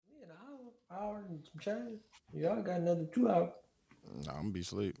hour and some change. Y'all got another 2 hours. Nah, I'm gonna be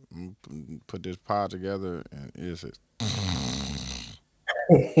asleep. I'm gonna put this pod together and is it?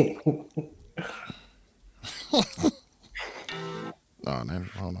 Oh, man,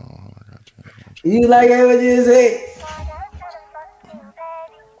 hold on. I got you. You like it what you say?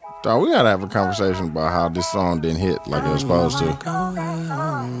 Dog, we gotta have a conversation about how this song didn't hit like it was supposed to.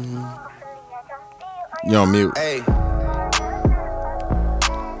 You on mute. Hey.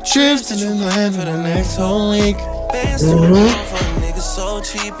 Trips to the land for the next whole week. Bands to the for niggas so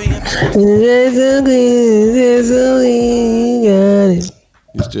cheap and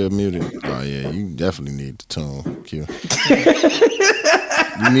You still muted? Oh yeah, you definitely need to tune Q.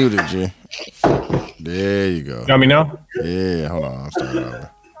 You muted, G. There you go. Got me now? Yeah, hold on, I'm starting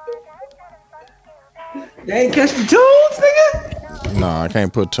over. You ain't catch the tunes, nigga? Nah, I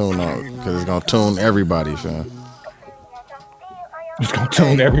can't put tune on because it's gonna tune everybody, fam. It's gonna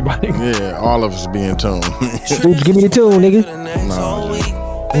tune everybody. Yeah, all of us being tuned. Give me the tune, nigga. No,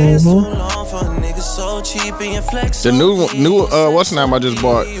 The new what's the name I just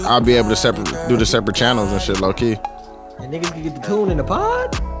bought? I'll be able to do the separate channels and shit, low key. And niggas can get the tune in the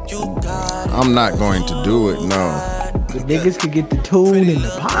pod? I'm not going to do it, no. The niggas can get the tune in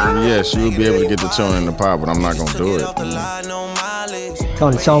the pod? Yes, you'll be able to get the tune in the pod, but I'm not gonna do it.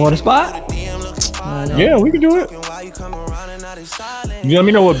 Tony, song on the spot? Yeah, we can do it. You let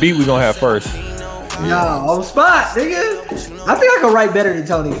me know what beat we gonna have first. No, on the spot, nigga. I think I can write better than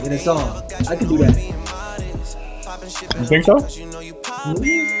Tony in a song. I can do that. You think so?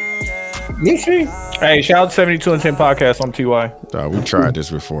 You see. Hey, shout out to 72&10 Podcast on TY. Dog, we tried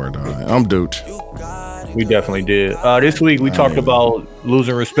this before, dog. I'm Dooch. We definitely did. This week we talked about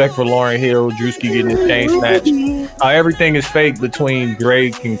losing respect for Lauryn Hill, Drewski getting his chain snatched. Everything is fake between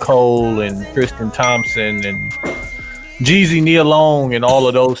Drake and Cole and Tristan Thompson and Jeezy, Nia Long, and all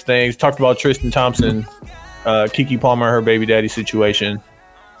of those things. Talked about Tristan Thompson, Keke Palmer, her baby daddy situation,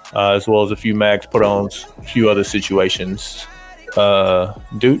 as well as a few Max put on a few other situations.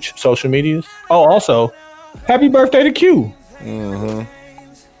 Dooch, social medias. Oh, also, happy birthday to Q. Mm-hmm.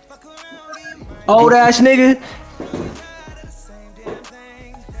 Old ass nigga.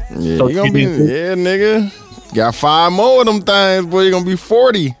 Yeah, So you gonna be, yeah, nigga. Got 5 more of them things, boy. You're gonna be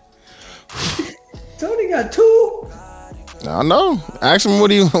 40. Tony got 2. I know. Ask him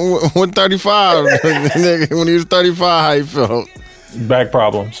what 35. Nigga, when he was 35, how he felt. Back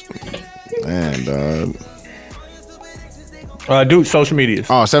problems. Man, dog. Dude, social medias.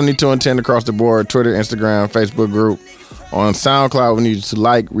 Oh, 72&10 across the board. Twitter, Instagram, Facebook group. On SoundCloud, we need you to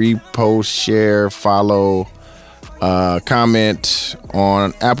like, repost, share, follow, comment.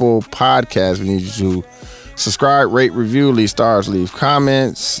 On Apple Podcasts, we need you to subscribe, rate, review, leave stars, leave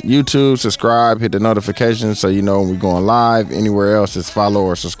comments. YouTube, subscribe, hit the notifications so you know when we're going live. Anywhere else, it's follow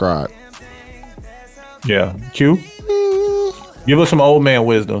or subscribe. Yeah. Q? Give us some old man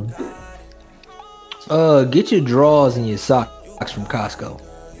wisdom. Get your drawers and your socks from Costco.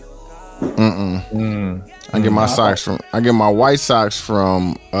 I get my socks from. I get my white socks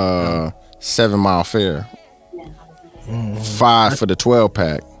from 7 Mile Fair. 5 for the 12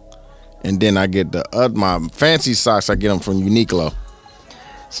 pack, and then I get my fancy socks. I get them from Uniqlo.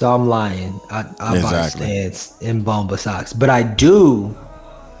 So I'm lying. I buy Exactly. Stance and Bomba socks, but I do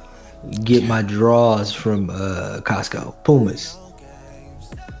get my drawers from Costco. Pumas.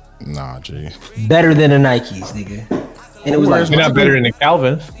 Nah, G. Better than the Nikes, nigga. And it was like They're not better than the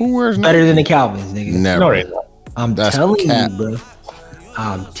Calvins. Who wears better than the Calvins, nigga. Never. No, they're not. I'm That's telling cap. you, bro.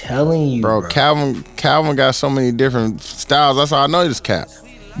 I'm telling you, Bro, bro. Calvin got so many different styles. That's how I know this cap.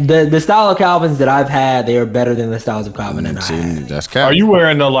 The style of Calvins that I've had, they are better than the styles of Calvin that I See, had. that's cap. Are you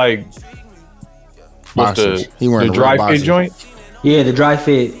wearing the what's Boxers. He wearing the the dry red fit boxers. joint? Yeah, the dry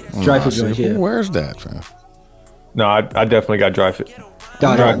fit Nah, joints. see, Yeah. Who wears that, fam? No, I definitely got dry fit.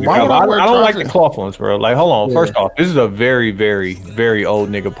 Dog, Dry dog, fit. why would I wear I don't dry like fit? the cloth ones, bro. Like, hold on. Yeah. First off, this is a very, very, very old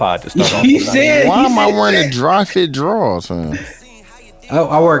nigga pod to start off He with. said. Why he am I said wearing that. the dry fit drawers, fam?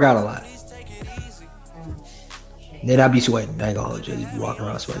 I work out a lot. Then I be sweating. I ain't gonna hold you. You be walking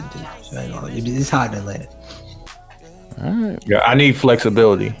around sweating too. So I ain't gonna hold you. It's hot in Atlanta. All right. Yeah, I need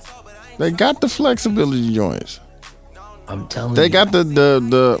flexibility. They got the flexibility joints. I'm telling They you. got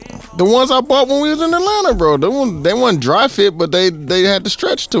the ones I bought when we was in Atlanta, bro. They weren't dry fit, but they had to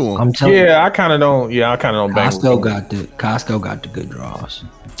stretch to them. I'm telling you. Yeah, I kind of don't bang. with them. Costco got the good draws.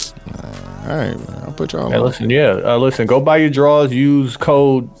 All right, man. I'll put y'all Hey, on. listen. Go buy your drawers. Use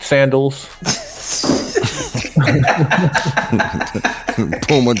code sandals.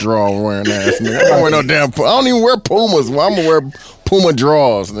 Puma draw wearing ass nigga. I don't wear no damn. I don't even wear Pumas. Well, I'm gonna wear Puma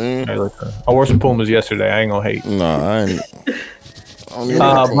draws, man. Hey, listen. I wore some Pumas yesterday. I ain't gonna hate. No, I ain't.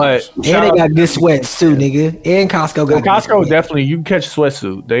 But And they got good sweats too, nigga. And Costco got Costco definitely you can catch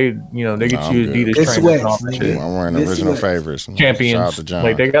sweatsuit. They they get you Adidas good trainers sweats, and all that nigga. shit. I'm wearing Good original sweats. favorites. Shout out Champions. to John.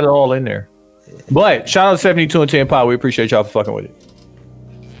 Like they got it all in there. But shout out to 72 and 10 Pod. We appreciate y'all for fucking with it.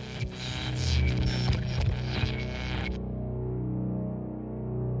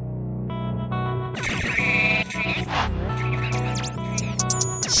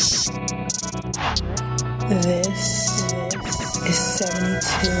 This is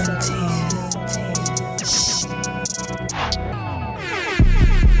 72 and 10.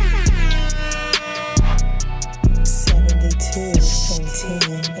 72 and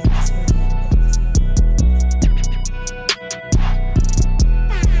 10.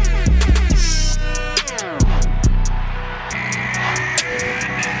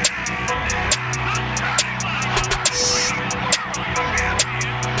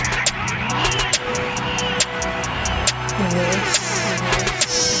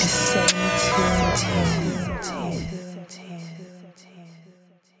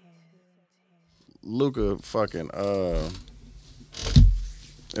 Luka fucking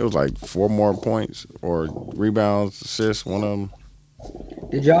it was like 4 more points or rebounds, assists, one of them.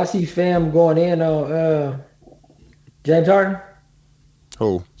 Did y'all see fam going in on James Harden?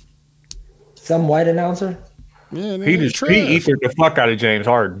 Who? Some white announcer? Yeah, He ethered the fuck out of James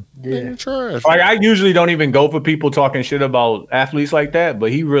Harden. Yeah, trash. Like I usually don't even go for people talking shit about athletes like that,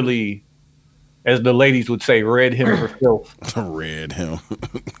 but he really, as the ladies would say, read him for filth. Read him.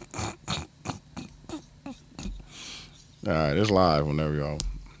 All right, it's live whenever y'all.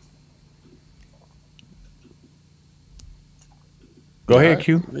 Go ahead,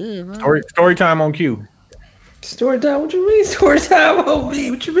 Q. Yeah, man. Story time on Q. Story time? What you mean? Story time on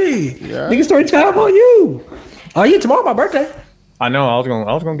me? What you mean? Yeah. Nigga, story time on you. Oh yeah, tomorrow my birthday. I know. I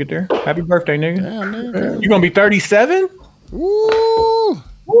was gonna get there. Happy birthday, nigga. Damn, nigga. You gonna be 37? Woo! Ooh,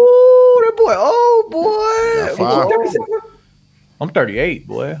 that boy. Oh boy. Got 5. 37? I'm 38,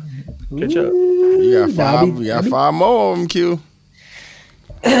 boy. Catch up. You got 5. You got 5 more of them, Q.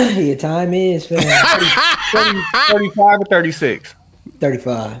 Yeah, time is, fam. 35 or 36?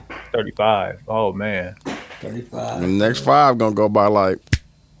 35. 35. Oh man. 35. The next 5 gonna go by like.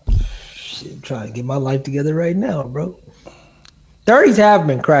 Shit, I'm trying to get my life together right now, bro. 30s have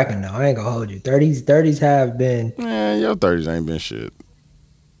been cracking though. I ain't gonna hold you. 30s have been. Man, your 30s ain't been shit.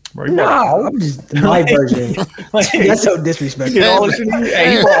 Nah, I'm just my version. That's so disrespectful.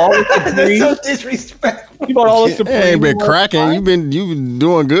 Hey, he bought all this That's Supreme. so disrespectful. He bought all this It Supreme. ain't been cracking. You been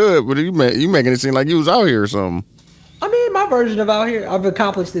doing good, but you making it seem like you was out here or something. I mean, my version of out here, I've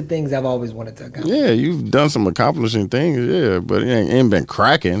accomplished the things I've always wanted to accomplish. Yeah, you've done some accomplishing things, yeah, but it ain't been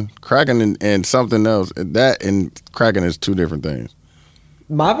cracking. Cracking and something else. That and cracking is 2 different things.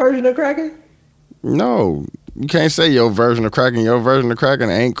 My version of cracking? No, you can't say your version of cracking. Your version of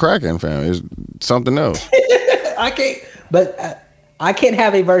cracking ain't cracking, fam. It's something else. I can't, but I can't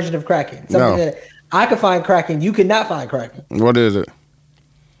have a version of cracking. Something that I can find cracking, you cannot find cracking. What is it?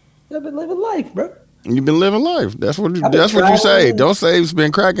 I've been living life, bro. You've been living life. That's what you say. Don't say it's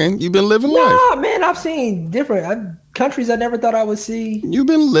been cracking. You've been living life. Nah, man, I've seen different countries I never thought I would see. You've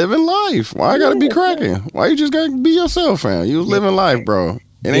been living life. Why I gotta be cracking? Why you just gotta be yourself, fam? You was living life, bro.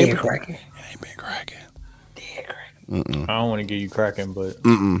 It ain't cracking. It ain't been cracking. Dead cracking. I don't want to give you cracking, but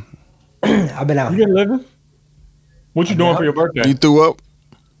I've been out you here. been living? What you doing for your birthday? You threw up?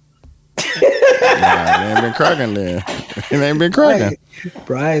 Nah, it ain't been cracking then. It ain't been cracking.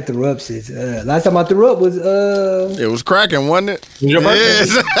 Brian threw up since last time I threw up was It was cracking, wasn't it? It was your birthday.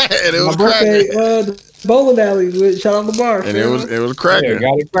 Yes. And it was my birthday, cracking. the bowling alley with shout out the bar. And it was Yeah, cracking.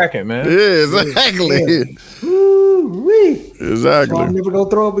 got it cracking, man. Yeah, exactly. Woo-wee. So I'm Exactly. never gonna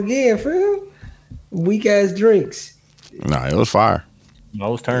throw up again, fam. Weak ass drinks. Nah, it was fire. I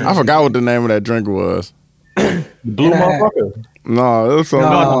was turning. I forgot what the name of that drink was. Blue motherfucker. No, it was something.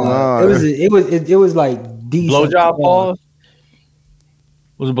 It was like decent. Blowjob pause.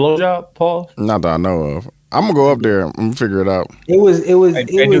 Was it blowjob pause? Not that I know of. I'm gonna go up there. I'm gonna figure it out. It was Hey,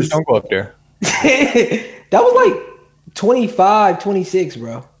 dude, don't go up there. that was like 25, 26,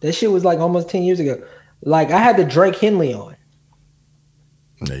 bro. That shit was like almost 10 years ago. Like I had the Drake Henley on.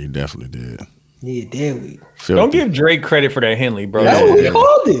 Yeah, you definitely did. Yeah, damn we. Don't give Drake credit for that Henley, bro. That's what we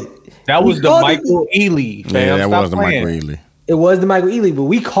called it. That was We the called Michael Ealy, fam. Yeah, that Stop was the playing. Michael Ealy. It was the Michael Ealy, but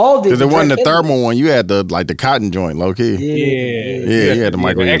we called it. Because it wasn't the Drake Henley. thermal one. You had the cotton joint, low key. Yeah, you had the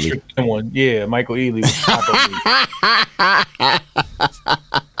Michael Ealy. extra thin one. Yeah, Michael Ealy.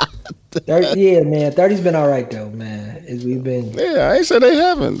 Was Yeah, man. 30's been all right though, man. We've been. Yeah, I ain't said they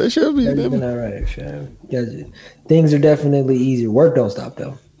haven't. They should be. 30's been all right, fam. Things are definitely easier. Work don't stop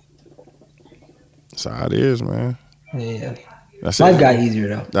though. That's how it is, man. Yeah. That's Life it. got easier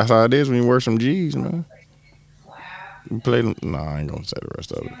though. That's how it is when you work some G's, man. You play them. Nah, I ain't gonna say the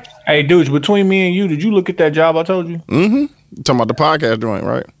rest of it. Hey, dudes, between me and you, did you look at that job I told you? Mm-hmm. Talking about the podcast joint,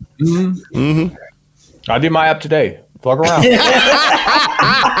 right? I did my app today. Fuck around. Fuck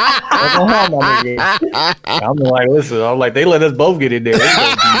around, my nigga. I'm like, listen, I'm like, they let us both get in there.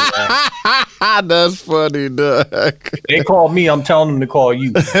 That's funny, Doug. They called me. I'm telling them to call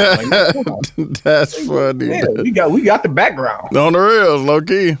you. Like, That's funny. yeah, Doug. we got the background. On the reels, low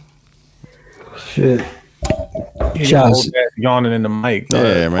key. Shit. You Shout know, out. yawning in the mic.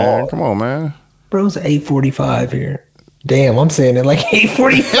 Yeah, man. Come on, man. Bro, it's 8:45 here. Damn, I'm saying it like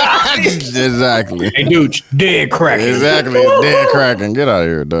 8:45. Exactly. Hey, dude, dead cracking. Exactly. It's dead cracking. Get out of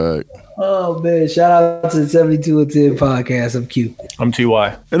here, Doug. Oh man, shout out to the 72&10 podcast. I'm cute. I'm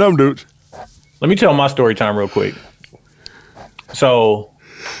TY. And I'm dude. Let me tell my story time real quick. So,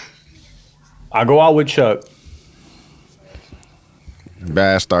 I go out with Chuck.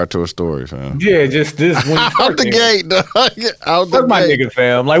 Bad start to a story, fam. Yeah, just this. When you Out start the there. gate, Doug. Out the That's my gate. nigga,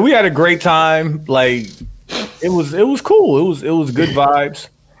 fam. Like, we had a great time. Like, it was cool. It was good vibes.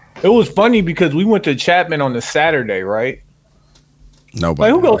 It was funny because we went to Chapman on the Saturday, right?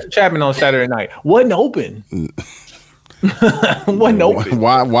 Nobody. Like, who goes to Chapman on Saturday night? Wasn't open. Wasn't open.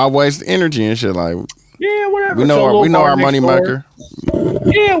 Why waste energy and shit? Like, Yeah, whatever. we know So, our little bar money next door. maker.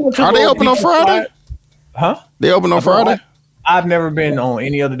 Yeah. Went to Are a they little open on pizza Friday? spot. Huh? They open on Friday, I've never been on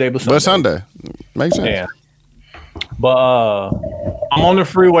any other day but Sunday. but Sunday makes sense. Yeah. But I'm on the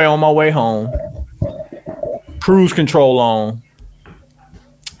freeway on my way home. Cruise control on.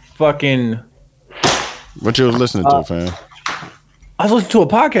 Fucking. What you was listening to, fam? I was listening to a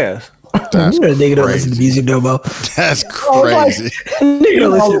podcast. That's You know, nigga don't listen to music no more. That's Oh, like- crazy. Nigga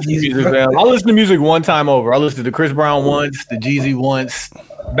don't I listen listen to to music. music, man. I listened to music one time over. I listened to Chris Brown once, the Jeezy once.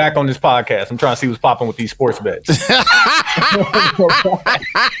 Back on this podcast, I'm trying to see what's popping with these sports bets. Dead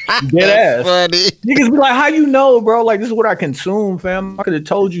ass. Funny. Niggas be like, how you know, bro? Like, this is what I consume, fam. I could have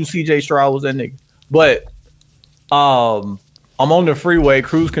told you CJ Stroud was that nigga. But I'm on the freeway,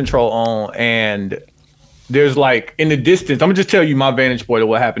 cruise control on, and there's like in the distance, I'm gonna just tell you my vantage point of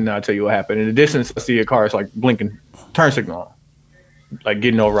what happened, and I'll tell you what happened. In the distance, I see a car, it's like blinking, turn signal on. Like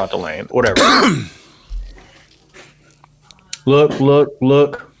getting over out the lane, whatever.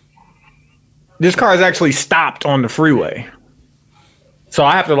 Look. This car is actually stopped on the freeway. So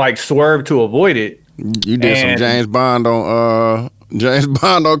I have to like swerve to avoid it. You did some And- James Bond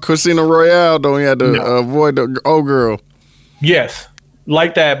on Casino Royale, though. You had to avoid the old girl. Yes,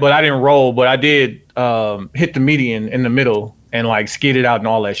 like that, but I didn't roll, but I did hit the median in the middle and like skidded out and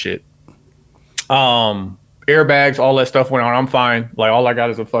all that shit. Airbags, all that stuff went on. I'm fine. Like all I got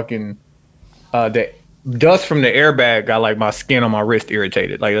is a fucking the dust from the airbag got like my skin on my wrist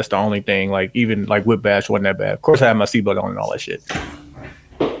irritated. Like that's the only thing. Like even like whiplash wasn't that bad. Of course I had my seatbelt on and all that shit.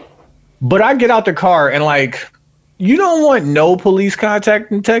 But I get out the car and like you don't want no police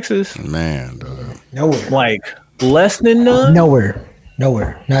contact in Texas. Man, dog. Nowhere. Like less than none. Nowhere. Not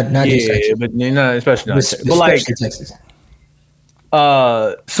just Yeah, Texas. but not especially not. Especially But like Texas.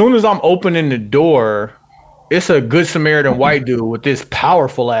 soon as I'm opening the door, it's a good Samaritan white dude with this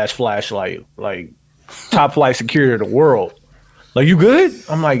powerful ass flashlight, like top flight security of the world. Like, you good?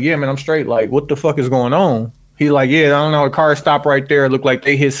 I'm like, yeah, man, I'm straight. Like, what the fuck is going on? He like, yeah, I don't know. The car stopped right there. It looked like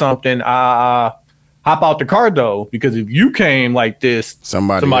they hit something. Hop out the car though, because if you came like this,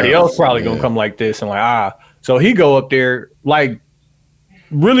 somebody else probably gonna come like this. And like, so he go up there, like,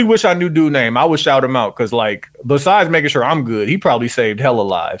 really wish I knew dude name. I would shout him out because, like, besides making sure I'm good, he probably saved hella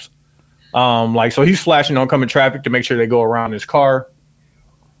lives. Like, so he's flashing oncoming traffic to make sure they go around his car.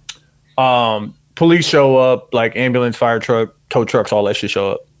 Police show up, like ambulance, fire truck, tow trucks, all that shit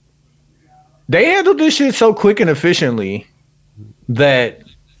show up. They handled this shit so quick and efficiently that,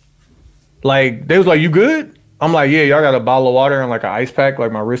 like, they was like, "You good?" I'm like, "Yeah, y'all got a bottle of water and like an ice pack."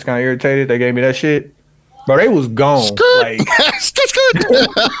 Like, my wrist kind of irritated. They gave me that shit. Bro, they was gone. Like,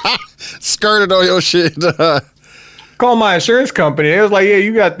 skirted on your shit. call my insurance company. They was like, "Yeah,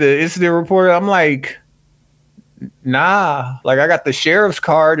 you got the incident report." I'm like, "Nah." Like, I got the sheriff's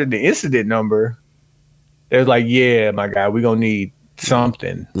card and the incident number. They was like, "Yeah, my guy, we gonna need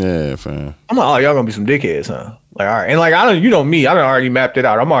something." Yeah, fam. I'm like, "Oh, y'all gonna be some dickheads, huh?" Like, all right. And like, you know me, I done already mapped it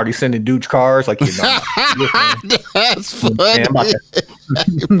out. I'm already sending dudes cars. Like, you know, That's funny.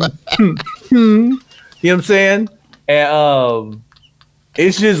 you know what I'm saying? And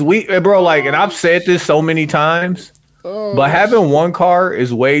it's just bro. Like, and I've said this so many times, but having one car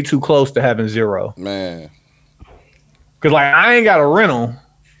is way too close to having zero. Man. Cause like I ain't got a rental,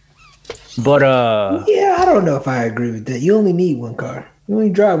 but Yeah, I don't know if I agree with that. You only need one car. You only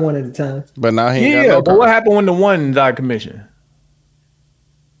drive one at a time. But now he ain't got yeah. no But car. what happened when the one's out of commission?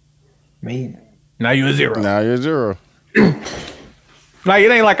 Me. Now you a zero. Now you're 0. Like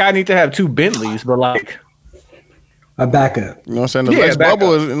it ain't like I need to have 2 Bentleys, but like A backup. You know what I'm saying? The Yeah, Lex back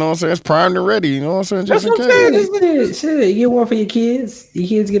bubble up. is, you know what I'm saying? It's primed and ready. You know what I'm saying? Just That's in what I'm case. saying. Shit, you get one for your kids. Your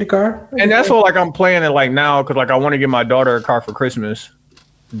kids get a car. And that's what like I'm playing it like now because like I want to get my daughter a car for Christmas.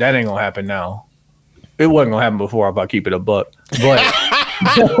 That ain't gonna happen now. It wasn't gonna happen before if I keep it a buck. But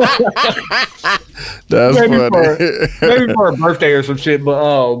That's maybe funny. maybe for a birthday or some shit. But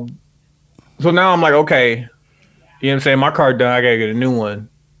so now I'm like, okay, you know what I'm saying? My car done. I gotta get a new one.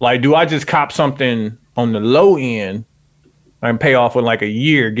 Like, do I just cop something on the low end and pay off in like a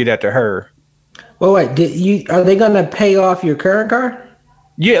year? Get that to her. Well, wait. Are they gonna pay off your current car?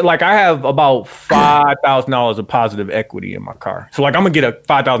 Yeah, like I have about $5,000 of positive equity in my car. So like I'm gonna get a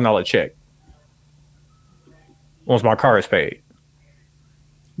 $5,000 check once my car is paid.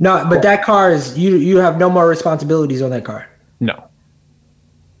 No, but that car is you have no more responsibilities on that car. No.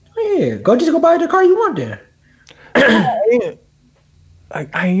 Yeah, just go buy the car you want then.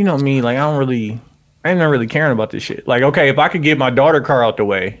 I you know me, like I'm not really caring about this shit. Like, okay, if I could get my daughter car out the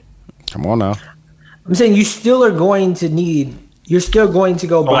way. Come on now. I'm saying you're still going to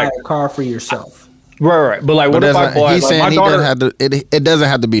go buy a car for yourself. Right. But like what if I bought he's like, saying my he daughter doesn't have to it doesn't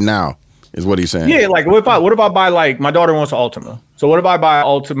have to be now, is what he's saying. Yeah, like what if I buy like my daughter wants an Altima. So what if I buy an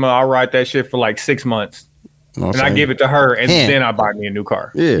Altima, I'll ride that shit for like 6 months. You know what I'm And I saying? give it to her and then I buy me a new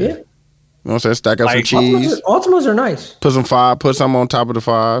car. Yeah. You know what I'm saying? Stack up Like, some cheese. Ultimas are nice. Put some on top of the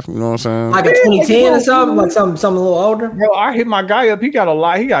 5. You know what I'm saying? Like a 2010 or something, like something a little older. Bro, I hit my guy up. He got a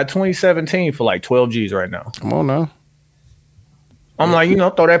lot. He got 2017 for like 12 G's right now. Come on now. I'm like,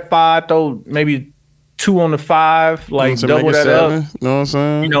 throw that 5, throw maybe 2 on the 5, like So double make it that up. 7. You know what I'm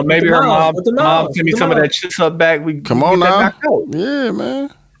saying? Maybe her mom With the miles, send me with the some of miles. that shit up back. We Come get on that now. knocked out. Yeah, man.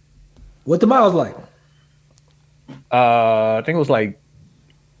 What the miles like? I think it was like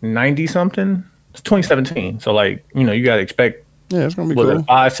 90 something. It's 2017. So like, you gotta expect Yeah, it's gonna be cool.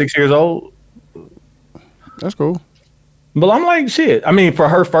 5-6 years old. That's cool. But I'm like, shit. I mean, for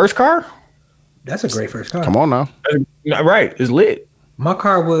her first car, That's a great first car. Come on now. right? It's lit. My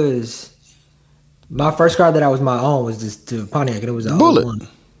first car that I was my own was just the Pontiac, and it was a Bullet. 01.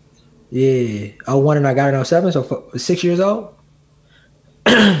 Yeah, 01, and I got it in 07, so 6 years old.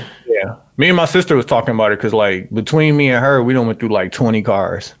 Yeah. Me and my sister was talking about it because like between me and her, we done went through like 20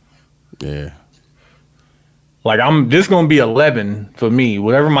 cars. Yeah. Like this gonna be 11 for me.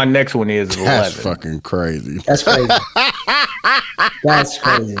 Whatever my next one is 11. That's fucking crazy. That's crazy. That's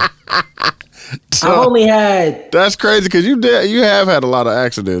crazy. I only had. That's crazy because you have had a lot of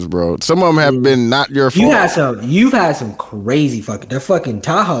accidents, bro. Some of them have been not your fault. You've had some crazy fucking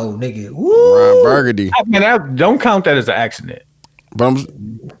Tahoe, nigga. Woo. Ryan Burgundy. I mean, don't count that as an accident. But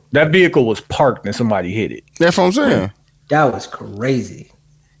That vehicle was parked and somebody hit it. that's what I'm saying. That was crazy.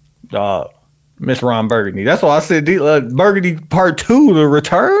 Miss Ron Burgundy. That's why I said Burgundy Part 2, The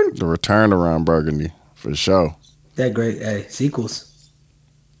Return. The return of Ryan Burgundy, for sure. That great. Sequels.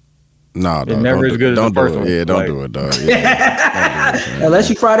 No, dog, never don't as good as don't the first do it. one. Yeah, don't Like- do it, dog. Yeah, Unless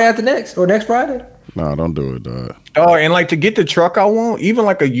you Friday after next or next Friday. no, don't do it, dog. Oh, and like to get the truck I want, even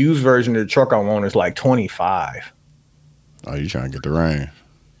like a used version of the truck I want is like 25. Oh, you trying to get the rain?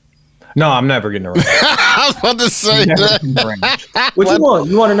 No, I'm never getting the range. I was about to say Never that. getting the range. What you want?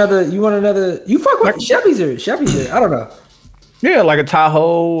 You want another? You fuck with Chevys are. I don't know. Yeah, like a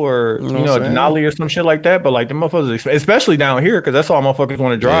Tahoe or You know a what I'm saying? Denali or some shit like that. But like the motherfuckers, especially down here, because that's all motherfuckers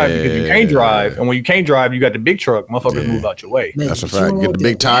want to drive because you can't drive, and when you can't drive, you got the big truck. Motherfuckers move out your way. Man, That's a but you fact. don't Get want the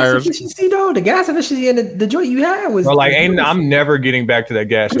big gas tires. efficiency, though. The gas efficiency and the joint you had was. But like, I'm never getting back to that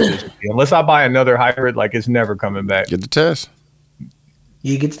gas efficiency unless I buy another hybrid. Like, it's never coming back. Get the test.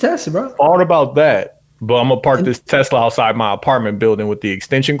 You get to test it, bro. Thought about that, but I'm gonna park this Tesla outside my apartment building with the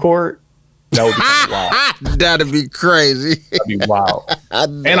extension cord. That would be kinda wild. That'd be crazy. That'd be wild.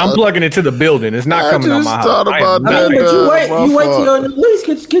 And I'm plugging it to the building. It's not I coming on just my house. thought I am about not that. But you wait my till fault. your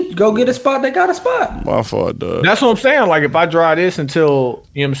lease go get a spot that got a spot. My fault, dog. That's what I'm saying. Like if I drive this until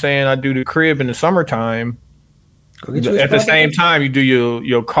I do the crib in the summertime. Go get you a At the spot same time, you do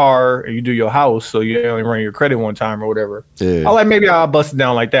your car and you do your house, so you only run your credit one time or whatever. Yeah. I like maybe I'll bust it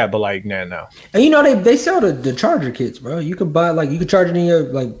down like that, but like no. And they sell the charger kits, bro. You can buy you can charge it in your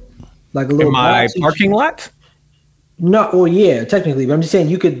like a little In my box. parking lot. No, well, yeah, technically, but I'm just saying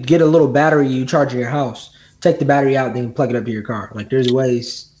you could get a little battery you charge in your house, take the battery out, then plug it up to your car. Like there's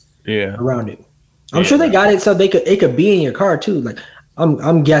ways Yeah. around it. I'm sure they got it so it could be in your car too. Like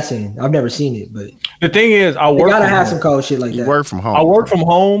I'm guessing. I've never seen it, but The thing is, I they work. gotta from have home. some cold shit like You that. work from home. I work from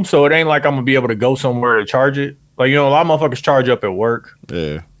home, so it ain't like I'm gonna be able to go somewhere to charge it. Like a lot of motherfuckers charge up at work.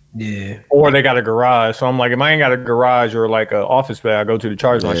 Yeah. Yeah. Or they got a garage. So I'm like, if I ain't got a garage or like an office space, I go to the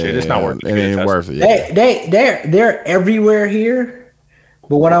charge my shit. It's not worth it. It ain't worth it. Yeah. They're everywhere here.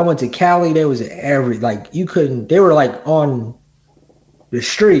 But when I went to Cali, they was you couldn't. They were like on the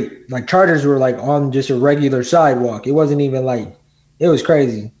street. Like chargers were like on just a regular sidewalk. It wasn't even like it was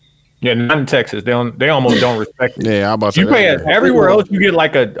crazy. Yeah, not in Texas. They almost don't respect it. Yeah, I'm about to you say pay that. everywhere else. You get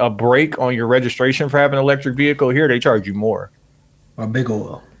like a break on your registration for having an electric vehicle. Here they charge you more. Or big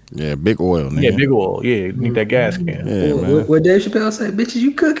oil. Yeah, big oil. Nigga. Yeah, big oil. Yeah, you need that gas can. Yeah, man. What Dave Chappelle say? Bitches,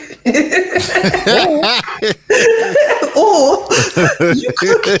 you cooking? Oh, you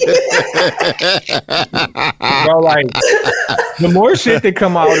cooking? Bro, like the more shit that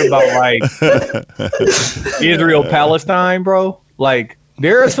come out about like Israel Palestine, bro. Like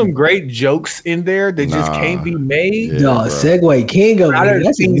there are some great jokes in there that just can't be made. No, segue king over there.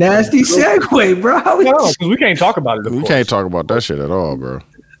 That's a nasty segue, bro. No, because we can't talk about it. We can't talk about that shit at all, bro.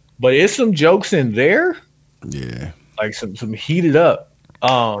 But it's some jokes in there. Yeah. Like some heated up.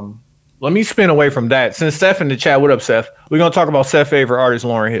 Let me spin away from that. Since Seth in the chat, what up, Seth? We're gonna talk about Seth's favorite artist,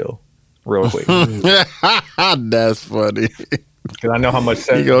 Lauryn Hill, real quick. That's funny. Because I know how much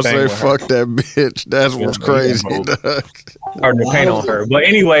Seth You gonna say fuck that bitch. That's what's crazy. Hard to paint on her. But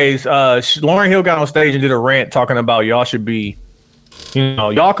anyways, Lauryn Hill got on stage and did a rant talking about y'all should be,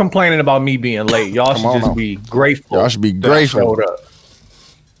 y'all complaining about me being late. Y'all should just be grateful. Y'all should be grateful. Up.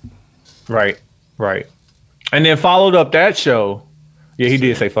 Right. And then followed up that show. Yeah, he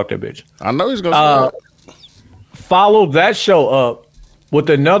did say fuck that bitch. I know he's gonna say that. Followed that show up with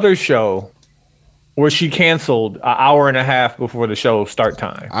another show where she canceled an hour and a half before the show start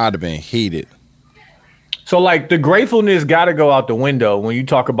time. I'd have been heated. So like the gratefulness got to go out the window when you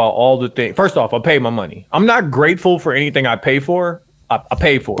talk about all the things. First off, I paid my money. I'm not grateful for anything I pay for. I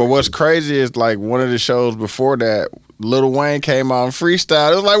pay for But it. what's crazy is like one of the shows before that, Lil Wayne came out and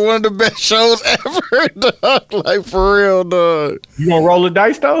freestyle. It was like one of the best shows ever, dog. Like for real, dog. You gonna roll the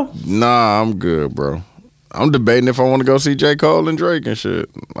dice though? Nah, I'm good, bro. I'm debating if I want to go see J. Cole and Drake and shit.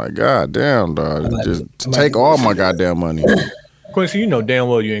 Like, goddamn, dog. Just take all my goddamn money. Quincy, you know damn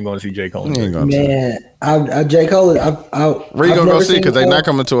well you ain't gonna see J. Cole. Man, J. Cole. Where you gonna go see? Because they not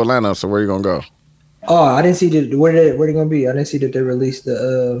coming to Atlanta. So where you gonna go? Oh, I didn't see where they gonna be. I didn't see that they released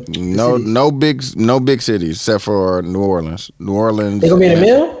the no big cities except for New Orleans. New Orleans. They gonna be in the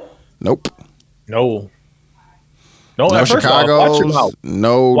middle? Nope. No, Chicago.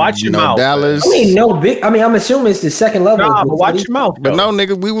 No, watch your mouth, Dallas. I mean, no big. I mean, I'm assuming it's the second level. Nah, but watch your mouth. But no,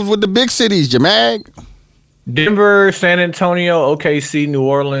 nigga, we was with the big cities, Jamag. Denver, San Antonio, OKC, New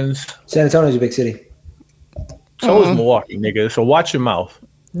Orleans. San Antonio's a big city. So is Milwaukee, nigga. So watch your mouth.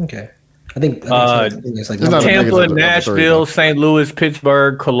 Okay. I think it's like Tampa, Nashville, St. Louis,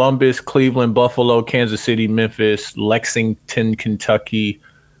 Pittsburgh, Columbus, Cleveland, Buffalo, Kansas City, Memphis, Lexington, Kentucky,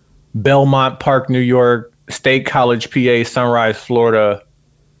 Belmont Park, New York, State College, PA, Sunrise, Florida,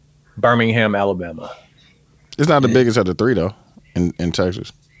 Birmingham, Alabama. It's not the biggest of the three though in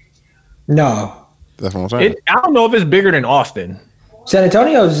Texas. No. That's what I'm saying. I don't know if it's bigger than Austin. San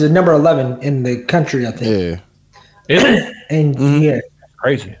Antonio is number 11 in the country, I think. Yeah. Is it? And yeah,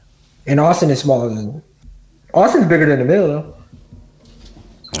 Crazy. And Austin is smaller than. Austin's bigger than the middle though.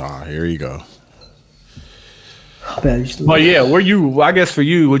 Oh, here you go. But yeah, I guess for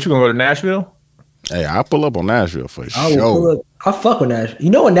you, what you gonna go to Nashville? Hey, I'll pull up on Nashville for sure. I'll fuck with Nashville.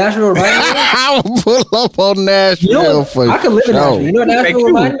 You know what Nashville reminds me of? I will pull up on Nashville for sure. I could live in Nashville. You know what Nashville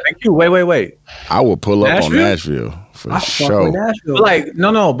reminds me of? Thank you. Wait. I will pull up on Nashville for sure. But like,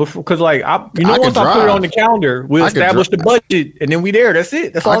 no, because like, once I put it on the calendar, we'll establish the budget, and then we there. That's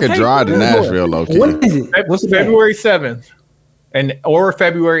it. That's all. I could drive to Nashville, low-key. When is it? What's February 7th, or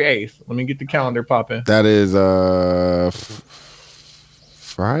February 8th? Let me get the calendar popping. That is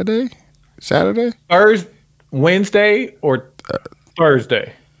Friday, Saturday, Thursday, Wednesday, or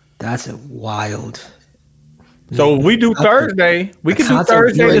Thursday. That's a wild. So we do Thursday. We can do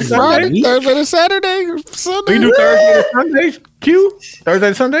Thursday to Sunday. Thursday to Saturday, Sunday. We do Thursday to Sunday. Q. Thursday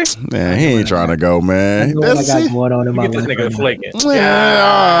to Sunday. Man, he ain't trying to go, man. That's I got going on in my life. Get this nigga flaking.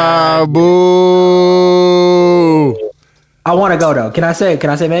 Yeah, boo. I want to go though. Can I say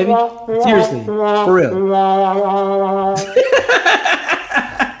maybe? Seriously, for real.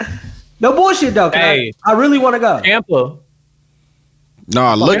 No bullshit though. I really want to go. Tampa.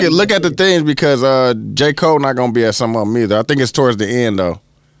 No, look at the things because J. Cole not gonna be at some of them either. I think it's towards the end though.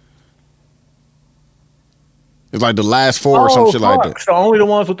 It's like the last four or some shit like that. So only the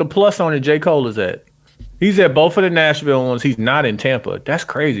ones with the plus on it, J. Cole is at. He's at both of the Nashville ones. He's not in Tampa. That's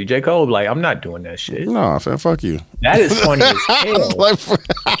crazy. J. Cole, like, I'm not doing that shit. No, fam, fuck you. That is funny as hell.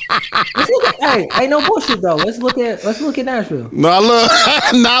 Hey, ain't no bullshit though. Let's look at Nashville. No, look,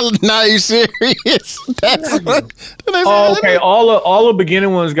 now you serious? That's what, Oh, okay. All the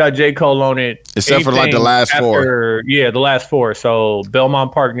beginning ones got J. Cole on it, except for like the last four. Yeah, the last four. So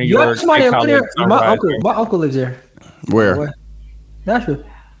Belmont Park, New You York. have somebody J. up there. Cole, My uncle lives there. Where? Nashville.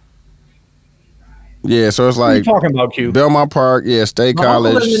 Yeah, so it's What are you like talking about, Q? Belmont Park, yeah, State My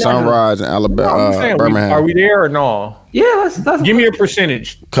uncle College, lives in Sunrise, and Alabama, Birmingham. Are we there or no? Yeah, that's Give me a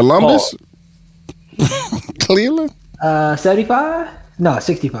percentage. Columbus? Cleveland? 75? No,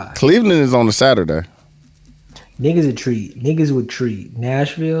 65. Cleveland is on a Saturday. Niggas would treat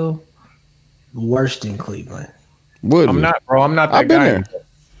Nashville worse than Cleveland. Wouldn't I'm it? not, bro. I'm not that I've been guy. there.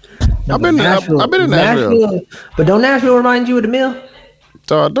 I've been in Nashville. But don't Nashville remind you of the mill?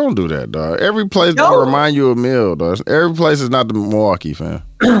 Dog, don't do that, dog. Every place No. don't remind you of Mill, dog. Every place is not the Milwaukee, fam.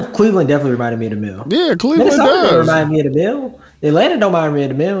 Cleveland definitely reminded me of the mill. Yeah, Cleveland Minnesota don't does. remind me of the mill. Atlanta don't mind me of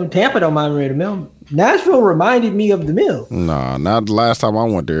the mill. Tampa don't mind me of the mill. Nashville reminded me of the mill. Nah, not the last time I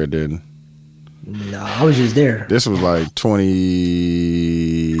went there, it didn't. No, I was just there. This was like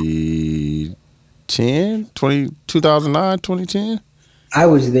 2010, 2009, 2010? I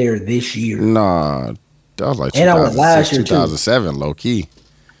was there this year. Nah, that was like And I went last year, too. 2007, low key.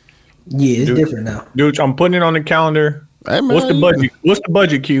 Yeah, it's different now. Dude, I'm putting it on the calendar. Hey, man, What's the budget? What's the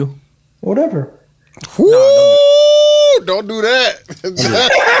budget, Q? Whatever. Woo! Don't do that.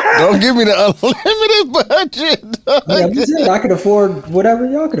 Don't give me the unlimited budget. Yeah, I'm just saying, I could afford whatever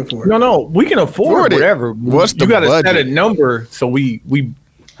y'all could afford. No, we can afford it. whatever. What's the you gotta set budget? a number so we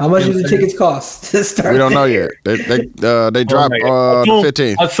How much do the tickets cost to start? We don't know yet. They drop the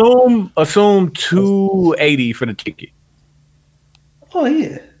 15th. Assume 280 for the ticket. Oh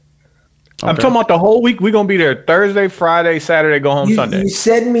yeah. I'm talking about the whole week. We're gonna be there Thursday, Friday, Saturday, go home Sunday. You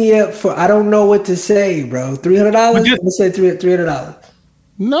set me up for I don't know what to say, bro. $300? I'm gonna say $300.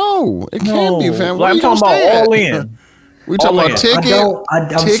 No, it can't be, fam. Well, I'm talking about all in. We talking All about in. I'm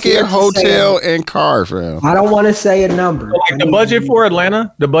ticket, scared to hotel, say and car, fam. I don't want to say a number. Like the budget for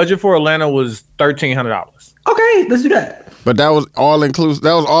Atlanta was $1,300. Okay, let's do that. But that was all inclusive.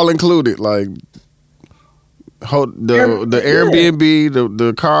 That was all included, like the Airbnb,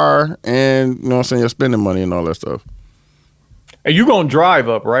 the car, and you know what I'm saying, your spending money and all that stuff. And you gonna drive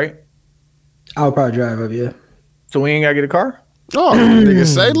up, right? I would probably drive up, yeah. So we ain't gotta get a car. Oh, nigga,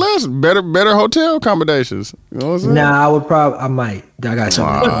 say less. Better hotel accommodations. You know what I'm saying? Nah, I might. I got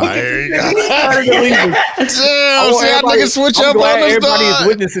something. Damn, see how niggas switch up on us, everybody is dog.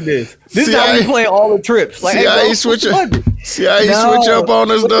 witnessing this. This See is how how we he- play all the trips. Like, See hey, how bro, he switch what's up? the budget? See how he No, switch up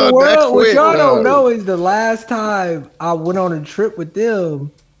on us, what dog? the That world- quick, what y'all don't dog. know is the last time I went on a trip with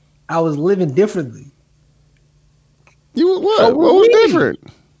them, I was living differently. You what? So What was different?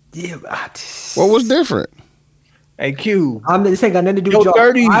 Yeah, What was different? Hey, Q. this ain't got nothing to do Yo, with y'all.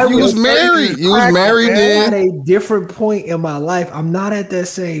 30, You was married. You was married I'm then. at a different point in my life. I'm not at that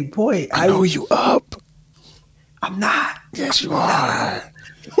same point. I know you up. I'm not. Yes, you are.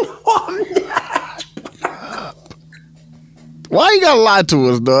 I'm not. Why you gotta lie to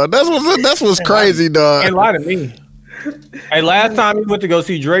us, dog? That's what's crazy, dog. Ain't lie to me. Hey, last time he went to go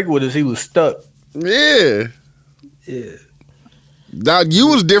see Drake with us, he was stuck. Yeah. Yeah. Now you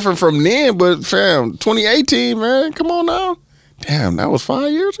was different from then, but fam, 2018, man, come on now. Damn, that was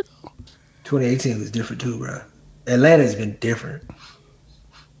 5 years ago. 2018 was different too, bro. Atlanta's been different.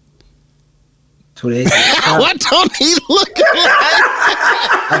 2018. What don't he look like?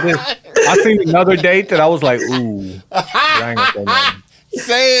 I seen another date that I was like, ooh. I ain't gonna say nothing.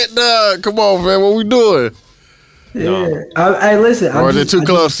 Say it, dog. Come on, man. What we doing? Yeah. Hey, listen. Or is it too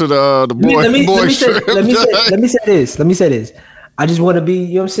close to the boys trip? Let me say this. I just want to be,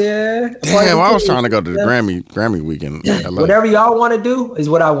 you know what I'm saying? Damn, I was trying to go to the Grammy weekend. in LA. Whatever y'all want to do is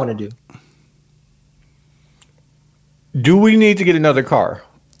what I want to do. Do we need to get another car?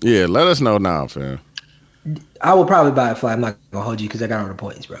 Yeah, let us know now, fam. I would probably buy a flight. I'm not gonna hold you because I got all the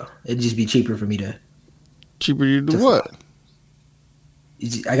points, bro. It'd just be cheaper for me to. Cheaper you do what?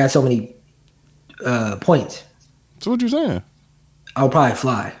 I got so many points. So what you saying? I would probably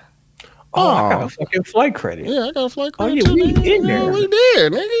fly. Oh, I got a fucking flight credit. Yeah, I got a flight Oh, credit yeah, too, we nigga. in there. We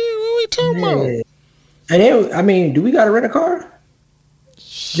did, nigga. What we talking about? Yeah. And then, I mean, do we got to rent a car?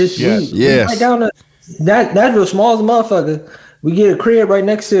 Just Yes. Yes. right down the that's real small as a motherfucker. We get a crib right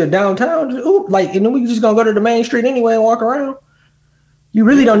next to downtown. Just, and then we just gonna go to the main street anyway and walk around. You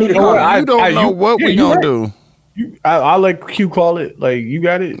really don't need a car. You don't know what we gonna do. I'll let Q call it. Like, you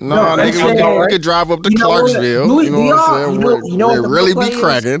got it? No, I'm nigga, saying- we could drive up to You know what? Clarksville. Do we- You know do what y'all- I'm saying? you know- you know what We'll the really play be is?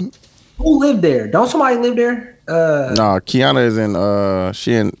 cracking. Who lived there? Don't somebody live there? Nah, Kiana is in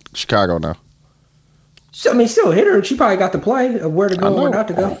she in Chicago now. So, I mean, still hit her. She probably got the play of where to go and where not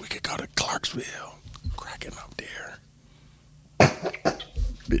to go. We could go to Clarksville. Cracking up there.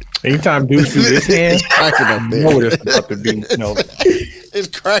 Anytime dudes do this hand, It's cracking up there. know it's about to be, It's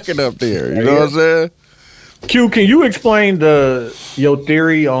cracking up there. You know what I'm saying? Q, can you explain your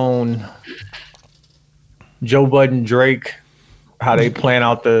theory on Joe Budden, Drake, how they plan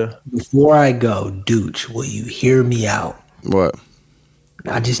out the... Before I go, Dooch, will you hear me out? What?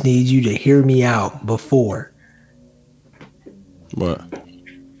 I just need you to hear me out before. What?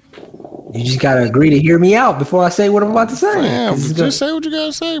 You just got to agree to hear me out before I say what I'm about to say. Damn, just say what you got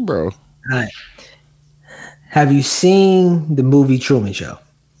to say, bro. All right. Have you seen the movie Truman Show?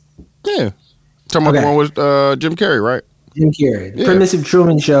 Yeah. Talking about the one with Jim Carrey, right? Jim Carrey. The Yeah. premise of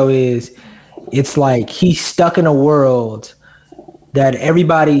Truman Show is it's like he's stuck in a world that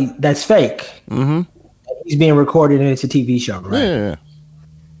everybody that's fake. Mm-hmm. He's being recorded and it's a TV show, right? Yeah.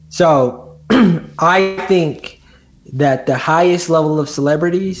 So I think that the highest level of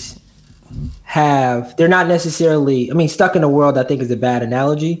celebrities they're not necessarily, I mean, stuck in a world I think is a bad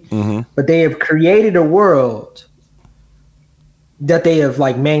analogy, but they have created a world that they have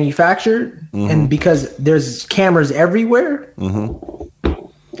like manufactured, and because there's cameras everywhere,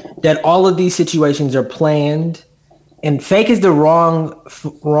 that all of these situations are planned, and fake is the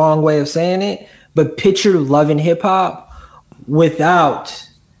wrong way of saying it, but picture Love and Hip Hop without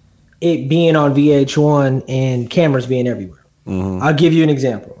it being on VH1 and cameras being everywhere. I'll give you an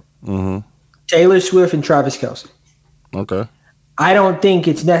example. Taylor Swift and Travis Kelce. Okay. I don't think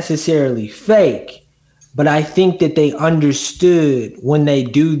it's necessarily fake, but I think that they understood when they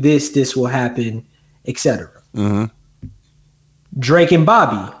do this, this will happen, etc. Drake and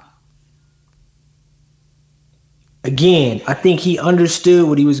Bobby. Again, I think he understood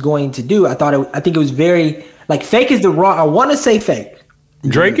what he was going to do. I think it was very like fake is the wrong. I want to say fake.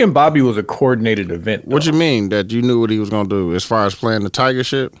 Drake and Bobby was a coordinated event. What you mean that you knew what he was gonna do as far as playing the Tiger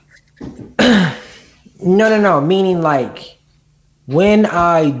shit? No. Meaning like when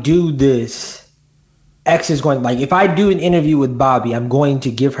I do this, X is going like if I do an interview with Bobby, I'm going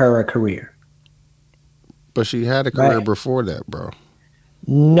to give her a career. But she had a career Right. before that, bro.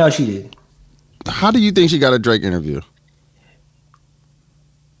 No, she didn't. How do you think she got a Drake interview?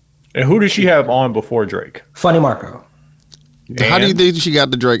 And who did she have on before Drake? Funny Marco. How do you think she got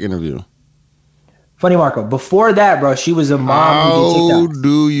the Drake interview? Funny Marco. Before that, bro, she was a mom who How did TikToks.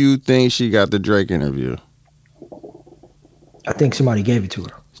 do you think she got the Drake interview? I think somebody gave it to her.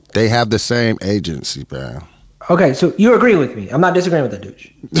 They have the same agency, man. Okay, so you agree with me. I'm not disagreeing with that dude.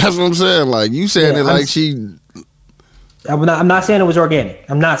 That's what I'm saying. Like you saying Yeah, it like she. I'm not saying it was organic.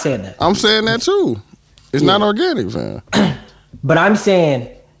 I'm not saying that. I'm saying that too. It's not organic, man. But I'm saying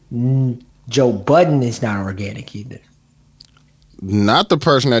Joe Budden is not organic either. Not the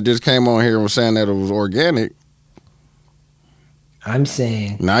person that just came on here and was saying that it was organic. I'm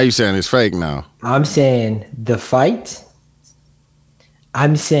saying Now you saying it's fake now. I'm saying the fight.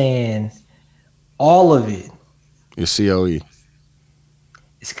 I'm saying all of it. It's COE.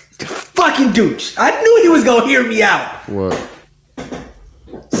 It's fucking douche. I knew you was gonna hear me out. What?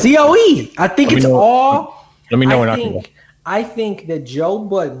 COE. I think Let me it's know- all. Let me know I when I can go. think, I think that Joe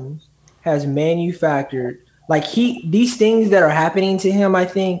Budden has manufactured like these things that are happening to him. I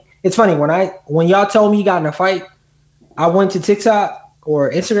think it's funny when y'all told me he got in a fight, I went to TikTok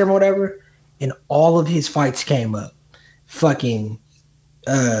or Instagram or whatever, and all of his fights came up. Fucking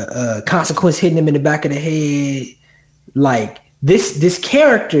Consequence hitting him in the back of the head. Like this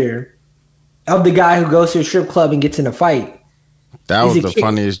character of the guy who goes to a strip club and gets in a fight. That He's was a the kid.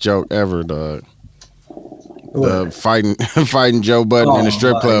 funniest joke ever, dog. The What? fighting Joe Budden in the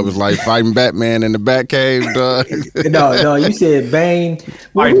strip club was like fighting Batman in the Batcave, dog. No, you said Bane.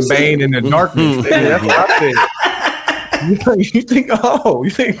 Fighting Bane in the darkness. Nigga, that's what I said. You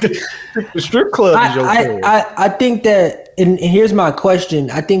think the strip club is your favorite? I think that, and here's my question.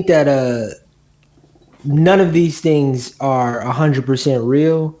 I think that none of these things are 100%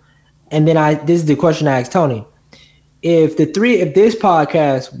 real. And then this is the question I asked Tony. If this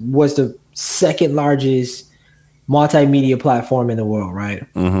podcast was the second largest multimedia platform in the world, right?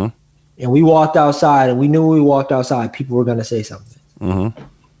 Mm-hmm. And we walked outside and we knew when we walked outside, people were going to say something. Mm-hmm.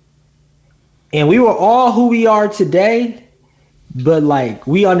 And we were all who we are today, but like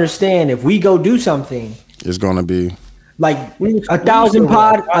we understand if we go do something, It's gonna be like a thousand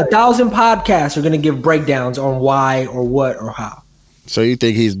podcasts are going to give breakdowns on why or what or how. so you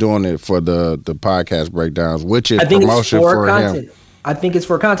think he's doing it for the podcast breakdowns, which is I think it's promotion for for content. him. I think it's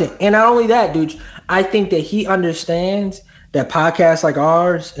for content. And not only that, dude, I think that he understands that podcasts like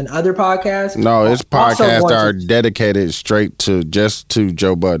ours and other podcasts. No, it's are also podcasts going that are to- dedicated straight to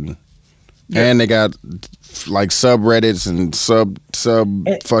Joe Budden. And they got like subreddits and sub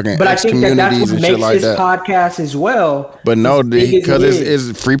fucking But I X think that's communities what and shit makes like this that. podcast as well. But no, as big as because it is.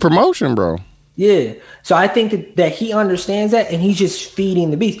 it's free promotion, bro. Yeah. So I think that he understands that, and he's just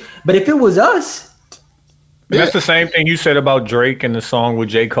feeding the beast. But if it was us, And that's the same thing you said about Drake and the song with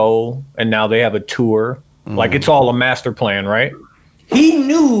J. Cole, and now they have a tour. Like it's all a master plan, right? he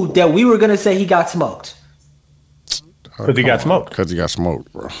knew that we were gonna say he got smoked. Because he got smoked. Because he got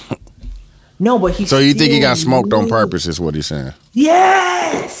smoked, bro. No, but he. So you think he got smoked on knew. purpose? Is what he's saying?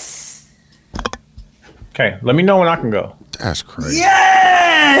 Yes. Okay, let me know when I can go. That's crazy.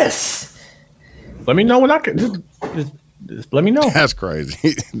 Yes. Let me know when I can. Just let me know. That's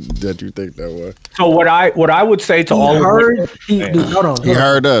crazy that you think that way. So what I would say to all of Dude, hold on. He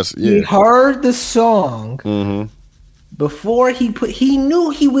heard us. He Yeah. heard the song before he knew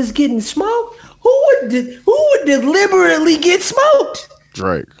he was getting smoked. Who would deliberately get smoked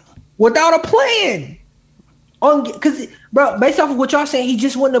Drake. without a plan? Because bro, based off of what y'all saying, he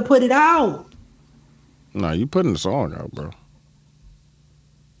just wouldn't have put it out. No, you putting the song out, bro.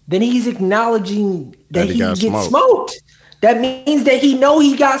 Then he's acknowledging that he he got gets smoked. smoked. That means that he know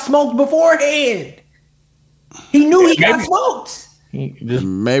he got smoked beforehand. He knew he got smoked.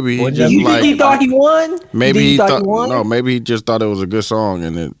 Maybe he What just You think he like. thought he won? Maybe You he think thought. won? No, maybe he just thought it was a good song,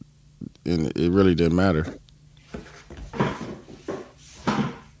 and it really didn't matter.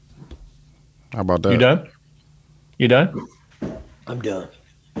 How about that? You done? You done? I'm done.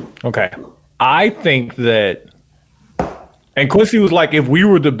 Okay. I think that, and Quincy was like, if we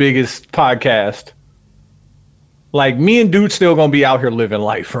were the biggest podcast, like me and Dude still gonna be out here living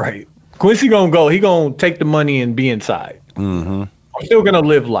life, right? Quincy gonna go, he gonna take the money and be inside. I'm still gonna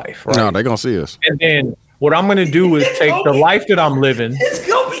live life, right? No, they gonna see us. And then what I'm gonna do is take the life that I'm living. It's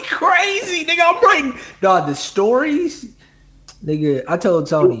gonna be crazy, nigga. I'm writing, dog. The stories, nigga. I told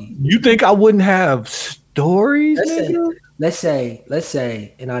Tony. You think I wouldn't have stories? Let's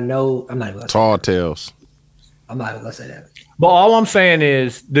say, and I know I'm not even gonna say, Tall tales. I'm not even gonna say that. But all I'm saying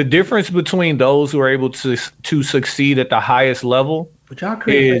is the difference between those who are able to succeed at the highest level. But y'all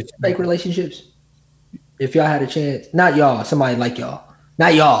create fake relationships. If y'all had a chance, not y'all, somebody like y'all,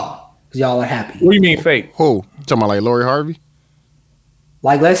 not y'all, because y'all are happy. What do you mean fake? Who? You talking about like Lori Harvey?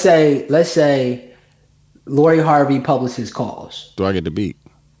 Like let's say, Lori Harvey publishes calls. Do I get the beat?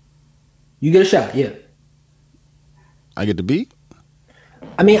 You get a shot, yeah. I get the beat?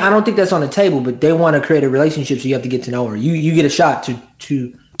 I mean, I don't think that's on the table, but they want to create a relationship, so you have to get to know her. You get a shot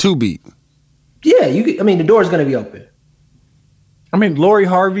to beat. Yeah, I mean, the door's gonna be open. I mean, Lori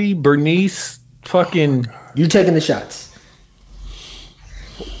Harvey, Bernice, fucking. You taking the shots?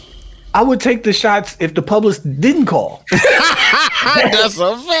 I would take the shots if the publicist didn't call. That's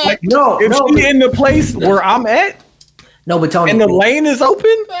a fact. If she in the place where I'm at, no, but Tony, and the lane is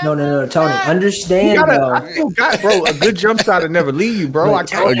open. No, Tony, understand though. I feel bro, a good jump shot would never leave you, bro. A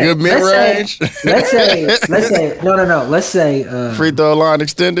good mid range. Let's say, no. Let's say free throw line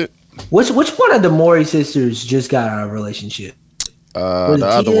extended. Which one of the Maury sisters just got out of a relationship? The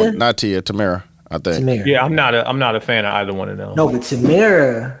other one, not Tia, Tamara, I think. Tamara. Yeah, I'm not a fan of either one of them. No, but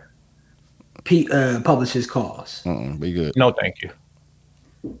Tamara publishes calls. Be good. No, thank you.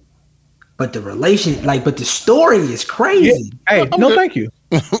 But the story is crazy. Yeah. Hey, no, thank you.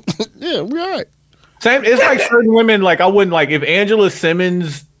 Yeah, we all right. Same. It's like certain women. Like I wouldn't like if Angela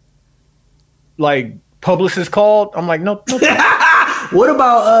Simmons, like publicist called. I'm like, no. What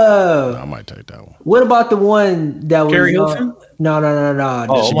about I might take that one. What about the one that was Carrie Hilson? No.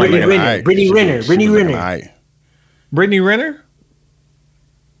 Oh, Brittany Renner. Brittany Renner.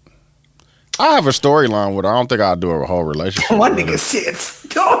 I have a storyline with her. I don't think I'll do a whole relationship. My with nigga her. sits.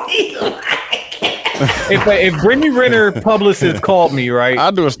 Don't he? If Brittany Renner publicist called me, right,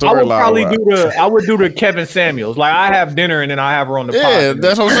 I'll do a I would storyline. probably I would do the Kevin Samuels. Like I have dinner and then I have her on the Yeah, pod.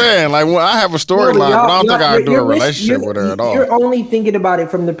 that's what I'm saying. Like, I have a storyline, but I don't think I'll do a relationship with her at all. You're only thinking about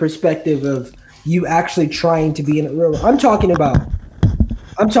it from the perspective of you actually trying to be in a real. I'm talking about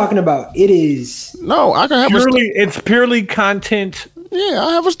it is No, I can have It's purely content. Yeah,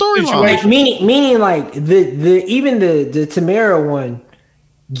 I have a storyline. like meaning like the Tamara one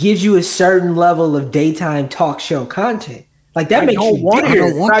gives you a certain level of daytime talk show content. Like that makes you want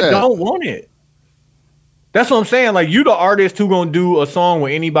weird. I don't want it. That's what I'm saying. Like you, the artist who gonna do a song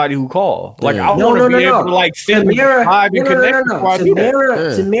with anybody who call. Like I want to be able to like sit and vibe and connect before I do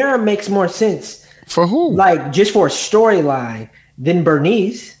that. Tamara makes more sense for who? Like just for a storyline than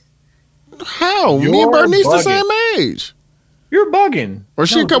Bernice. How? Me and Bernice the same age. You're bugging. Or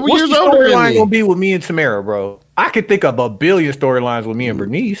she a couple years older than me. Gonna be with me and Tamara, bro. I could think of a billion storylines with me and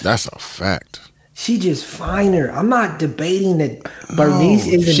Bernice. That's a fact. She just finer. I'm not debating that Bernice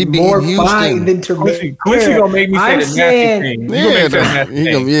isn't be more in Houston. fine than Teresa. Quincy gonna make me say the nasty thing. You gonna make me say the nasty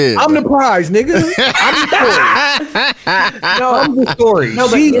thing. I'm the prize, nigga. I'm the story. No, I'm the story. No,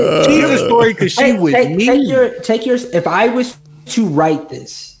 she's the story because she was me. Take yours. If I was to write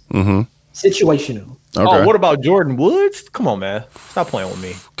this, situational. Okay. Oh, what about Jordan Woods? Come on, man. Stop playing with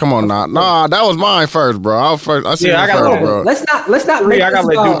me. Come on, nah, that was mine first, bro. I see you first, bro. Let's not make I gotta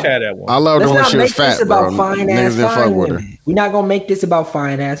this let about, that one. I love the when she was fat, bro. Fine women. We're not gonna make this about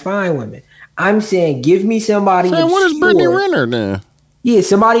fine women. I'm saying, give me somebody. Man, what is Brittany Renner then? Yeah,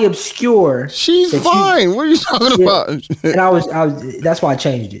 somebody obscure. She's fine. What are you talking about? And I was. That's why I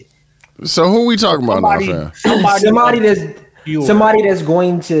changed it. So who we talking about now, fam? Somebody that's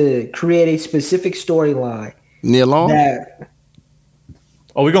going to create a specific storyline. Neil Long?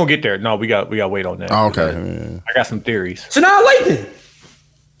 Oh, we're gonna get there. No, we got wait on that. Oh, okay. Yeah. I got some theories. So now Lathan.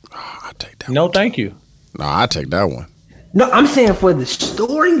 I take that. No, thank you. No, I take that one. No, I'm saying for the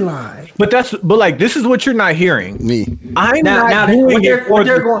storyline. But like this is what you're not hearing. Me. I'm not doing it for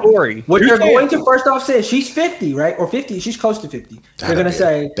the story. What they're going to first off say, she's 50, right? Or 50, she's close to 50. They're going to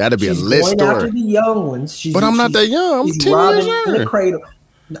say that'd be a lit story. After the young ones. But I'm not that young. I'm 10 years younger. In the cradle.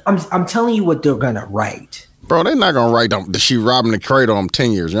 I'm telling you what they're going to write. Bro, they're not going to write that she robbing the cradle. I'm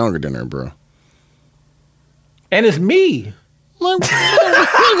 10 years younger than her, bro. And it's me. Like, what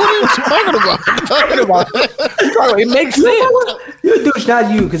are you talking about? It makes sense. You douche,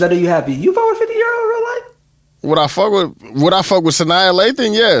 not you, because I know you happy. You fuck with 50-year-old real life? Would I fuck with Sanaya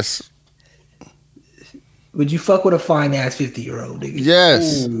Lathan? Yes. Would you fuck with a fine ass 50-year-old nigga?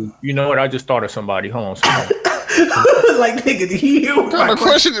 Yes. Ooh, you know what? I just thought of somebody. Hold on. Like, nigga, you. What kind of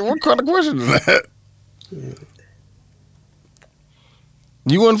question is that?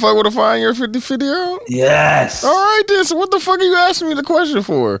 You wouldn't fuck with a 5-year 50-year-old? Yes. All right then. So what the fuck are you asking me the question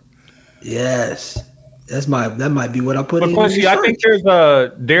for? Yes. That might be what I put in. Quincy, I think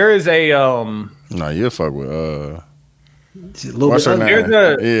there is a No, you'll fuck with what's her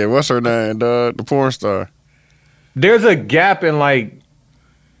name? What's her name? The porn star. There's a gap in like,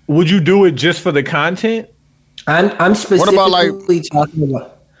 would you do it just for the content? I'm specifically talking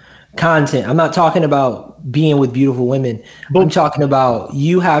about content. I'm not talking about being with beautiful women. I'm talking about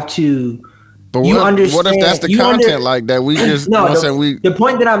you have to. But what if that's the content like that? We just the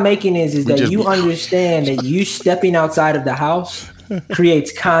point that I'm making is that you understand that you stepping outside of the house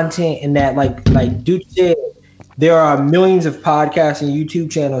creates content, and that like Dude said, there are millions of podcasts and YouTube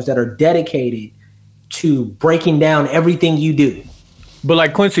channels that are dedicated to breaking down everything you do. But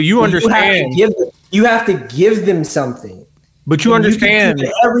like Quincy, you understand. You have to give them something. But you understand. You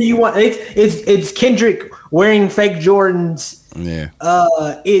can do whatever you want. It's Kendrick wearing fake Jordans. Yeah.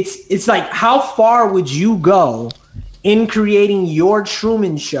 It's like, how far would you go in creating your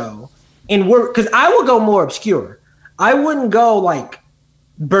Truman Show and work? Because I would go more obscure. I wouldn't go like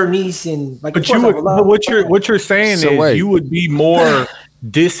Bernice and like. But what you're saying is you would be more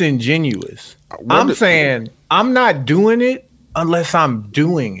disingenuous. I'm saying I'm not doing it unless I'm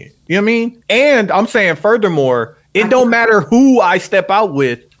doing it. You know what I mean? And I'm saying furthermore, it don't matter who I step out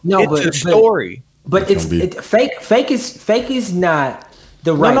with. It's a story. But fake is not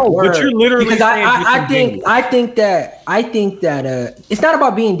the right word. But you're literally because I think that it's not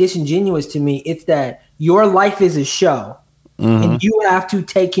about being disingenuous to me. It's that your life is a show, and you have to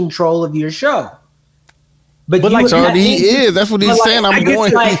take control of your show. But he is. That's what he's saying. He's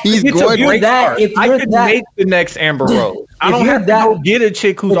going. I could make the next Amber Rose. I don't have to go get a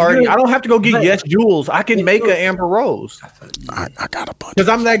chick who's already. I don't have to go get Yes Jules. I can make an Amber Rose. I got a bunch because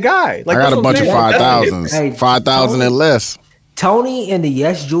I'm that guy. Like, I got a bunch of 5,000s, 5,000 and less. Tony and the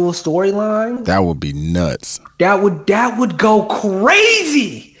Yes Jules storyline. That would be nuts. That would go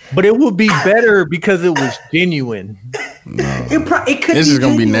crazy. But it would be better because it was genuine. No. It could. This is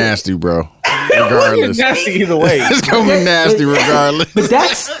gonna be nasty, bro. Regardless, nasty either way. It's gonna be nasty regardless.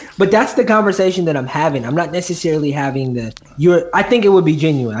 But that's the conversation that I'm having. I'm not necessarily having I think it would be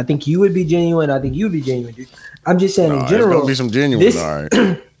genuine. I think you would be genuine. I think you would be genuine. Dude. I'm just saying in general. There's gonna be some genuine. All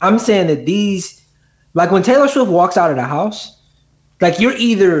right. I'm saying that these, like when Taylor Swift walks out of the house, like you're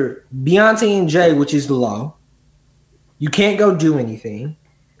either Beyonce and Jay, which is the law. You can't go do anything.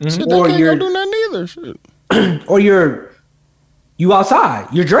 Mm-hmm. Or you're do nothing either. Shit. Or you outside.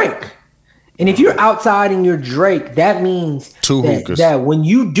 You're Drake. And if you're outside and you're Drake, that means that when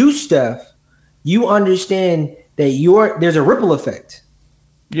you do stuff, you understand that there's a ripple effect.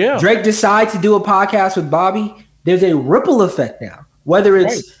 Yeah. Drake decides to do a podcast with Bobby. There's a ripple effect now. Whether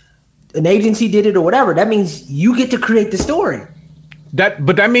it's an agency did it or whatever, that means you get to create the story.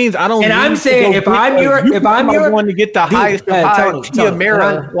 But that means I don't. And I'm saying if I'm going to get the highest Kia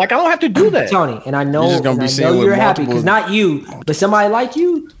mirror, like I don't have to do that, Tony. And I know you're happy because not you, but somebody like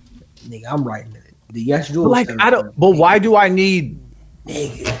you, nigga. I'm writing the yes Jules. Like I don't. But why do I need?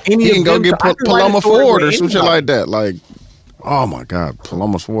 You can go get Paloma Ford or some shit like that. Like, oh my God,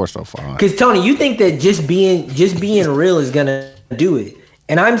 Paloma Ford so fine. Because Tony, you think that just being real is gonna do it,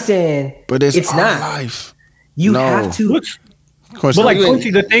 and I'm saying, but it's not. Life. You have to. But like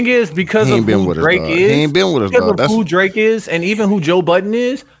Quincy, the thing is, because of who Drake is, he ain't been with us, because of who Drake is, and even who Joe Budden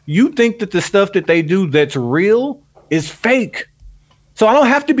is, you think that the stuff that they do that's real is fake. So I don't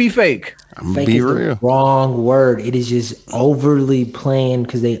have to be fake. Fake is the wrong word. It is just overly planned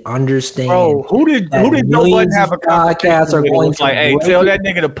because they understand. Bro, who did Joe Budden have a podcast are going to like, hey, tell that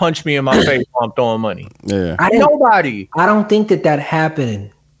nigga to punch me in my face while I'm throwing money. Yeah, nobody. I don't think that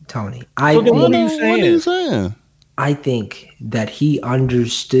happened, Tony. What are you saying? I think that he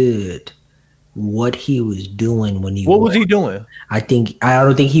understood what he was doing when he. What was he doing? I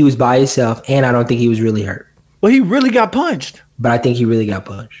don't think he was by himself, and I don't think he was really hurt. Well, he really got punched. But I think he really got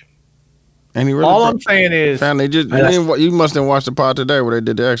punched. And he really. All I'm saying is, fam, you must have watched the pod today where they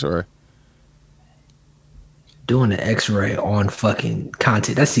did the X-ray. Doing the X-ray on fucking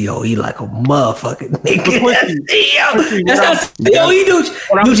content. That's COE like a motherfucking nigga. That's not COE, dude.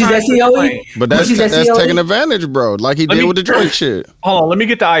 That's COE. But that's taking advantage, bro. Like he did with the Drake shit. Hold on, let me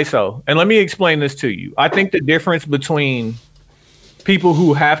get the ISO and let me explain this to you. I think the difference between people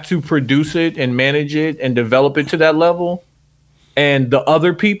who have to produce it and manage it and develop it to that level and the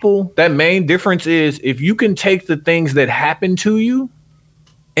other people, that main difference is if you can take the things that happen to you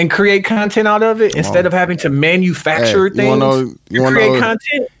and create content out of it instead of having to manufacture things to create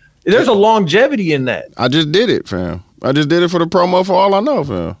content. There's a longevity in that. I just did it, fam. I just did it for the promo for all I know,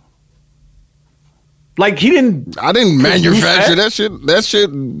 fam. Like I didn't manufacture that shit. That shit.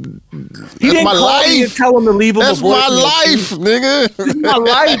 That's my life. Tell him to leave him. That's my life, nigga. This is my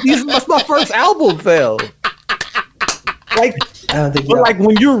life. That's my first album, fell. Like, like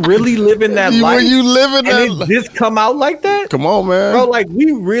when you're really living that life, when you living that, and it just come out like that. Come on, man, bro. Like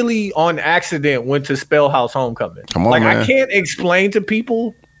we really on accident went to Spellhouse Homecoming. Come on, man. I can't explain to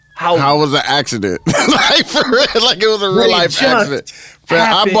people how was an accident. Like for real, like it was a real life accident.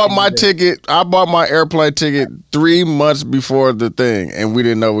 I bought my ticket. I bought my airplane ticket 3 months before the thing, and we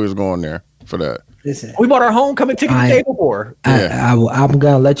didn't know we was going there for that. Listen, we bought our homecoming ticket the day before. I'm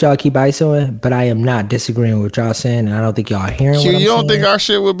gonna let y'all keep ISOing, but I am not disagreeing with y'all saying, and I don't think y'all are hearing what I'm saying. You don't think our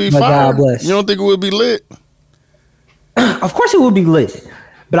shit would be fire? You don't think it would be lit? Of course it would be lit,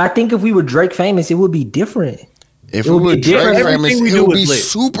 but I think if we were Drake famous, it would be different. If we were Drake famous, it would be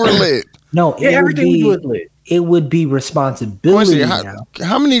super lit. No, everything we do is lit. It would be responsibility.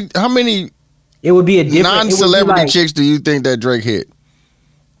 How many? It would be a different non-celebrity chicks do you think that Drake hit?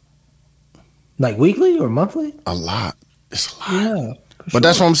 Like weekly or monthly? A lot. It's a lot. Yeah, but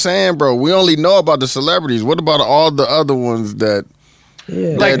that's what I'm saying, bro. We only know about the celebrities. What about all the other ones that?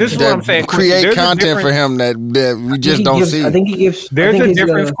 Yeah. Like this is what I'm saying. Create content for him that we just don't see. I think he gives. There's a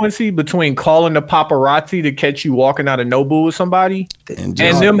difference, Quincy, between calling the paparazzi to catch you walking out of Nobu with somebody and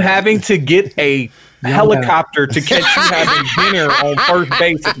them having to get a helicopter to catch you having dinner on first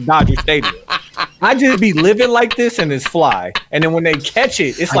base at Dodger Stadium. I just be living like this and it's fly. And then when they catch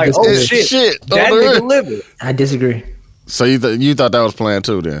it, it's like, oh shit. That nigga living. I disagree. So you thought that was planned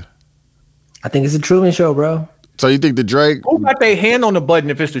too then? I think it's a Truman Show, bro. So you think the Drake? Who got their hand on the button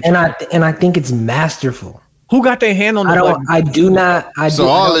if it's the Truman? And I think it's masterful. Who got their hand on the button? I do not. So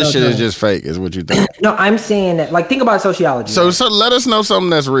all this shit is just fake, is what you think? No, I'm saying that. Like, think about sociology. So let us know something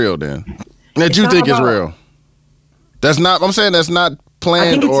that's real then. That you think is real. That's not. I'm saying that's not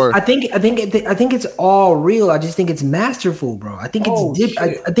planned or. I think it's all real. I just think it's masterful, bro. I think it's.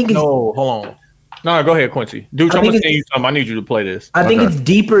 I think it's. No, hold on. No, go ahead, Quincy. Dude, I'm gonna send you something. I need you to play this. I think it's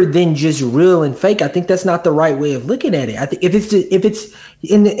deeper than just real and fake. I think that's not the right way of looking at it. I think if it's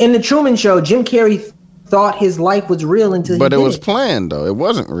in the Truman Show, Jim Carrey thought his life was real until but it was planned though. It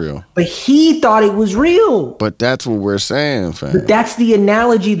wasn't real. But he thought it was real. But that's what we're saying, fam. But that's the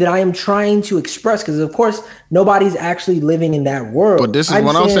analogy that I am trying to express because of course nobody's actually living in that world. But this is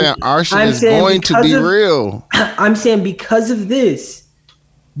what I'm saying. Our shit is going to be real. I'm saying because of this,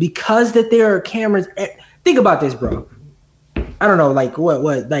 because that there are cameras. Think about this, bro. I don't know, like what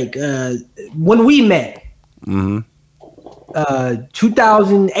like when we met. Mm-hmm.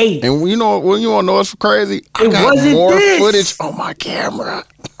 2008. And you know when you want to know what's crazy? I got more footage on my camera.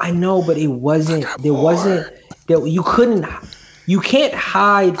 I know, but it wasn't. There wasn't. That you couldn't. You can't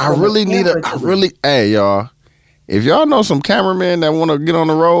hide. I really need a. I really. Hey, y'all. If y'all know some cameramen that want to get on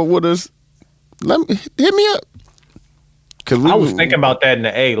the road with us, hit me up. Cause I was thinking about that in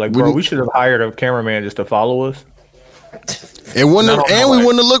the A. Like, bro, we should have hired a cameraman just to follow us. We wouldn't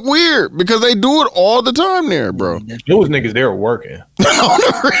have looked weird because they do it all the time there, bro. It was niggas there working.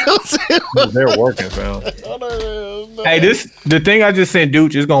 They're working, fam. Hey, the thing I just sent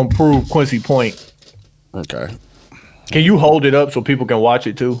Dooch is gonna prove Quincy Point. Okay. Can you hold it up so people can watch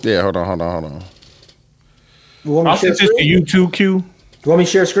it too? Yeah, hold on. I'll send this to you too, Q. You want me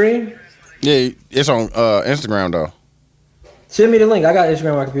to share screen? Yeah, it's on Instagram though. Send me the link. I got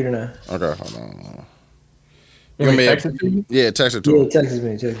Instagram on my computer now. Okay, hold on. You want me to text it to you? Yeah, text it to Yeah, him.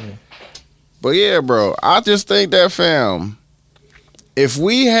 text me. But yeah, bro, I just think that, fam, if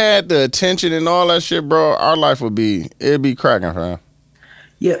we had the attention and all that shit, bro, our life it'd be cracking, fam.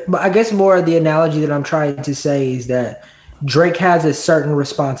 Yeah, but I guess more of the analogy that I'm trying to say is that Drake has a certain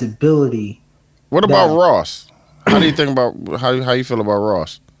responsibility. What about Ross? How do you think about how you feel about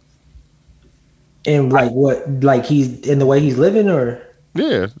Ross? And like what, like he's in the way he's living, or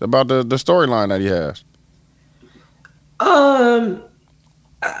Yeah, about the storyline that he has.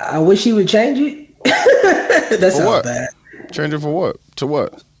 I wish he would change it. That's not bad. Change it for what? To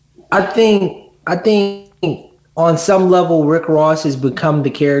what? I think on some level, Rick Ross has become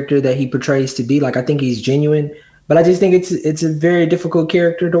the character that he portrays to be. Like, I think he's genuine, but I just think it's a very difficult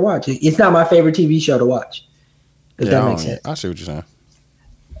character to watch. It's not my favorite TV show to watch. If that makes sense. I see what you're saying.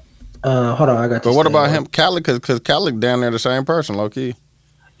 Hold on, I got. But what about him, Khaled? Because Khaled down there the same person, low key.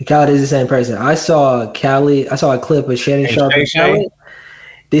 Khaled is the same person. I saw a clip of Shannon Sharp and Khaled.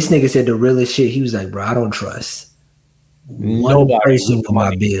 This nigga said the realest shit. He was like, bro, I don't trust one person for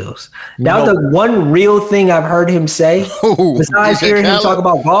my bills. That was the one real thing I've heard him say. Besides hearing him talk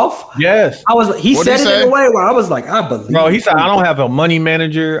about golf. Yes. He said it in a way where I was like, I believe. Bro, he said, I don't have a money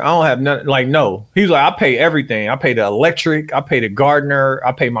manager. I don't have nothing. Like, no. He's like, I pay everything. I pay the electric. I pay the gardener.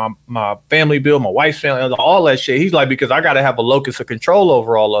 I pay my family bill, my wife's family, all that shit. He's like, because I got to have a locus of control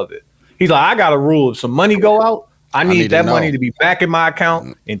over all of it. He's like, I got a rule. If some money go out, I need that money to be back in my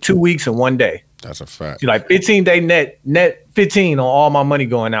account in 2 weeks and 1 day. That's a fact. She's like 15-day net 15 on all my money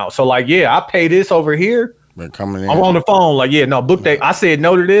going out. So like, yeah, I pay this over here. Been coming in. I'm on the phone. Like, yeah, no, book that. I said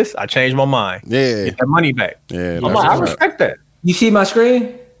no to this. I changed my mind. Yeah. Get that money back. Yeah. I'm like, I respect that. You see my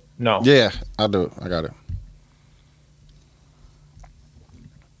screen? No. Yeah, I do. I got it.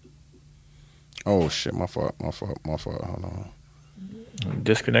 Oh shit, my fault. Hold on.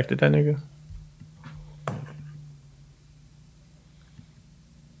 Disconnected that nigga.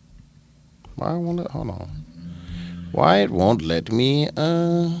 Why won't it? Hold on. Why it won't let me?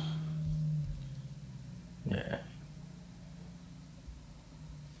 Yeah.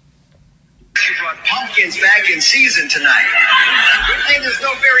 She brought pumpkins back in season tonight. Good thing there's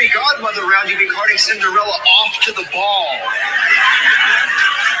no fairy godmother around. You'd be carting Cinderella off to the ball.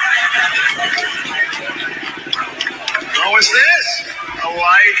 Oh, what's this?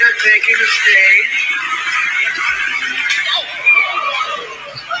 Elijah taking the stage.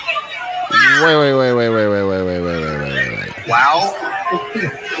 Wait. Wow.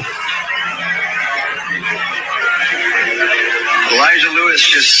 Elijah Lewis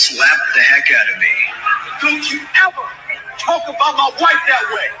just slapped the heck out of me. Don't you ever talk about my wife that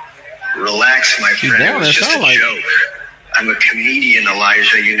way. Relax, my friend. It was just a joke. I'm a comedian,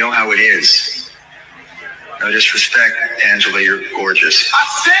 Elijah. You know how it is. No disrespect, Angela. You're gorgeous. I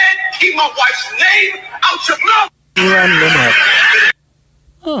said keep my wife's name out your mouth.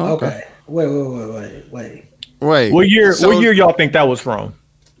 Oh, okay. Wait. What year y'all think that was from?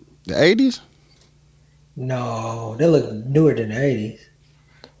 The 80s? No, they look newer than the 80s.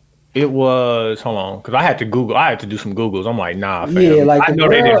 It was, hold on, because I had to do some Googles. I'm like, nah, fam. Yeah, like I know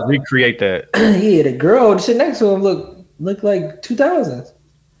they didn't recreate that. Yeah, the girl sitting next to him looked like 2000s.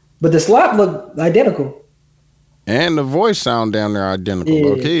 But the slap looked identical. And the voice sound down there identical, yeah.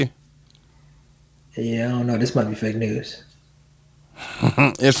 Okay. Yeah, I don't know. This might be fake news.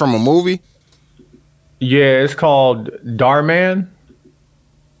 It's from a movie? Yeah, it's called Darman.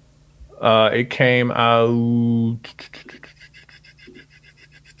 It came out.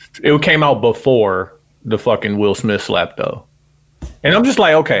 It came out before the fucking Will Smith slap, though. And I'm just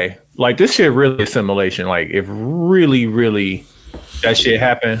like, okay, like this shit really is simulation. Like, if really that shit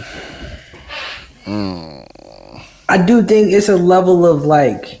happened. I do think it's a level of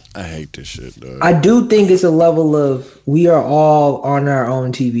like. I hate this shit, though. I do think it's a level of we are all on our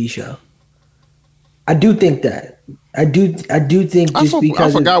own TV show. I do think that. I do think just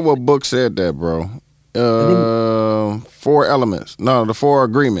because I forgot what book said that, bro. 4 Elements. No, the 4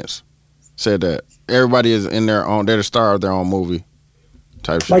 Agreements said that everybody is in their own. They're the star of their own movie.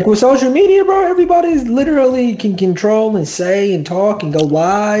 type shit. Like with social media, bro, everybody literally can control and say and talk and go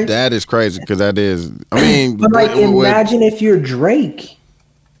live. That is crazy because that is. I mean, but like, imagine if you're Drake.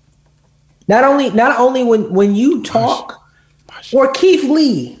 Not only when you talk, or Keith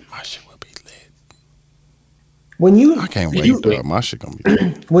Lee. My shit will be lit. When you, I can't wait. Dog. My shit gonna be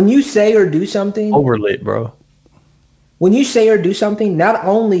lit. When you say or do something, overlit, bro. When you say or do something, not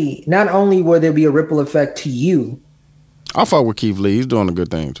only will there be a ripple effect to you. I fuck with Keith Lee. He's doing a good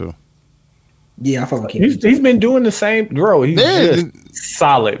thing too. Yeah, I fuck with Keith Lee. He's been doing the same, bro. He's just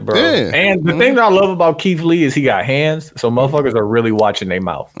solid, bro. Yeah. And the thing that I love about Keith Lee is he got hands, so motherfuckers are really watching their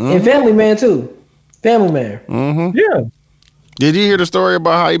mouth. And Family Man too. Family Man. Mm-hmm. Yeah. Did you hear the story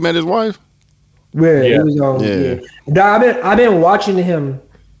about how he met his wife? Yeah, he was on. Yeah. I've been watching him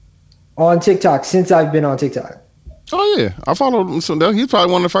on TikTok since I've been on TikTok. Oh yeah, I followed him. So he's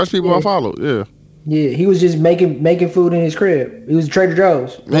probably one of the first people I followed. Yeah. Yeah, he was just making food in his crib. He was Trader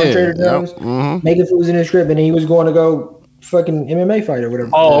Joe's. Trader Joe's, making foods in his crib, and then he was going to go fucking MMA fight or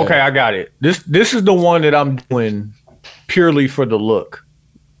whatever. Oh, okay, I got it. This is the one that I'm doing purely for the look.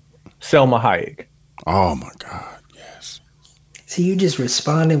 Selma Hayek. Oh my God, yes. See, you just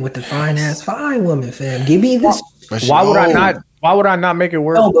responding with the fine woman, fam. Give me this. Why would I not? Why would I not make it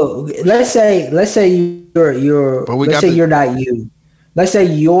work? No, but let's say you're. But let's say you're not you. Let's say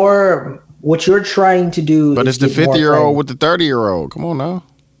you're. What you're trying to do, but it's the 50-year-old with the 30-year-old. Come on now,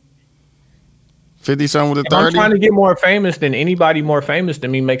 50-something with the 30. I'm trying to get more famous than anybody more famous than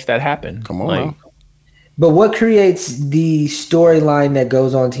me makes that happen. Come on now. But what creates the storyline that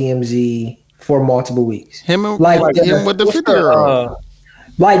goes on TMZ for multiple weeks? Him with the 50-year-old.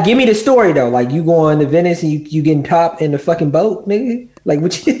 Like, give me the story though. Like, you going to Venice and you getting top in the fucking boat, nigga. Like,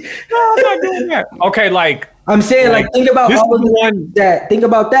 what you? No, I'm not doing that. Okay, like. I'm saying, like, think about all of the one that. Think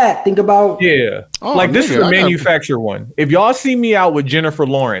about that. Think about like this is a manufactured one. If y'all see me out with Jennifer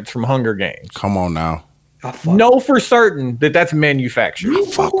Lawrence from Hunger Games, come on now. Know for certain that's manufactured. I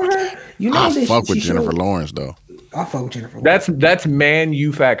fuck with her. You know, I fuck with Jennifer Lawrence though. I fuck with Jennifer Lawrence. That's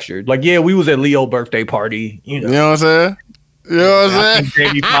manufactured. Like, yeah, we was at Leo's birthday party. You know what I'm saying? You know what I'm saying?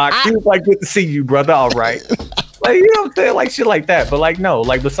 Jamie Foxx. He was like, "Good to see you, brother." All right, like, you know what I'm saying, like shit like that. But like, no,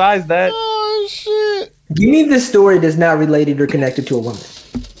 like besides that, oh shit. Give me the story that's not related or connected to a woman.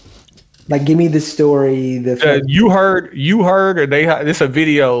 Like, give me the story. You heard, or this a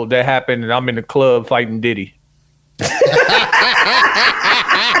video that happened, and I'm in the club fighting Diddy.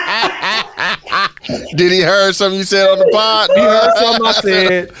 Did he heard something you said on the pod? He heard something I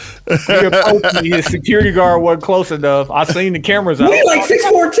said. He approached me. His security guard wasn't close enough. I seen the cameras out. We like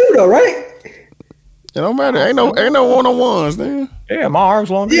 6'4" though, right? It don't matter. Ain't no one-on-ones, man. Yeah, my arms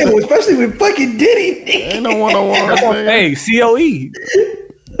long. Yeah, well, especially with fucking Diddy. Ain't no one-on-ones. Hey, COE.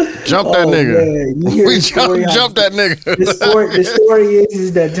 Jump that nigga. We jump that nigga. The story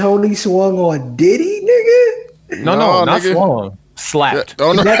is that Tony swung on Diddy, nigga. No, not nigga. Swung. Slapped.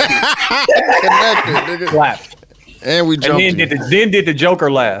 Yeah, connected, nigga. Slapped. And we jumped. And then did the Joker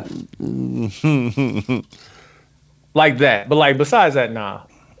laugh. Like that. But like besides that, nah.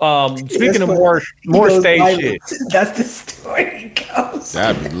 Speaking of more stage shit. That's the story goes.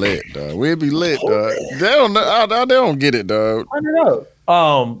 That'd be lit, dog. We'd be lit, dog. They don't get it, dog. I don't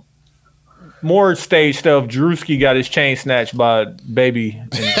know. More stage stuff. Drewski got his chain snatched by Baby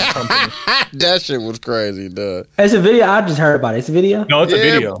and company. That shit was crazy, dog. It's a video. I just heard about it. It's a video? No, it's a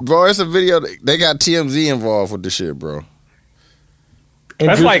video. Bro, it's a video. They got TMZ involved with the shit, bro. And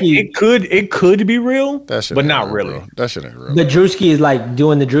that's Drewski, like it could be real, but not real, really. Bro. That shit ain't real. The Drewski is like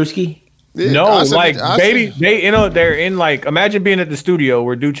doing the Drewski? Yeah, no, they're in like, imagine being at the studio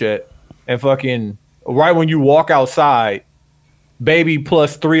where Duce at, and fucking right when you walk outside, Baby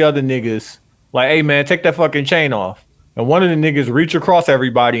plus 3 other niggas like, hey man, take that fucking chain off. And one of the niggas reach across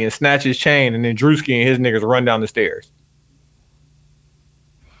everybody and snatch his chain, and then Drewski and his niggas run down the stairs.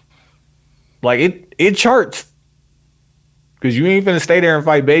 Like it charts. Cause you ain't finna stay there and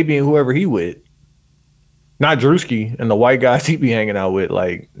fight Baby and whoever he with. Not Drewski and the white guys he be hanging out with.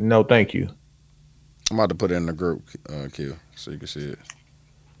 Like, no, thank you. I'm about to put it in the group, Q, so you can see it.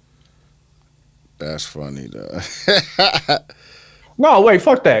 That's funny, though. No, wait,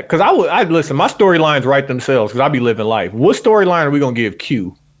 fuck that. Cause I listen. My storylines write themselves. Cause I be living life. What storyline are we gonna give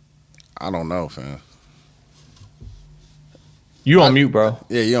Q? I don't know, fam. You on mute, bro?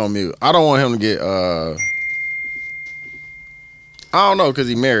 Yeah, you on mute. I don't want him to get. I don't know, cause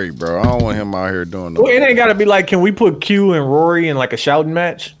he married, bro. I don't want him out here doing. Well, it ain't gotta be like. Can we put Q and Rory in like a shouting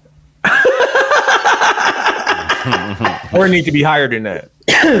match? Or it need to be higher than that.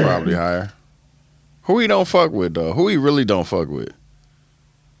 Probably higher. Who he don't fuck with though? Who he really don't fuck with?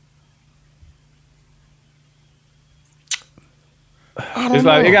 It's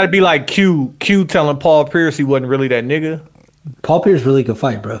like it got to be like Q telling Paul Pierce he wasn't really that nigga. Paul Pierce really could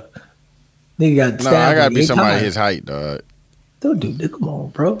fight, bro. Nigga got stabbed. No, I gotta be 8 somebody times. his height, dog. Don't do that. Come on,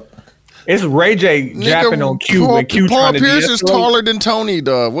 bro. It's Ray J japping on Q and Q Paul trying to Pierce is de-escalate. taller than Tony,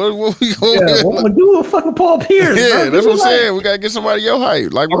 dog. What we going? Yeah, what I'm do with fucking Paul Pierce? Yeah, bro? that's what I'm Like- saying. We gotta get somebody your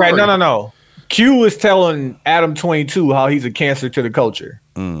height. Like, Okay, Rory. no. Q is telling Adam 22 how he's a cancer to the culture.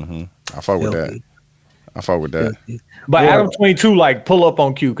 I fuck with that. Filthy. I fuck with that. But Yeah. Adam 22 like pull up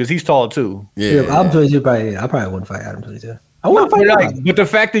on Q because he's tall too. Yeah, Yeah, I'm 22. I probably wouldn't fight Adam 22. I wouldn't fight him. But the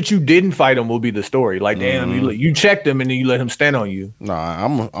fact that you didn't fight him will be the story. Like, damn, you checked him and then you let him stand on you. Nah,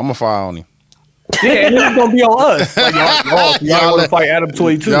 I'm a fire on him. Yeah, and it's gonna be on us. Like, y'all want to fight Adam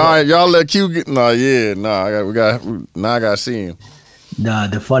 22? Y'all let Q get. I gotta see him. Nah,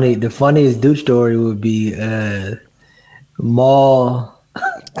 the funniest dude story would be Maul.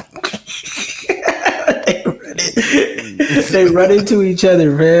 they run into each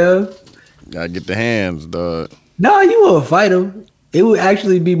other, man. Gotta get the hands, dog. No, you wouldn't fight him. It would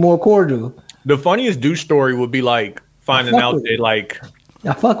actually be more cordial. The funniest douche story would be like finding fuck out with that like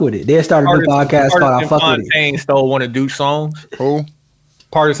I fuck with it. They started a new podcast called I Partisan Fuck With It. Fontaine stole one of Duke's songs. Who?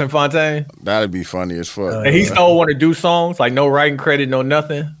 Partisan Fontaine. That'd be funny as fuck. And he stole one of Duke's songs, like no writing credit, no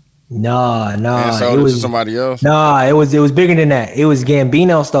nothing. Nah. And sold it to somebody else. Nah, it was bigger than that. It was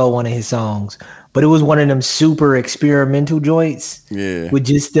Gambino stole one of his songs, but it was one of them super experimental joints. Yeah. With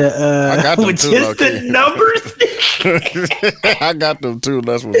just the I got them with too, just the low-key. numbers. I got them too.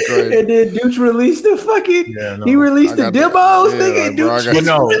 That's what's crazy. And then Dooch released the fucking. Yeah, no. He released I the got demos, the- nigga. yeah, And bro, I Dooch got was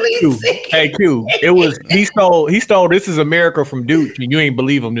the- No, Q. releasing. Hey Q. It was he stole This Is America from Duke, and you ain't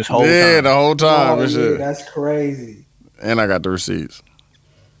believe him this whole Yeah, time. the whole time Oh, and yeah, shit. that's crazy. And I got the receipts.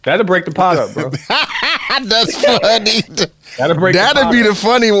 That'll break the pot up, bro. That's funny. That'll break. That'd be the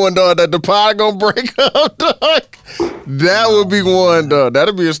funny one, dog. That the pod gonna break up, dog. That would be one, dog.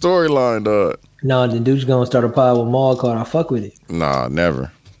 That'd be a storyline, dog. No, then Dooch gonna start a pod with Maul called I Fuck With It. Nah,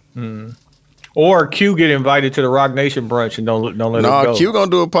 never. Or Q get invited to the Rock Nation brunch and don't let us Nah, go. Q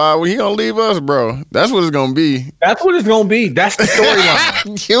gonna do a pod. He gonna leave us, bro. That's what it's gonna be. That's what it's gonna be. That's the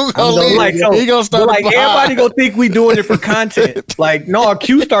storyline. Q gonna leave. Like, He gonna start like a pod. everybody gonna think we doing it for content. Like, no,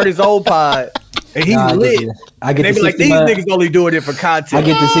 Q started his old pod and he Nah, lit. I get They the be like, 60 these million- niggas only doing it for content. I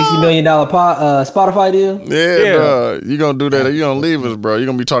get the $60 million Spotify deal. Yeah, dog. You gonna do that? You gonna leave us, bro? You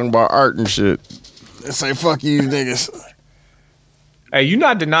gonna be talking about art and shit. And say fuck you, niggas. Hey, you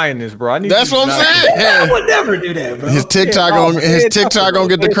not denying this, bro. I need That's you to what I'm deny saying. I would never do that, bro. His TikTok gonna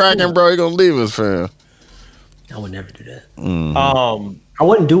get the cracking, bro. He gonna leave us, fam. I would never do that. this. I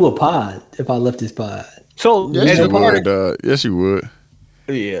wouldn't do a pod if I left this pod. So Yes, as you a part would, of, dog. Yes, you would.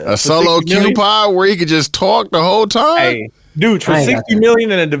 yeah, A solo for 60 million? Q pod where he could just talk the whole time. Hey, dude, for I ain't got 60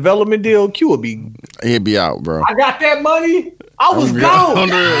 million and a development deal, Q would be. He'd be out, bro. I got that money. I was gone.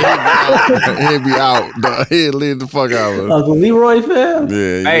 He'd be out. Dog. He'd leave the fuck out of us. Uncle Leroy, fam.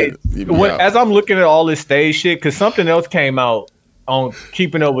 Yeah, Hey, he'd be out. as I'm looking at all this stage shit, because something else came out on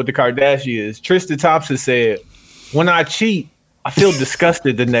Keeping Up with the Kardashians. Tristan Thompson said, "When I cheat, I feel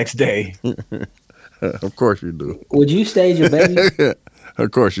disgusted the next day." Of course you do. Would you stage your baby? Of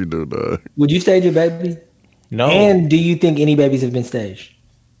course you do, dog. Would you stage your baby? No. And do you think any babies have been staged?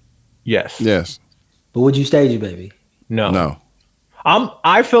 Yes. Yes. But would you stage your baby? No. No.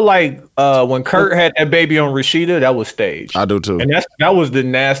 I feel like when Kurt had that baby on Rashida, that was staged. I do too. And that was the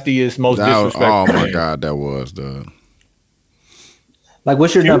nastiest, most That was, disrespectful. oh my thing. god, that was, dog. Like,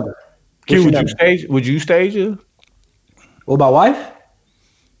 what's your number? Q, What's your would you stage it? Well, my wife?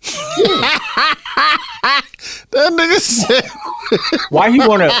 That nigga said, Why he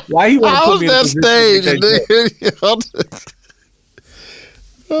wanna how's put me in a that position stage, to take that?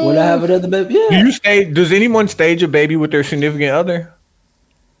 nigga? Would I have another baby? Yeah. Does anyone stage a baby with their significant other?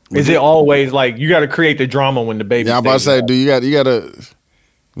 Is it always like you got to create the drama when the baby? Yeah, I'm about to say, do you gotta?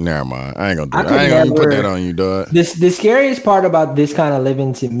 Never mind. I ain't gonna do I that. could I ain't gonna put never- that on you, dog. The scariest part about this kind of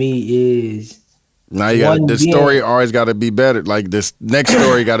living to me is Now you got One the being- story always got to be better. Like this next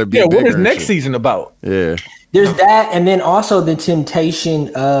story got to be. Yeah, bigger what is and next shit. season about? Yeah, there's that, and then also the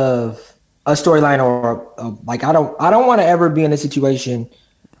temptation of a storyline or like I don't want to ever be in a situation.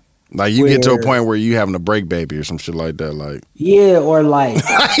 like you get to a Where- point where you having a break baby or some shit like that. Like Yeah, or like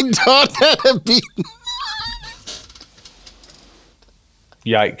I thought that'd be.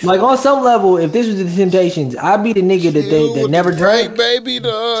 Yikes! like on some level, if this was the Temptations, I'd be the nigga that never drank. baby,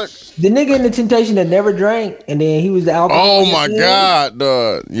 dog. The nigga in the Temptation that never drank, and then he was the alcohol. Oh my god,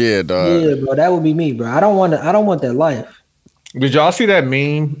 dog. Yeah, dog. Yeah, bro, that would be me, bro. I don't want that life. Did y'all see that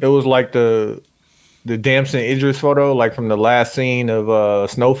meme? It was like the Damson Idris photo, like from the last scene of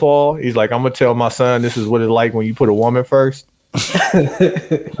Snowfall. He's like, "I'm gonna tell my son this is what it's like when you put a woman first."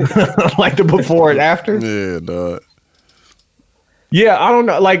 Like the before and after. Yeah, dog. Yeah, I don't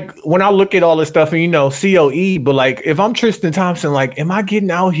know. Like when I look at all this stuff and COE, but like if I'm Tristan Thompson, like, am I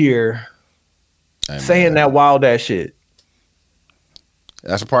getting out here saying that wild ass shit?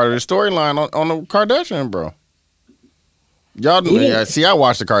 That's a part of the storyline on the Kardashian, bro. Y'all, see, I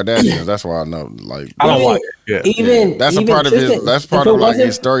watch the Kardashians. That's why I know. Like, I don't watch it. Yeah. That's a part of his. That's part of like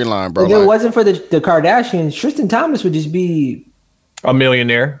his storyline, bro. If it wasn't for the Kardashians, Tristan Thomas would just be a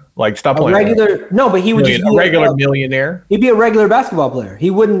millionaire. Like, stop playing. But he would just be a regular millionaire. He'd be a regular basketball player. He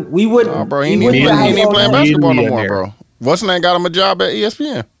wouldn't. We wouldn't. Oh, bro, he ain't playing basketball no more, bro. What's his name? Got him a job at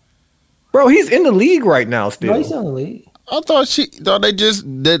ESPN. Bro, he's in the league right now. Still, no, he's in the league. I thought they just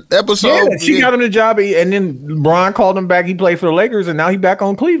that episode. Yeah, she got him the job, and then LeBron called him back. He played for the Lakers, and now he's back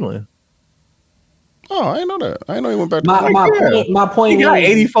on Cleveland. Oh, I didn't know that. I didn't know he went back. My point. He got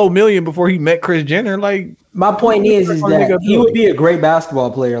 $84 million before he met Kris Jenner. Like, my point is that he would be a great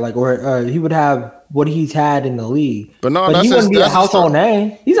basketball player. Like, or he would have what he's had in the league. But he wouldn't be a household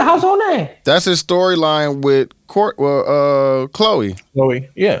name. He's a household name. That's his storyline with Chloe. Chloe,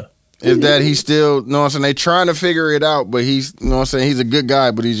 yeah. Is that he's still, you know what I'm saying? They trying to figure it out, but he's, you know what I'm saying? He's a good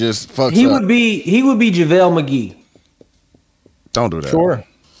guy, but he just fucks up. He would be JaVale McGee. Don't do that. Sure.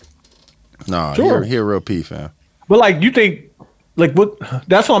 No, sure. He a real P fan. But like, you think, like, what?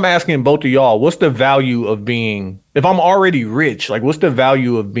 That's what I'm asking both of y'all. What's the value of being? If I'm already rich, like, what's the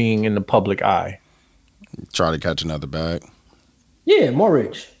value of being in the public eye? Try to catch another bag. Yeah, more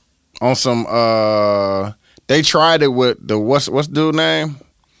rich. On some, they tried it with the what's dude name?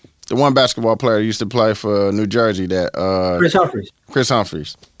 The one basketball player used to play for New Jersey. That Chris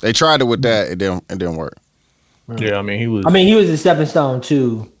Humphries. They tried it with that. It didn't work. Yeah, I mean he was a stepping stone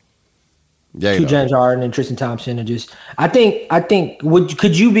to James Harden and Tristan Thompson, and just I think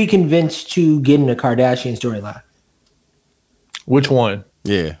could you be convinced to get in the Kardashian storyline? Which one?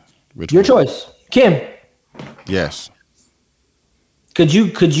 Yeah, your choice, Kim. Yes. Could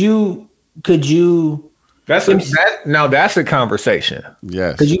you? That's a conversation.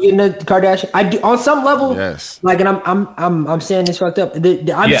 Yes. Could you get in the Kardashian? I do on some level. Yes. Like, and I'm saying this fucked up.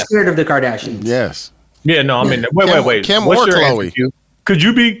 I'm scared of the Kardashians. Yes. Yeah. No. I mean, wait. Kim What's or your Chloe? Answer, could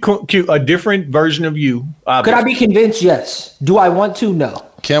you be a different version of you? Could I be convinced? Yes. Do I want to? No.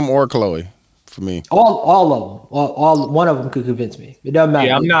 Kim or Chloe, for me. All of them. All one of them could convince me. It doesn't matter.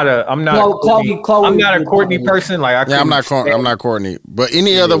 Yeah, I'm not a Chloe, I'm not a Courtney person. Like I'm not Courtney. But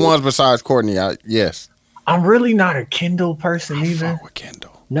any other ones besides Courtney, yes. I'm really not a Kendall person either. With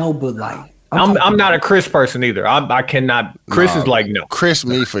Kendall. No, but like I'm not a Chris person either. I cannot. Chris is like no. Chris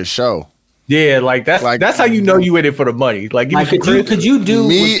me for sure. Yeah, like that's how you know you in it for the money. Like, could you do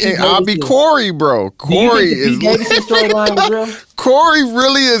me? And I'll be Corey, bro. Corey is Corey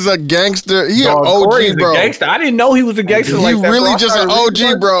really is a gangster. He an OG, bro. A gangster. I didn't know he was a gangster. He like that, really just an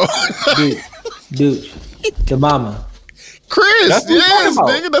OG, bro. dude, the mama. Chris, yes,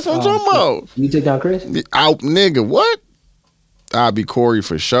 nigga, that's what I'm talking about. You take down Chris? Out, nigga, what? I'll be Corey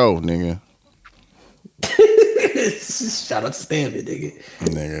for sure, nigga. Shout out to Stedman,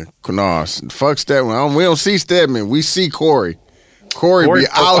 nigga. Nah, fuck Stedman. We don't see Stedman. We see Corey. Corey be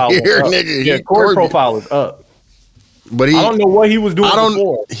out here, nigga. Yeah, Corey profile is up. But I don't know what he was doing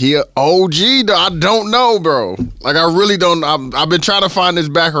before. He a OG, though. I don't know, bro. Like, I really don't. I've been trying to find his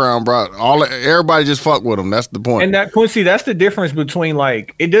background, bro. Everybody just fuck with him. That's the point. And that, Quincy, that's the difference between,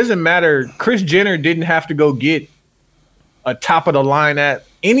 like, it doesn't matter. Kris Jenner didn't have to go get a top of the line at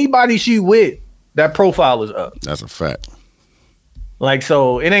anybody she with. That profile is up. That's a fact. Like,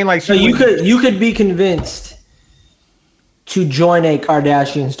 so it ain't like so you could be convinced to join a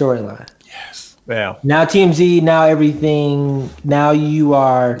Kardashian storyline. Yes. Yeah. Now TMZ, now everything. Now you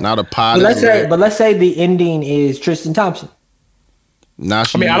are now the pod. But let's say the ending is Tristan Thompson. Now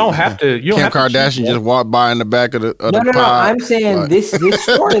I don't have to. You don't Kim have Kardashian just walked by in the back of the pod. No. I'm saying this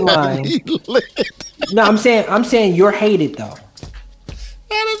storyline. No, I'm saying you're hated though.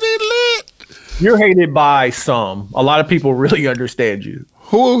 That'd be lit. You're hated by some. A lot of people really understand you.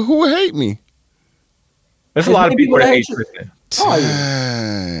 Who hate me? There's a lot of people that hate Tristan. Oh,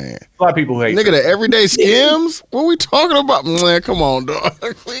 yeah. A lot of people hate. Nigga, the everyday skims? What we talking about? Man, come on, dog.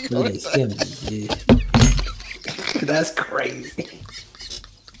 That's crazy.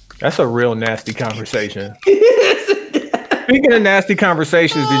 That's a real nasty conversation. Speaking of nasty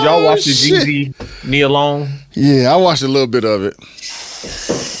conversations, did y'all watch the Jeezy Nia Long? Yeah, I watched a little bit of it.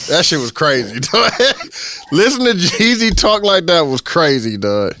 That shit was crazy, dog. Listen to Jeezy talk like that was crazy,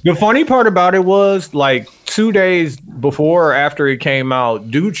 dog. The funny part about it was, like, 2 days before or after it came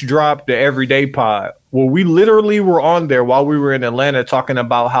out, Dooch dropped the Everyday Pod, where we literally were on there while we were in Atlanta talking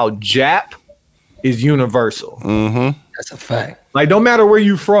about how Jap is universal. Mm-hmm. That's a fact. Like, no matter where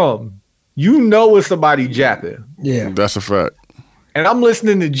you from, you know it's somebody japping. Yeah. That's a fact. And I'm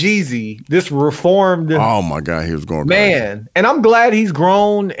listening to Jeezy, this reformed Oh my God, he was going man. And I'm glad he's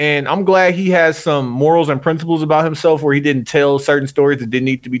grown, and I'm glad he has some morals and principles about himself where he didn't tell certain stories that didn't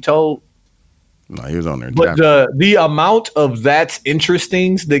need to be told. No, he was on there. But the amount of that's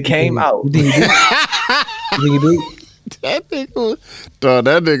interestings that came out. You think he beat? That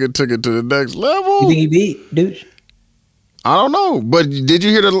nigga took it to the next level. You think he beat, dude? I don't know, but did you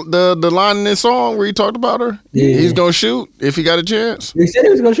hear the line in this song where he talked about her? Yeah. He's gonna shoot if he got a chance. He said he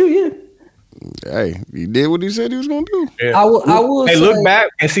was gonna shoot. Yeah. Hey, he did what he said he was gonna do. Yeah. I will. Hey, say, look back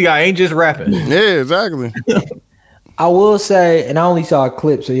and see I ain't just rapping. Yeah, exactly. I will say, and I only saw a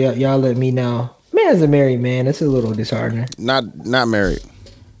clip, so y'all let me know. Man's a married man. It's a little disheartening. Not married,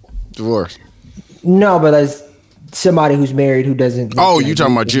 divorced. No, but as somebody who's married who doesn't. Oh, you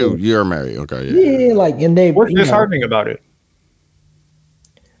talking about you? You're married. Okay, yeah. Yeah, like and they. What's disheartening about it?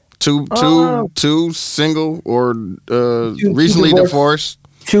 Two single or recently divorced. divorced.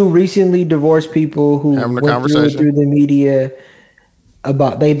 Two recently divorced people who Having a went conversation through the media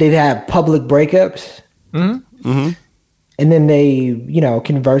about they've had public breakups. Mm-hmm. And then they,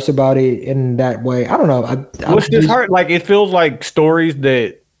 converse about it in that way. I don't know. What's disheartening? Like, it feels like stories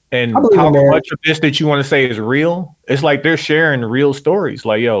that, and how much of this that you want to say is real. It's like they're sharing real stories.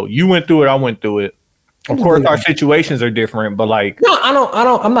 Like, yo, you went through it, I went through it. Of course, our situations are different, but like, no, I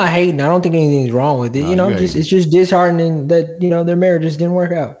don't. I'm not hating. I don't think anything's wrong with it. It's just disheartening that their marriages didn't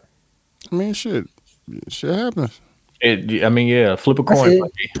work out. I mean, shit happens. Flip a coin.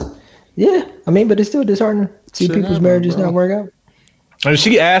 Yeah, but it's still disheartening. See people's marriages not work out. And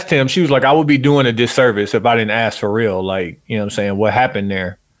she asked him, she was like, I would be doing a disservice if I didn't ask for real. Like, you know what I'm saying? What happened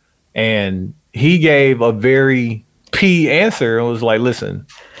there? And he gave a very answer and was like, listen,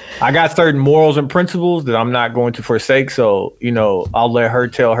 I got certain morals and principles that I'm not going to forsake. So, I'll let her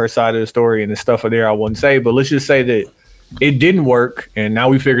tell her side of the story and the stuff there I wouldn't say. But let's just say that it didn't work. And now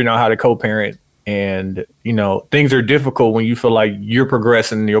we figured out how to co-parent. And, things are difficult when you feel like you're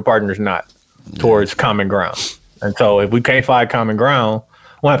progressing and your partner's not towards common ground. And so if we can't find common ground,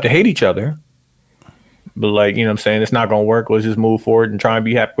 we'll have to hate each other. But like, you know what I'm saying? It's not going to work. Let's just move forward and try and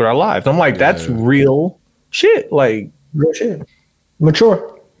be happy with our lives. I'm like, that's real shit. Like, real shit.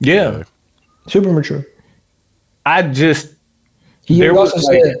 Mature. Yeah. Super mature. He also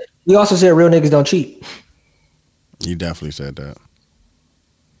said real niggas don't cheat. He definitely said that.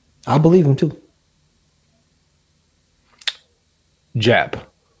 I believe him too. Jap.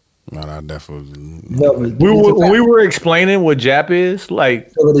 No, I definitely. No, but we were explaining what Jap is,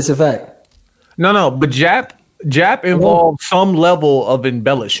 like. But it's a fact. No, but Jap involves some level of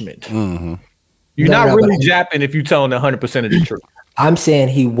embellishment. Mm-hmm. You're not really japping if you're telling 100% of the truth. I'm saying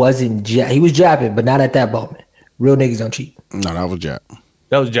he wasn't. He was japping, but not at that moment. Real niggas don't cheat. No, that was Jap.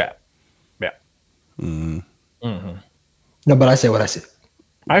 That was Jap. Yeah. Mm-hmm. Mm-hmm. No, but I said what I said.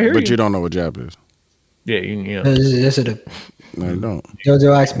 I hear you. But you don't know what Jap is. Yeah, you know. Yes, it is. No, you don't. Don't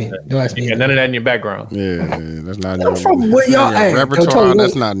ask me. Don't ask me. Yeah, none of that in your background. Yeah, that's not in your from where y'all at. repertoire.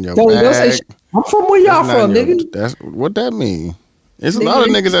 That's not in your bag. I'm from where y'all from, nigga. That's what that mean. It's a lot of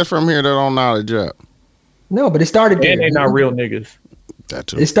niggas that's from here that don't know how to Jap. No, but it started there. And they not real niggas. That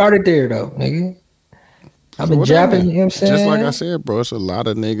too. It started there though, nigga. I've been japping, you know what I'm saying? Just like I said, bro, it's a lot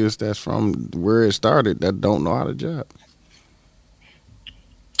of niggas that's from where it started that don't know how to jap.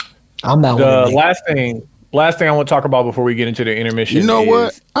 I'm not the last thing I want to talk about before we get into the intermission. You know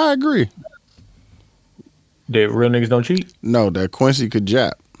what? I agree. That real niggas don't cheat? No, that Quincy could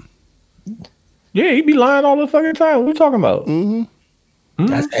jap. Yeah, he be lying all the fucking time. What are you talking about? Mm-hmm.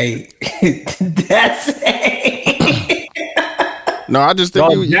 That's eight. That's eight. No, I just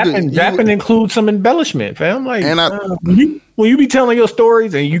think japping includes some embellishment, fam. Like, and when you be telling your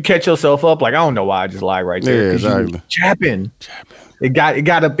stories and you catch yourself up, like, I don't know why I just lied right there. Yeah, exactly. Japping. It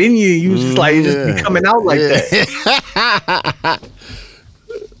got up in you. You was just like, it just be coming out like that.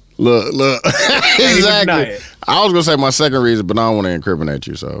 Look. Exactly. I was gonna say my second reason, but I don't want to incriminate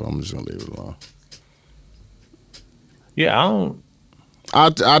you, so I'm just gonna leave it alone. Yeah, I don't.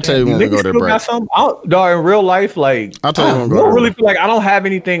 I'll tell you when we go to break. Dog, in real life, like, I'll tell you when we I go don't to really break. feel like I don't have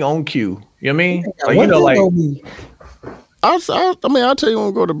anything on cue. You know what I mean? Like, you know, like, I'll tell you when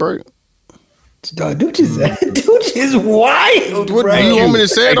we go to break. Dog, dude is wild. What, do you want me to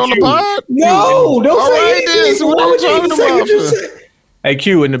say it on the pod? No, don't say it. So what are you talking about? Hey,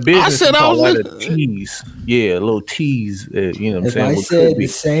 Q, in the business, I said I was a tease. Yeah, a little tease. You know what I'm if saying? I said the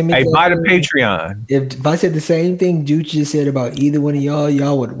same hey, thing, buy the Patreon. If I said the same thing Dude just said about either one of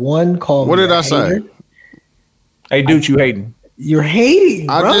y'all would call me. What did I say? Hey, Dude, you hating. You're hating,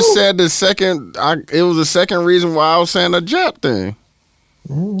 bro. I just said the second. It was the second reason why I was saying the Jap thing.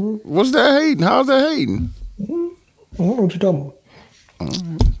 What's that hating? How's that hating? I don't know what you're talking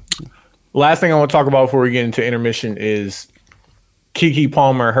about. Last thing I want to talk about before we get into intermission is Keke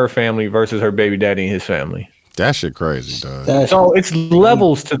Palmer and her family versus her baby daddy and his family. That shit crazy, dog. So it's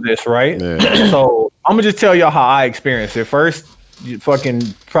levels to this, right? Yeah. So I'm gonna just tell y'all how I experienced it. First, fucking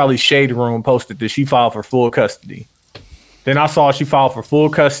probably Shade Room posted that she filed for full custody. Then I saw she filed for full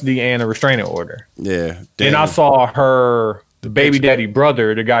custody and a restraining order. Yeah. Then I saw her baby daddy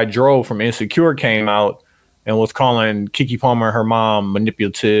brother, the guy Drove from Insecure, came out and was calling Keke Palmer and her mom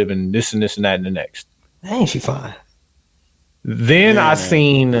manipulative and this and that and the next. Ain't she fine? Then I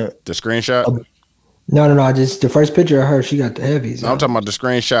seen the screenshot. No. Just the first picture of her, she got the heavies. No, I'm talking about the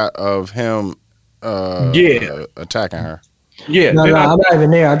screenshot of him attacking her. Yeah. No, I'm not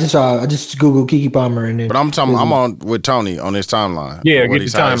even there. I just Googled Keke Palmer and then. But I'm talking. I'm on with Tony on his timeline. Yeah, get the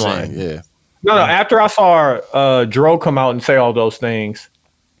timeline. Yeah. No. After I saw Dro come out and say all those things,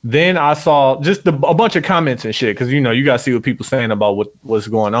 then I saw just a bunch of comments and shit because you got to see what people saying about what's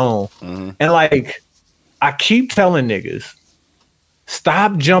going on. Mm-hmm. And like, I keep telling niggas,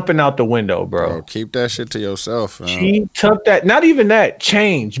 stop jumping out the window, bro. Keep that shit to yourself. Tuck that. Not even that.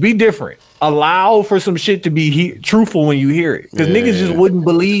 Change. Be different. Allow for some shit to be truthful when you hear it. Because niggas just wouldn't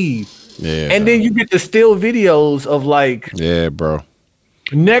believe. Yeah. And then you get the still videos of like. Yeah, bro.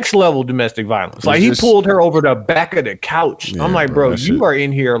 Next level domestic violence. Like he pulled her over the back of the couch. Yeah, I'm like, bro, you are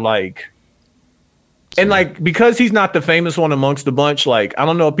in here like. And like, because he's not the famous one amongst the bunch, like, I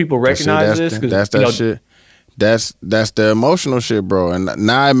don't know if people recognize this. That's that shit. That's the emotional shit, bro. And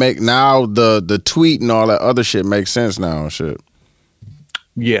now the tweet and all that other shit makes sense now and shit.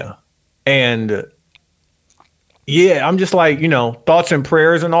 Yeah. And yeah, I'm just like, thoughts and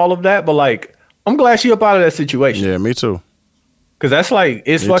prayers and all of that. But like, I'm glad she up out of that situation. Yeah, me too. Cause that's like,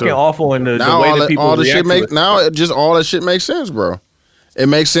 it's fucking awful in the way that people all the shit react all that shit makes sense, bro. It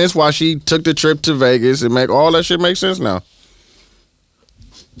makes sense why she took the trip to Vegas. All that shit makes sense now.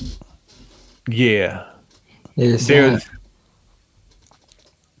 Yeah. It's sad.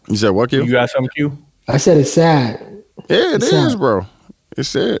 You said what, Q? You got something, Q? I said it's sad. Yeah, it's sad, bro. It's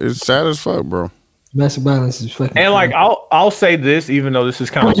sad. It's sad as fuck, bro. Domestic violence is fucking. And like, I'll say this, even though this is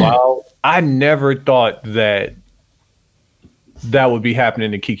kind of wild, I never thought that would be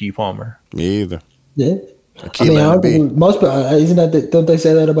happening to Keke Palmer. Me either. Yeah. I don't think most. Isn't that? Don't they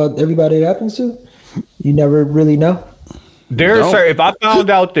say that about everybody it happens to? You never really know. If I found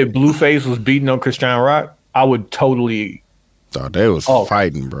out that Blueface was beating on Christian Rock, I would totally. Thought they was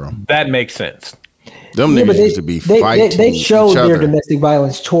fighting, bro. That makes sense. Them niggas used to be fighting. They showed their domestic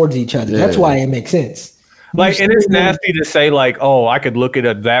violence towards each other. Yeah. That's why it makes sense. Like, and it's nasty to say, like, oh, I could look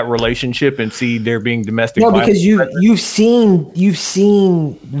at that relationship and see there being domestic violence. No, because you've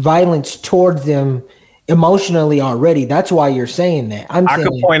seen violence towards them emotionally already. That's why you're saying that. I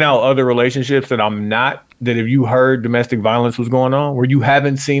could point out other relationships that that if you heard domestic violence was going on, where you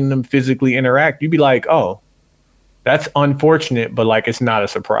haven't seen them physically interact, you'd be like, oh, that's unfortunate, but like, it's not a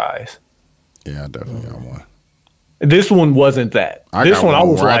surprise. Yeah, I definitely got one. This one wasn't that. I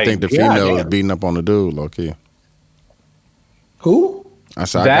think the female was beating up on the dude, low key. Who? I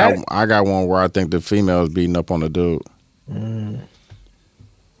said I got one where I think the female is beating up on the dude.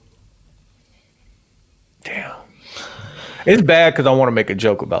 Damn. It's bad because I want to make a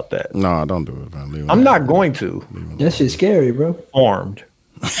joke about that. No, don't do it, man. I'm not going to. That shit's scary, bro. Reformed.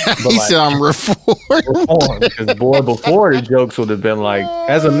 He said I'm reformed. Because boy, before the jokes would have been like,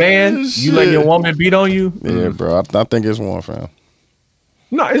 as a man, you let your woman beat on you? Yeah, bro. I think it's one, fam.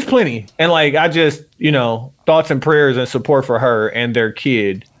 No, it's plenty. And like, I just, thoughts and prayers and support for her and their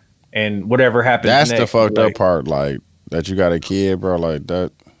kid and whatever happens That's next. the fucked up part, like, that you got a kid, bro, like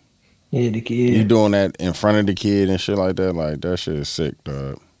that. Yeah, the kid. You doing that in front of the kid and shit like that, like, that shit is sick,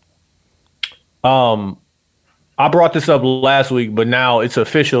 dog. I brought this up last week, but now it's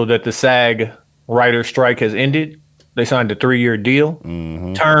official that the SAG writer strike has ended. They signed a 3-year deal.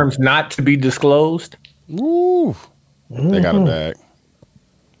 Mm-hmm. Terms not to be disclosed. Ooh. They got it back.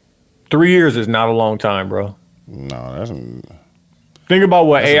 3 years is not a long time, bro. No, that's... Think about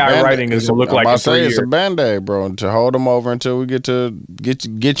what AI writing is going to look like in 3 years. It's a Band-Aid, bro, to hold them over until we get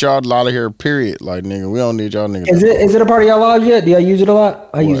y'all out of here, period. Like, nigga, we don't need y'all niggas. Is it a part of y'all lives yet? Do y'all use it a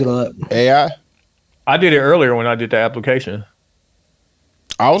lot? I use it a lot. AI? I did it earlier when I did the application.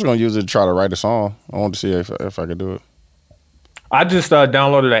 I was going to use it to try to write a song. I wanted to see if I could do it. I just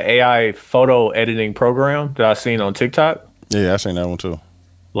downloaded an AI photo editing program that I seen on TikTok. Yeah, I seen that one too.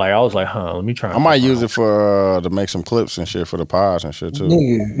 Like, I was like, let me try. I might use it for to make some clips and shit for the pods and shit too.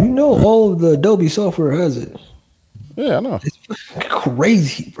 Nigga, all of the Adobe software has it. Yeah, I know. It's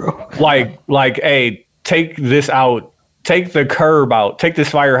Crazy, bro. Like, hey, take this out. Take the curb out. Take this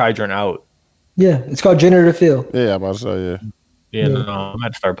fire hydrant out. Yeah, it's called generative fill. Yeah, I'm about to say, yeah. Yeah, no, I'm gonna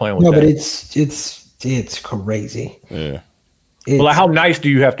have to start playing with that. No, but it's crazy. Yeah. Well, like, how nice do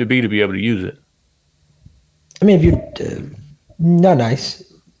you have to be able to use it? I mean, if you're not nice,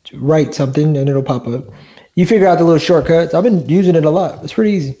 write something and it'll pop up. You figure out the little shortcuts. I've been using it a lot. It's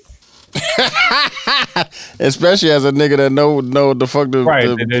pretty easy. Especially as a nigga that know the fuck to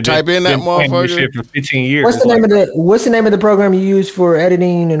type in that motherfucker. Shit for 15 years. What's the name of the program you use for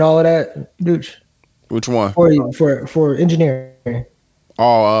editing and all of that, dude? Which one? For engineering.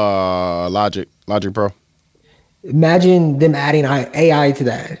 Oh, Logic Pro. Imagine them adding AI to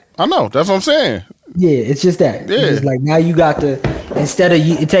that. I know. That's what I'm saying. Yeah, it's just that. Yeah. It's like now you got to, instead of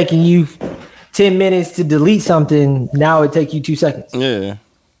it taking you 10 minutes to delete something, now it take you 2 seconds. Yeah.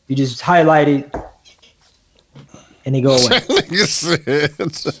 You just highlight it and they go away. It's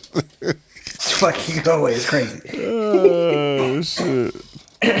fucking go away. It's crazy. Oh shit.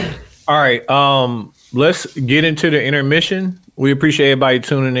 All right. Let's get into the intermission. We appreciate everybody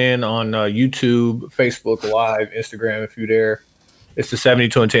tuning in on YouTube, Facebook Live, Instagram, if you're there. It's the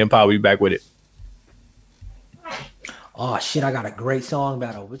 72&10 pod. We'll be back with it. Oh shit! I got a great song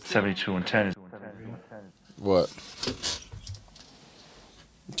battle. 72&10. What?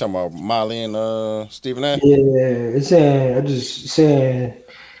 You talking about Molly and Stephen A? Yeah, it's saying I just saying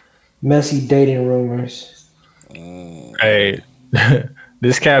messy dating rumors. Hey,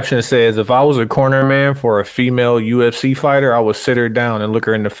 this caption says, if I was a corner man for a female UFC fighter, I would sit her down and look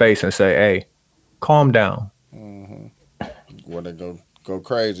her in the face and say, hey, calm down. Mm-hmm. Well, they go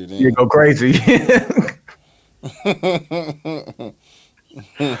crazy then. You go crazy. I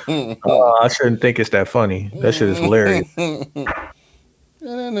shouldn't think it's that funny. That shit is hilarious.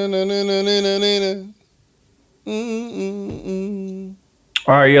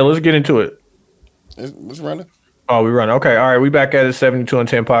 All right, yeah, let's get into it. What's running? Oh, we run. Okay, all right, we back at it,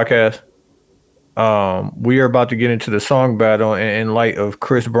 72&10 podcast. We are about to get into the song battle in light of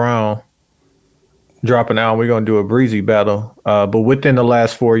Chris Brown dropping out. We're gonna do a breezy battle, but within the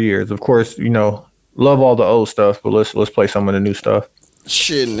last 4 years. Of course, you know, love all the old stuff, but let's play some of the new stuff.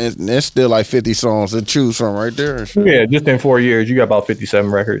 Shit, and it's still like 50 songs to choose from right there. Yeah, just in 4 years, you got about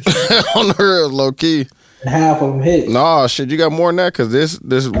 57 records. On the real, low key. Half of them hit. Nah, shit, you got more than that because this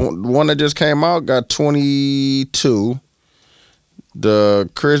one that just came out got 22.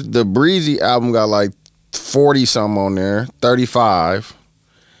 The Breezy album got like 40 something on there, 35.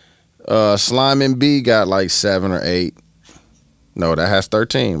 Slime and B got like 7 or 8. No, that has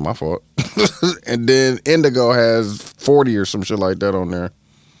 13. My fault. And then Indigo has 40 or some shit like that on there.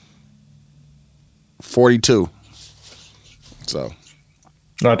 42. So.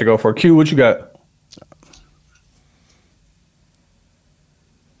 Not to go for Q. What you got?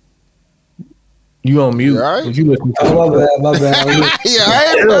 You on mute? You all right? What you listen to? My bad. Yeah,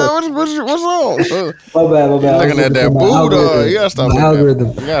 I ain't, bro. What's wrong? My bad. You're looking at that boo, dog. You gotta stop looking algorithm.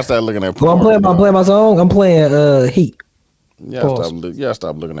 at. You gotta start looking at Well, porn. I'm playing my song. I'm playing Heat. You gotta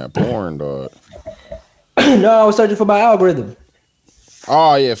stop looking at porn, dog. No, I was searching for my algorithm.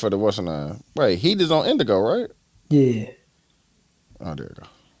 Oh yeah, for the what's the name? Wait, Heat is on Indigo, right? Yeah. Oh, there you go.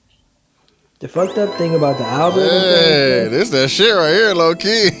 The fucked up thing about the algorithm. Hey, this that shit right here, low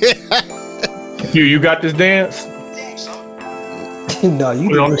key. You got this dance? No, you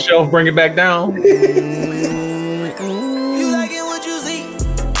Put it on the shelf, bring it back down.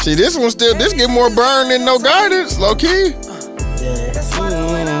 See, this get more burn than No Guidance, low key.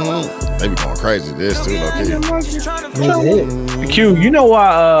 They be going crazy this too, low key. Q, you know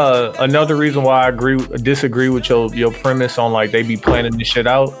why? Another reason why I disagree with your premise on like they be planning this shit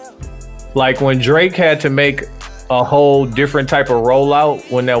out. Like when Drake had to make a whole different type of rollout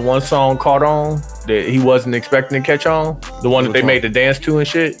when that one song caught on that he wasn't expecting to catch on, the one that they made the dance to and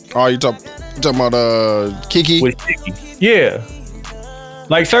shit. Oh, you talking about Kiki? With Kiki, yeah.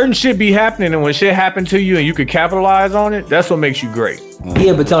 Like certain shit be happening, and when shit happen to you and you could capitalize on it, that's what makes you great.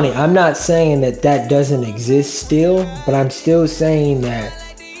 Yeah, but Tony, I'm not saying that doesn't exist still, but I'm still saying that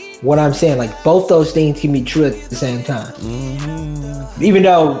what I'm saying, like both those things can be true at the same time. Mm-hmm. Even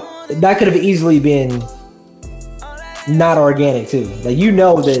though that could have easily been not organic too. Like you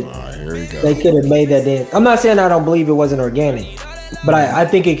know that they could have made that dance. I'm not saying I don't believe it wasn't organic, but I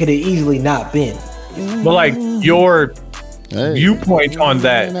think it could have easily not been. But like your viewpoint on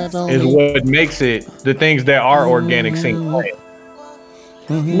that is what makes it the things that are organic seem plain.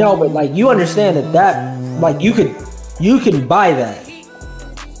 No, but like you understand that like you can buy that.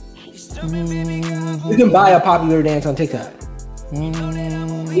 You can buy a popular dance on TikTok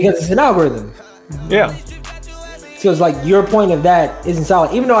because it's an algorithm. Yeah. So it's like your point of that isn't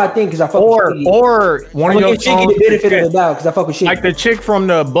solid. Even though I think, because I fuck with Shiggy. Or one of your give Shiggy the benefit of the doubt because I fuck with Shiggy. Like the chick from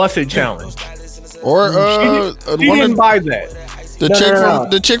the Busted Challenge. Or she didn't buy that.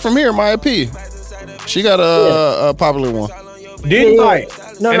 The chick from here, Maya P. She got a popular one. Didn't buy it.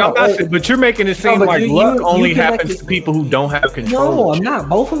 No, and I'm not saying, but you're making it seem like luck only happens to people who don't have control. No, I'm not.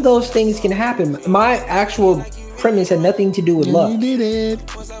 Both of those things can happen. My actual premise had nothing to do with luck. You did it.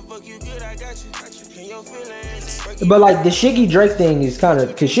 But like the Shiggy Drake thing is kind of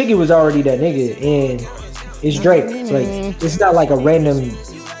because Shiggy was already that nigga and it's Drake. Like it's not like a random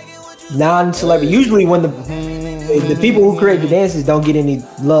non-celebrity. Usually when the people who create the dances don't get any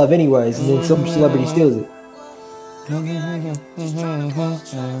love anyways, and then some celebrity steals it.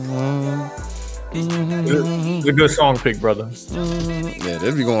 It's a good song pick, brother. Yeah,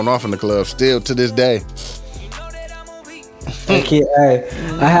 they be going off in the club still to this day. I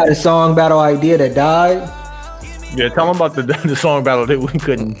had a song battle idea that died. Yeah, tell them about the song battle that we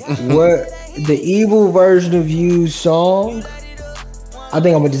couldn't. What the evil version of you's song? I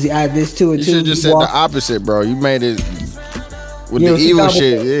think I'm gonna just add this to it You too. should just said the opposite, bro. You made it with the evil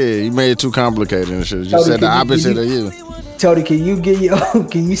shit. Yeah, you made it too complicated and shit. You said the opposite of you. Tony, can you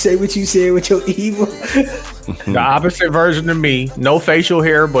say what you said with your evil? The opposite version of me, no facial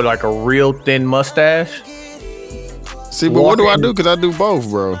hair, but like a real thin mustache. See, but what do I do? Because I do both,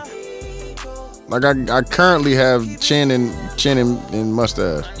 bro. Like I currently have chin and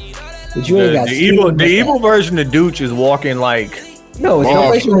mustache. But you ain't got the evil version of Dooch is walking like no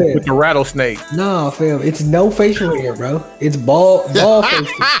facial hair with the rattlesnake. No, fam, it's no facial hair, bro. It's bald facial.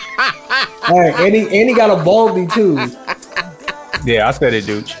 All right, and he got a baldy too. Yeah, I said it,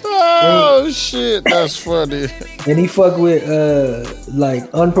 Dooch. Oh shit, that's funny. And he fuck with like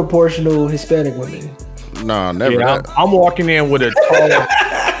unproportional Hispanic women. Nah, never that. I'm walking in with a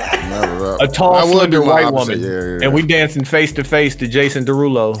tall, slender white woman, yeah. and we dancing face to face to Jason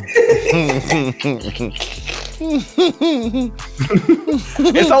Derulo.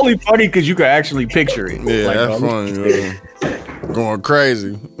 It's only funny because you can actually picture it. Yeah, like, that's funny. Going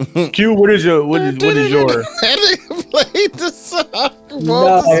crazy. Q, what is your? Played the song.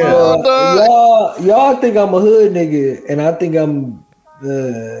 Y'all think I'm a hood nigga, and I think I'm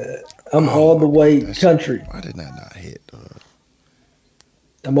all the way country. Why did that not hit?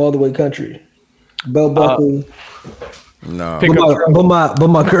 I'm all the way country. Belt buckle. No. But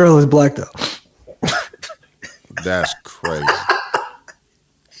my girl is black though. That's crazy.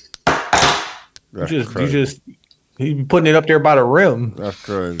 He putting it up there by the rim. That's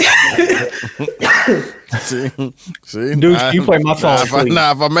crazy. see, dude, you play my song. If I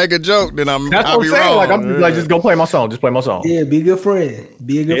make a joke, then I'll be wrong. Like I'm like, just go play my song. Just play my song. Yeah, be a good friend.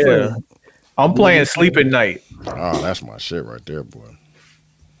 Be a good friend. I'm playing Sleep at Night. Oh, that's my shit right there, boy.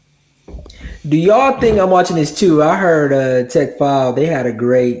 Do y'all think I'm watching this too? I heard Tech File. They had a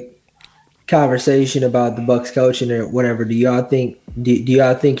great conversation about the Bucks coaching or whatever. Do y'all think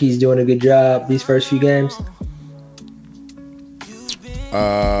he's doing a good job these first few games?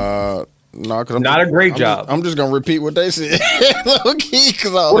 No, because not a great job. I'm just gonna repeat what they said. What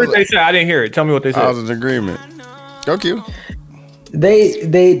did they say? I didn't hear it. Tell me what they said. I was in agreement. Go Q. They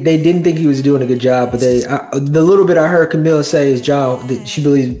didn't think he was doing a good job, but the little bit I heard Camille say is that she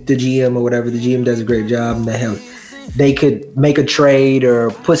believes the GM or whatever, the GM does a great job, and that they could make a trade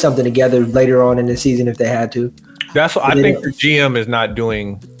or put something together later on in the season if they had to. That's what I think the GM is not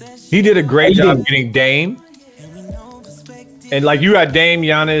doing. He did a great job getting Dame. And like you got Dame,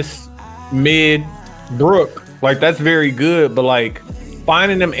 Giannis, Mid, Brooke. Like that's very good, but like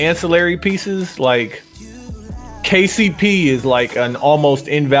finding them ancillary pieces, like KCP is like an almost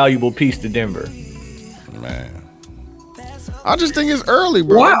invaluable piece to Denver. Man. I just think it's early,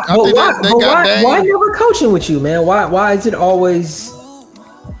 bro. Why never coaching with you, man? Why is it always?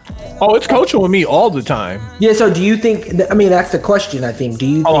 Oh, it's coaching with me all the time. Yeah. So do you think? I mean, that's the question. I think. Do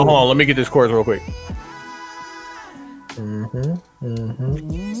you? Hold on. Let me get this chorus real quick.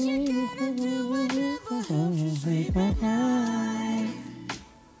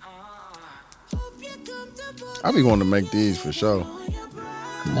 I be wanting to make these for sure.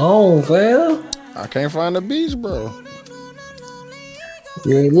 Come on, fam. I can't find the beats, bro.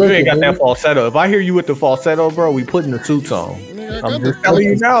 You ain't got that falsetto. If I hear you with the falsetto, bro, we putting the suits on. I'm just telling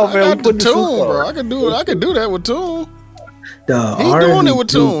you now, man. We putting the suits bro. on. I can do that with Tune. He's doing it with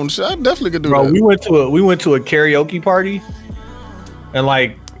Tune. I definitely could do that. We went to a karaoke party, and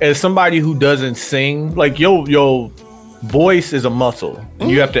like as somebody who doesn't sing, like your voice is a muscle, and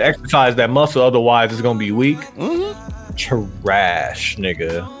you have to exercise that muscle. Otherwise, it's gonna be weak. Trash,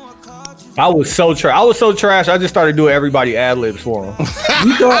 nigga. I was so trash. I just started doing everybody ad libs for him.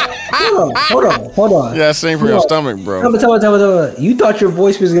 You thought? Hold on. Yeah, sing for your stomach, bro. Tell me. You thought your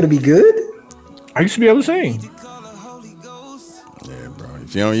voice was gonna be good? I used to be able to sing. Yeah, bro.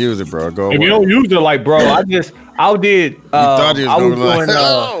 If you don't use it, bro, go away. If you don't use it, like, bro, I did. You thought he was going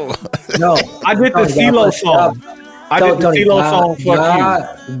like, No, I did the CeeLo song. I did the CeeLo song.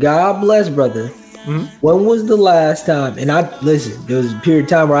 Fuck you. God bless, brother. Mm-hmm. When was the last time? And there was a period of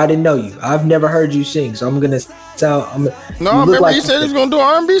time where I didn't know you. I've never heard you sing, so I'm gonna sound. No, I remember he said he was gonna do an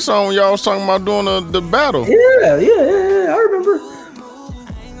R&B song when y'all was talking about doing the battle. Yeah. I remember.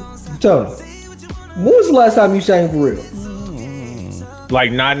 Tony, when was the last time you sang for real?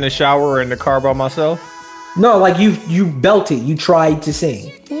 Like not in the shower or in the car by myself? No, like you belted. You tried to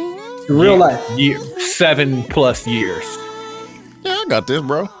sing. In real life. 7+ years. Yeah, I got this,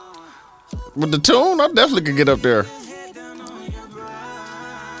 bro. With the tune, I definitely could get up there.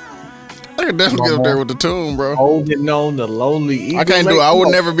 I could definitely get up there with the tune, bro. Holding on the lonely eagle. I can't do it. I would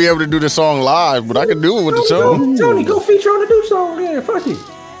never be able to do the song live, but I can do it with the tune. Tony, go feature on the new song. Yeah, fuck it.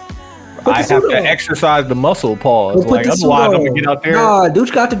 I have to exercise the muscle pause. Like, otherwise, I'm gonna get out there. Nah,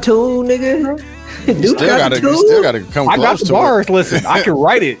 dude got the tune, nigga. You still gotta come close to it. I got the bars. Listen, I can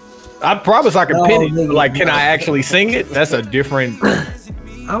write it. I promise I can pin it. Nigga, like, can I actually sing it? That's a different.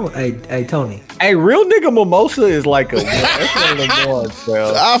 Hey, Tony. Hey, real nigga mimosa is like that's one of the ones,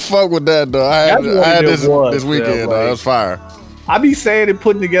 bro. I fuck with that though. I had this weekend. Though. That was fire. I be saying and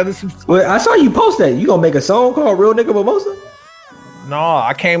putting together some. Well, I saw you post that. You gonna make a song called "Real Nigga Mimosa"? No,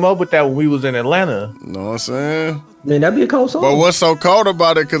 I came up with that when we was in Atlanta. Know what I'm saying? Man, that'd be a cold song. But what's so cold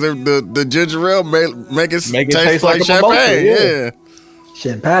about it? Because the ginger ale make it taste like champagne. Yeah.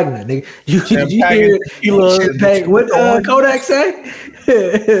 Champagne, nigga. You hear champagne? What Kodak say?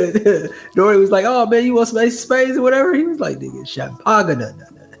 Dory was like, "Oh man, you want some Ace of Spades or whatever?" He was like, "Nigga, champagne."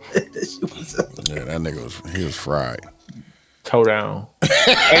 Yeah, that nigga was fried. Toe down.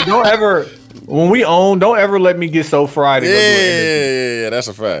 Hey, don't ever let me get so fried. Yeah, that's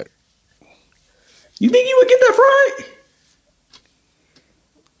a fact. You think you would get that fried?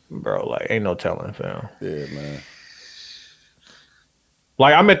 Bro, like, ain't no telling, fam. Yeah, man.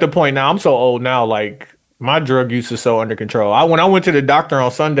 Like, I'm at the point now, I'm so old now, like, my drug use is so under control. When I went to the doctor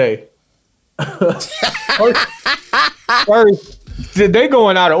on Sunday, first they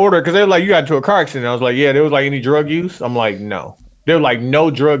going out of order because they were like, "You got into a car accident." I was like, "Yeah." They was like, "Any drug use?" I'm like, "No." They were like,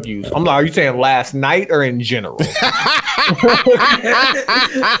 "No drug use." I'm like, "Are you saying last night or in general?" They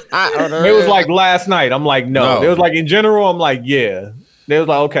was like, "Last night." I'm like, "No." They was like, "In general?" I'm like, "Yeah." They was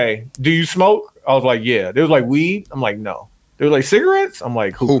like, "Okay, do you smoke?" I was like, "Yeah." They was like, "Weed?" I'm like, "No." They were like, "Cigarettes?" I'm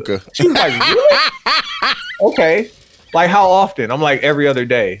like, "Hookah." She was like, "Really?" Okay. Like, how often? I'm like, every other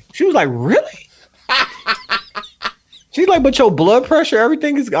day. She was like, "Really?" She's like, "But your blood pressure,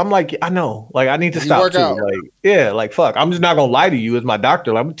 everything is." I'm like, "I know. Like, I need to stop too." Out. Like, yeah, like, fuck. I'm just not gonna lie to you as my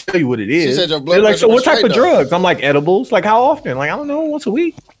doctor. Like, I'm gonna tell you what it is. She said your blood pressure. Like, so what type of drugs? I'm like, edibles. Like, how often? Like, I don't know, once a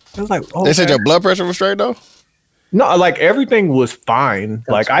week. I was like, oh. They said your blood pressure was straight though. No, like everything was fine.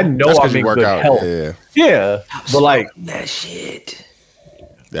 Like, I know I'm in good health. Yeah, but like that shit.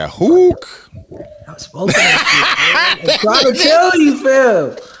 That hook. I'm smoking that shit. I'm trying to tell you,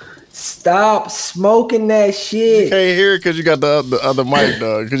 Phil. Stop smoking that shit. You can't hear it because you got the other mic,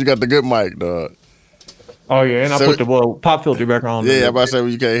 dog. Because you got the good mic, dog. Oh yeah, and I put the pop filter back on. Yeah, I'm about to say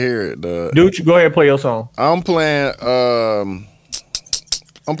you can't hear it, dog. Dude, you go ahead and play your song. I'm playing.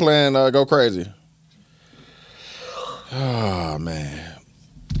 Go Crazy. Oh man.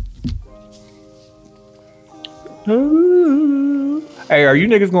 Hey, are you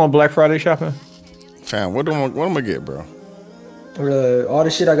niggas going Black Friday shopping? Fam, what am I gonna get, bro? All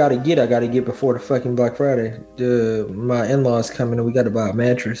the shit I gotta get before the fucking Black Friday. My in-laws coming and we gotta buy a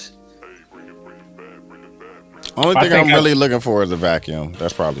mattress. Only thing I'm really looking for is a vacuum.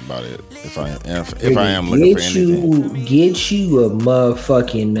 That's probably about it. If I am looking for anything. Get you a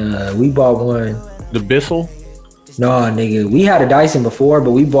motherfucking. We bought one. The Bissell? Nah, nigga. We had a Dyson before,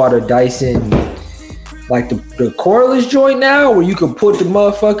 but we bought a Dyson, like the cordless joint now, where you can put the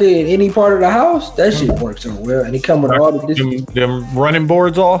motherfucker in any part of the house. That shit works so well, and it come with all of this. Them running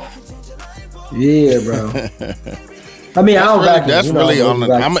boards off. Yeah, bro. I mean, that's really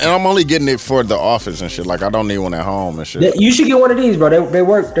I'm only getting it for the office and shit. Like, I don't need one at home and shit. You should get one of these, bro. They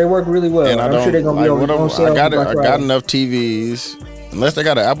work really well. And I'm sure they're gonna be on sale. I got enough TVs. Unless they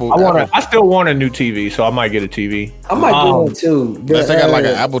got an Apple. I still want a new TV, so I might get a TV. I might get one too. Unless they got like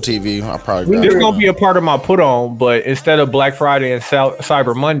an Apple TV, I'll probably. It's gonna be a part of my put on, but instead of Black Friday and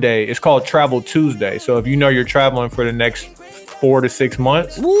Cyber Monday, it's called Travel Tuesday. So if you know you're traveling for the next 4 to 6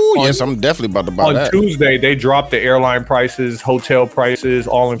 months. Ooh, yes, I'm definitely about to buy that. On Tuesday, they dropped the airline prices, hotel prices,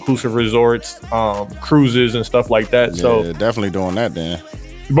 all-inclusive resorts, cruises, and stuff like that. Yeah, So definitely doing that then.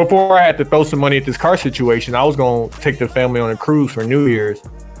 before I had to throw some money at this car situation, I was going to take the family on a cruise for New Year's.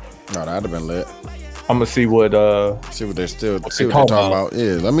 No, that'd have been lit. I'm going to see what they're talking about.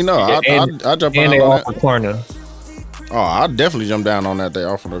 Yeah, let me know. I'll jump and on they that. offer Klarna. Oh, I'll definitely jump down on that. They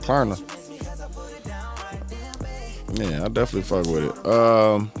offer the Klarna. Yeah, I definitely fuck with it.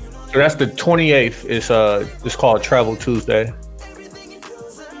 So that's the 28th. It's called Travel Tuesday.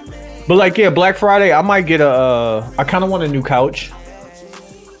 But like, yeah, Black Friday, I might get I kind of want a new couch.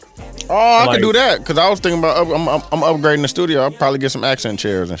 Oh, I could do that because I was thinking about I'm upgrading the studio. I'll probably get some accent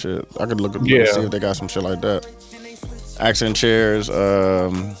chairs and shit. I could look see if they got some shit like that. Accent chairs.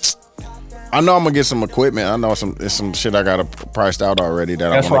 I know I'm gonna get some equipment. I know it's some shit I got priced out already.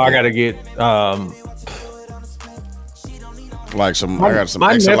 That's why I gotta get. Like I got some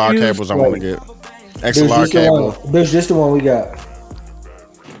XLR cables I want to get. XLR cable. Bitch, this the one we got.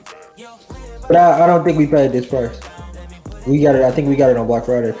 But I don't think we paid this price. We got it. I think we got it on Black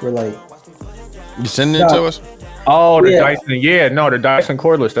Friday for like. You sending it to us? Oh, the Dyson. Yeah, no, the Dyson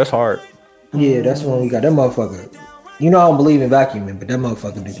cordless. That's hard. Yeah, that's the one we got. That motherfucker. You know I don't believe in vacuuming, but that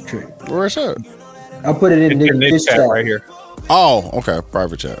motherfucker did the trick. Where's that? I put it in this chat right here. Oh, okay.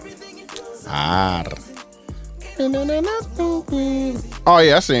 Private chat. Oh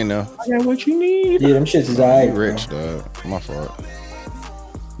yeah, I seen that. I got what you need. Yeah, them shits is alright. Rich, dog. My fault.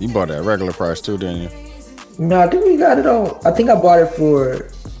 You bought that regular price too, didn't you? No, I think we got it on. I think I bought it for.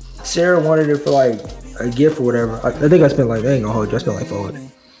 Sarah wanted it for like a gift or whatever. I think I spent like. I ain't gonna hold you. I spent like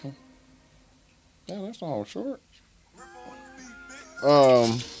 $400. Yeah, that's all short. All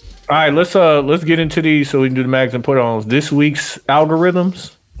right, let's get into these so we can do the mags and put ons. This week's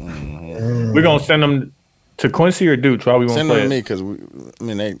algorithms. Mm-hmm. We're gonna send them to Quincy or Dooch. Why we want to play them to it? me because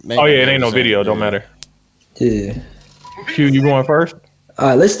they. Oh yeah, it ain't no video. Don't matter. Yeah. Q, you going first? All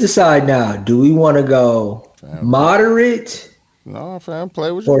right, let's decide now. Do we want to go moderate? No, fam,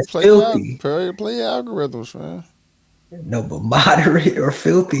 play with you. Play algorithms, fam. No, but moderate or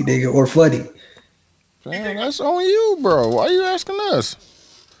filthy, nigga, or funny. Fam, that's on you, bro. Why you asking us?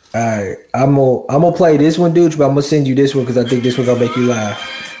 All right, I'm gonna play this one, dude, but I'm gonna send you this one because I think this one gonna make you laugh.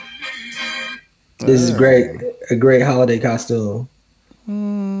 This is great, a great holiday costume.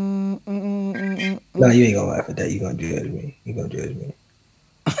 No, you ain't gonna laugh at that. You gonna judge me.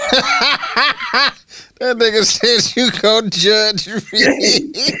 That nigga says you gonna judge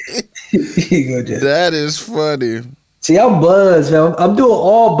me. You gonna judge. That is funny. See, I'm buzzed, man. I'm doing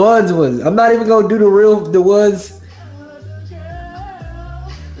all buns ones. I'm not even gonna do the ones.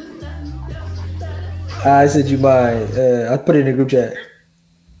 I sent you mine. I put it in the group chat.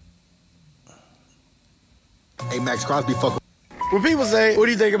 Hey, Max Crosby, fuck. When people say, what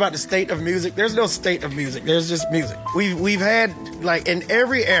do you think about the state of music? There's no state of music. There's just music. We've had, like, in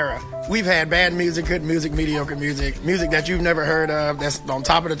every era, we've had bad music, good music, mediocre music, music that you've never heard of, that's on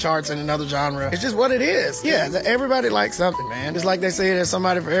top of the charts in another genre. It's just what it is. Yeah, everybody likes something, man. Just like they say there's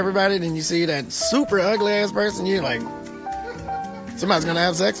somebody for everybody, then you see that super ugly-ass person, you're like, somebody's gonna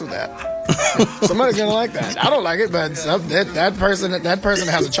have sex with that. Somebody's gonna like that. I don't like it, but that person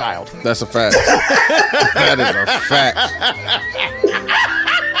has a child. That's a fact. That is a fact.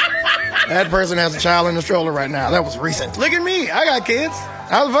 That person has a child in the stroller right now. That was recent. Look at me. I got kids.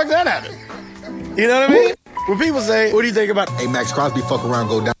 How the fuck that happened? You know what I mean? When people say, what do you think about... Hey, Max Crosby, fuck around,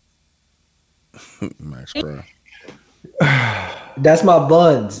 go down. Max Crosby. That's my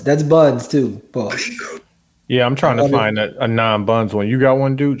buns. That's buns, too. Paul. Yeah, I'm trying to find a non-buns one. You got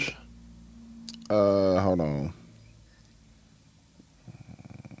one, Dooch? Hold on.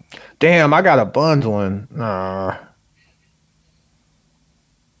 Damn, I got a buns one. Nah.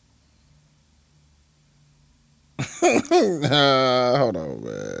 Hold on,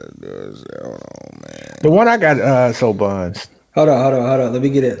 man. The one I got, so buns. Hold on. Let me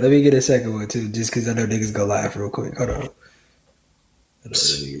get a second one too, just because I know niggas go live real quick. Hold on.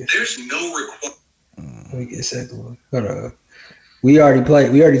 There's no requirement. Let me get a second one. Hold on. We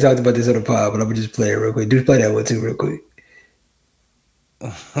already talked about this on the pod, but I'm gonna just play it real quick. Just play that one too, real quick.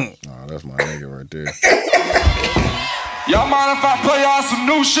 Oh, that's my nigga right there. Y'all mind if I play y'all some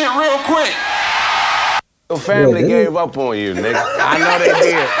new shit real quick? Your family gave up on you, nigga. I know they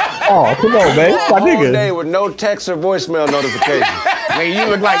did. Oh, come on, man. My nigga. All day with no text or voicemail notification. Man, you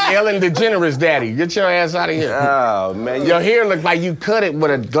look like Ellen DeGeneres' daddy. Get your ass out of here. Oh, man. Your hair look like you cut it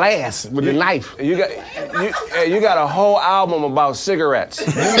with a glass, with a knife. You got a whole album about cigarettes. You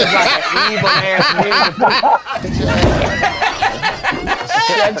look like an evil ass Winnie the Pooh.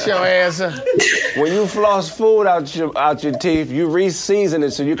 Shut your ass up. When you floss food out your teeth, you re-season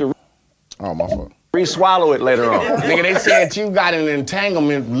it so you can Oh, my fault. re-swallow it later on. Nigga, they said you got an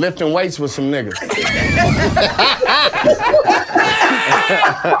entanglement lifting weights with some niggas.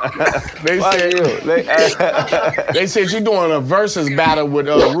 They said you doing a versus battle with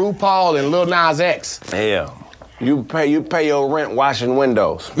RuPaul and Lil Nas X. Hell. You pay your rent washing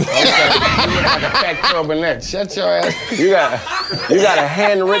windows. Okay. You look like a fat turbanette. Shut your ass. You got a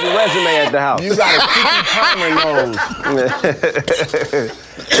handwritten resume at the house. You got a Kiki Palmer nose.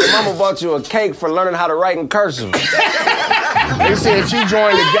 Your mama bought you a cake for learning how to write in cursive. They said you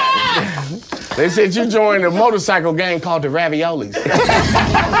joined the motorcycle gang called the Raviolis. The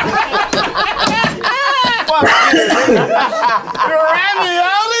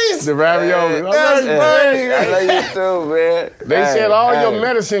Raviolis? The Raviolis. That's funny. I love you too, man. They said all your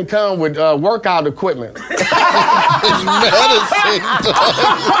medicine come with workout equipment. Medicine.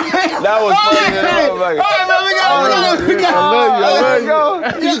 That was funny. I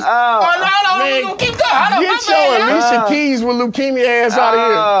love you. Keep going. Get your Alicia Keys with leukemia ass out of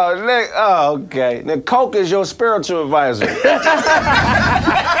here. Okay. Now, Coke is your spiritual advisor.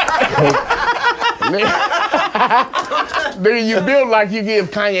 Nigga, you build like you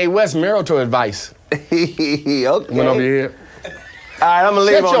give Kanye West marital advice. Okay. Went over here. All right, I'm going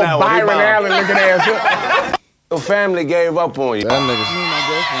to leave on that one. Shut your Byron Allen looking ass up. Your family gave up on you. That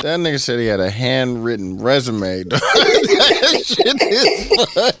nigga said he had a handwritten resume. That shit is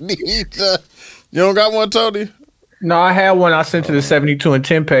funny. You don't got one, Tony? No, I had one I sent to the 72 and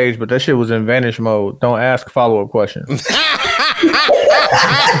 10 page, but that shit was in vanish mode. Don't ask follow-up questions. Dog,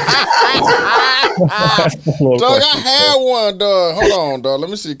 I had one, dog. Hold on, dog. Let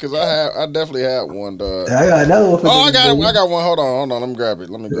me see, because I definitely had one, dog. I got another one for niggas. I got one. Hold on. Let me grab it.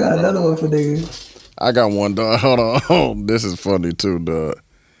 I got another one for niggas. I got one, dog. Hold on. This is funny, too, dog.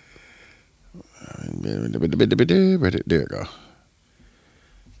 There you go.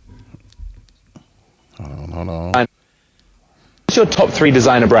 Hold on. What's your top 3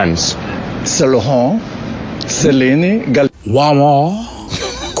 designer brands? Saint Laurent, Celine, Walmart,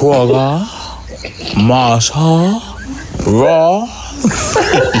 Quagga, Marshall, Raw,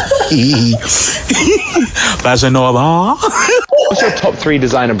 Casanova. What's your top 3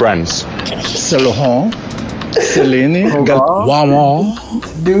 designer brands? Saint Laurent, Celine, Walmart,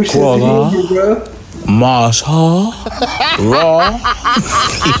 Quagga, Marshall, Raw,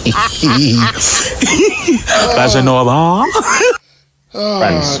 Casanova.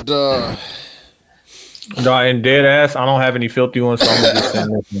 Oh, dog. Dog, and dead ass, I don't have any filthy ones, so I'm gonna just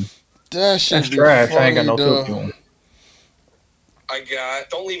send this one. That's trash. I ain't got no filthy ones.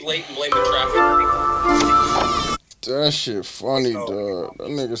 Don't leave late and blame the traffic. That shit funny, dog. That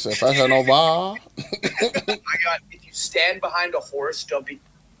nigga said, if I had no bar. If you stand behind a horse, don't be.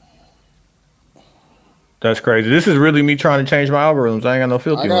 That's crazy. This is really me trying to change my algorithms. I ain't got no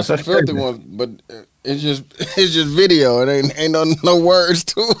filthy ones. I got some filthy ones, but it's just video. It ain't no words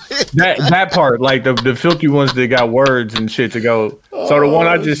to it. That part, like the filthy ones that got words and shit to go. So the one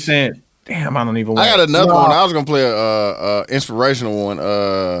I just sent, damn, I don't even. I got another one. I was gonna play a inspirational one.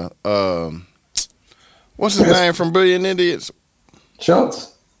 What's his name from Brilliant Idiots?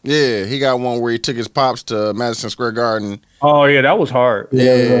 Schultz. Yeah, he got one where he took his pops to Madison Square Garden. Oh yeah, that was hard.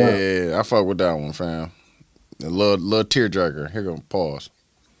 Yeah, I fuck with that one, fam. A little tearjerker. Here go pause.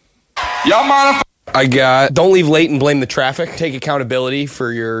 Y'all mind if don't leave late and blame the traffic. Take accountability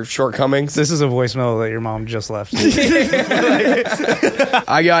for your shortcomings. This is a voicemail that your mom just left.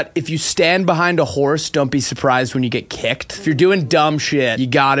 If you stand behind a horse, don't be surprised when you get kicked. If you're doing dumb shit, you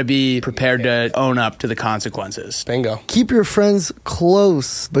gotta be prepared to own up to the consequences. Bingo. Keep your friends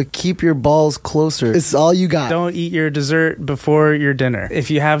close, but keep your balls closer. It's all you got. Don't eat your dessert before your dinner.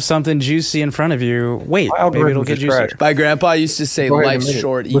 If you have something juicy in front of you, wait, maybe it'll get juicier. My grandpa used to say, life's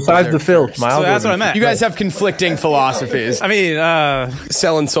short. Besides the filth, so that's what I meant. You guys have conflicting philosophies. I mean,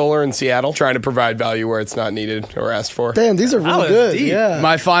 selling solar in Seattle, trying to provide value where it's not needed or asked for. Damn, these are really good. Deep. Yeah.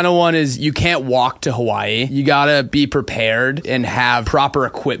 My final one is you can't walk to Hawaii. You gotta be prepared and have proper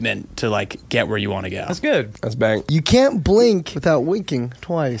equipment to get where you want to go. That's good. That's bang. You can't blink without winking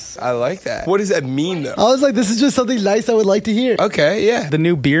twice. I like that. What does that mean, though? I was like, this is just something nice I would like to hear. Okay, yeah. The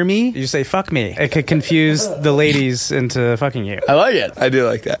new beer me, you say fuck me. It could confuse the ladies into fucking you. I like it. I do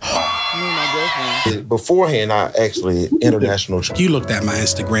like that. Beforehand, I actually international. You looked at my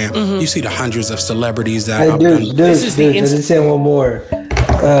Instagram. You see the hundreds of celebrities that Hey, dude, let me send one more.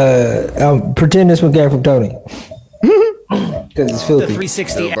 Pretend this one came from Tony. Because it's filthy. The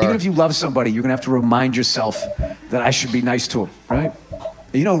 360. Even if you love somebody, you're going to have to remind yourself that I should be nice to him, right?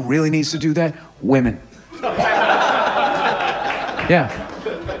 You know who really needs to do that? Women. Yeah.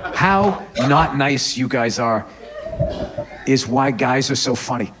 How not nice you guys are is why guys are so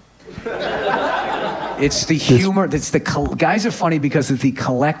funny. It's the humor. Guys are funny because of the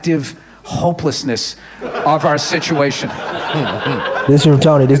collective hopelessness of our situation. This from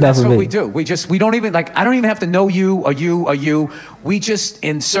Tony. This not That's for what me. we do. We don't even I don't even have to know you or you or you. We just,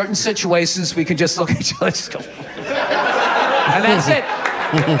 in certain situations, we can just look at each other and just go, and that's it.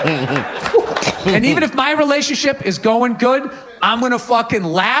 And even if my relationship is going good, I'm gonna fucking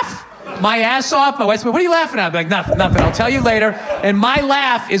laugh my ass off. My wife's like, what are you laughing at? I'm like, nothing. I'll tell you later. And my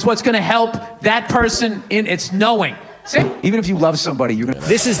laugh is what's gonna help that person in its knowing. See? Even if you love somebody, you're gonna.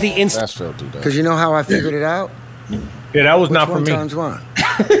 This is the instant. That's filthy, though. Because you know how I figured it out? Yeah, that was Which not for one me. times one?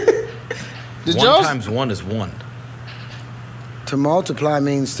 Did One y'all times one is one. To multiply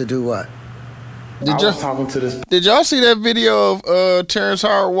means to do what? Did y'all see that video of Terrence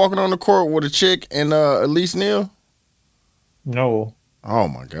Howard walking on the court with a chick and Elise Neal? No. Oh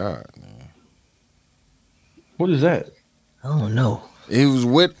my God. Man. What is that? I don't know. He was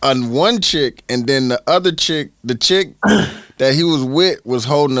with one chick, and then the other chick, the chick that he was with, was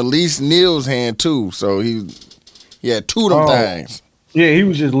holding Elise Neal's hand too. So he had two of them things. Yeah, he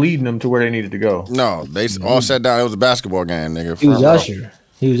was just leading them to where they needed to go. No, they all sat down. It was a basketball game, nigga. He was usher.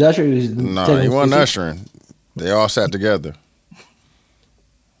 He was usher. He was No, he wasn't ushering. They all sat together.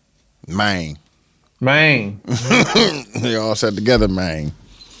 Man. They all sat together, man.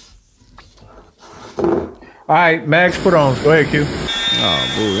 All right, Max, put on. Go ahead, Q.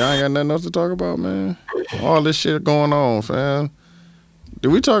 Oh, boo, y'all ain't got nothing else to talk about, man. All this shit going on, fam. Did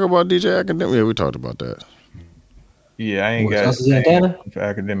we talk about DJ Academic? Yeah, we talked about that. Yeah, I ain't got Santana for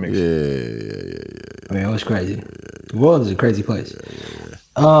academics. Yeah. Man, it was crazy. The world is a crazy place.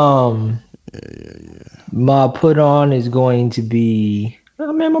 My put on is going to be,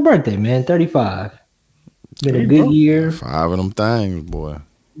 oh man, my birthday, man, 35. Been a good year. 5 of them things, boy.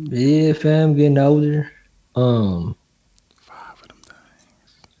 Yeah, fam, getting older. 5 of them things.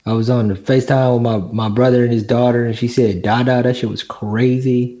 I was on the FaceTime with my brother and his daughter, and she said, "Dada." That shit was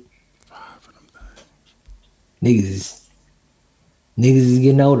crazy. 5 of them things. Niggas is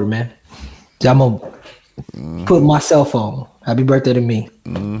getting older, man. So I'm gonna put my cell phone. Happy birthday to me.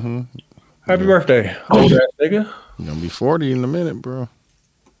 Mm-hmm. Happy birthday, old ass nigga. You're gonna be 40 in a minute, bro.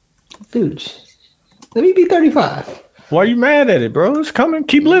 Dude, let me be 35. Why you mad at it, bro? It's coming.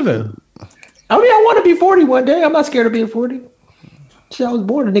 Keep living. I mean, I want to be 40 one day. I'm not scared of being 40. Shit, I was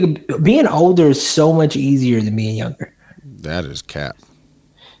born a nigga. Being older is so much easier than being younger. That is cap.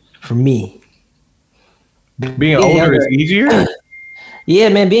 For me. Being older younger is easier? Yeah,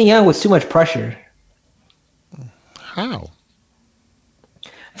 man. Being young was too much pressure. How?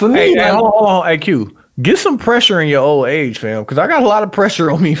 For me, hey, hold on, hey, Q. Get some pressure in your old age, fam. Because I got a lot of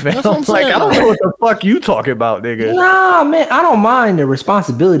pressure on me, fam. Like, I don't know what the fuck you talking about, nigga. Nah, man. I don't mind the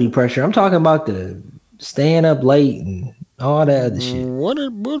responsibility pressure. I'm talking about the staying up late and all that other shit.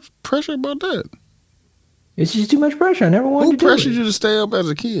 What's pressure about that? It's just too much pressure. I never wanted to do it. Who pressured you to stay up as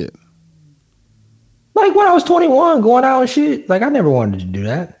a kid? Like when I was 21, going out and shit. Like I never wanted to do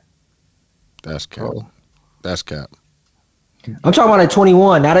that. That's cap. That's cap. I'm talking about at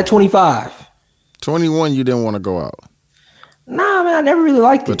 21, not at 25. 21, you didn't want to go out. Nah, man, I never really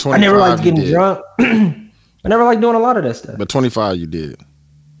liked it. I never liked getting drunk. I never liked doing a lot of that stuff. But 25, you did.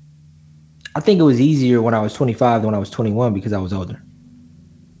 I think it was easier when I was 25 than when I was 21 because I was older.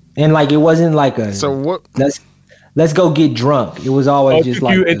 And like it wasn't like a let's go get drunk. It was always just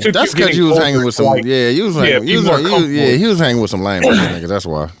like that's because you was hanging with some he was hanging with some lame niggas. That's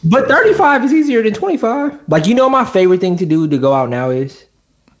why. But 35 is easier than 25. Like you know, my favorite thing to do to go out now is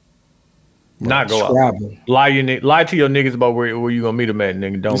not go out. Lie to your niggas about where you gonna meet them at,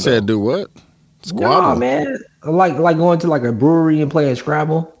 nigga. Don't. You said do what? Squabble. Nah, man. Like going to like a brewery and playing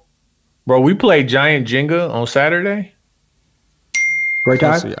Scrabble. Bro, we played Giant Jenga on Saturday. Great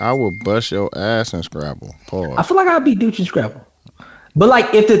time. I will bust your ass in Scrabble. Pause. I feel like I'd be douching Scrabble. But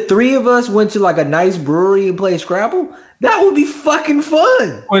like if the three of us went to like a nice brewery and played Scrabble, that would be fucking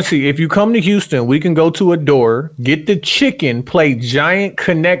fun. Quincy, if you come to Houston, we can go to a door, get the chicken, play Giant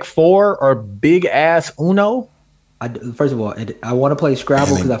Connect 4 or Big Ass Uno. First of all, I want to play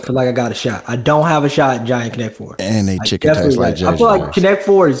Scrabble because I feel like I got a shot. I don't have a shot at Giant Connect 4. And they chicken tastes like JJ's. I feel like Connect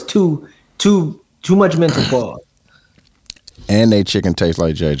 4 is too much mental pause. And they chicken tastes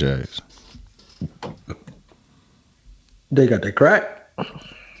like JJ's. They got the crack.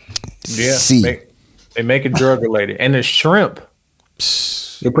 Yeah. They make it drug related. And the shrimp.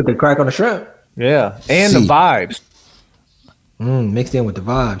 They put the crack on the shrimp. Yeah. And the vibes. Mixed in with the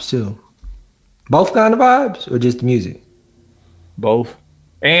vibes too. Both kind of vibes or just the music? Both.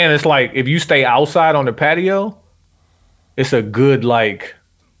 And it's like if you stay outside on the patio, it's a good like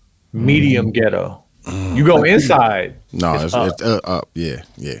medium ghetto. You go inside. No, it's up. Yeah.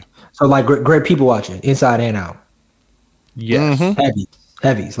 So like great people watching, inside and out. Yes.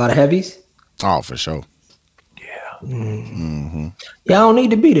 Heavies. A lot of heavies. Oh, for sure. Yeah, I don't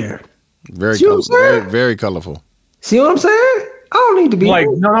need to be there. Very See what I'm colorful. saying? Very colorful. See what I'm saying? I don't need to be Like,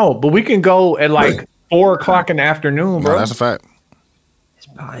 there. no, but we can go at like 4 o'clock in the afternoon, bro. No, that's a fact.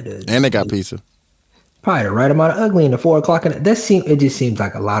 And they got pizza. Probably the right amount of ugly in the 4 o'clock. It just seems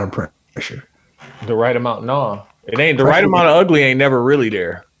like a lot of pressure. The right amount, no. It ain't the right amount of ugly ain't never really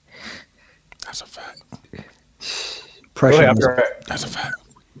there. That's a fact. Pressure. That's a fact.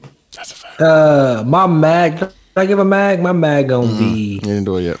 My mag. Can I give a mag? My mag gonna be. You didn't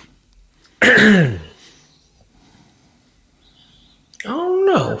do it yet. I don't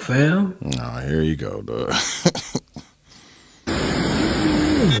know, fam. No, here you go, dog.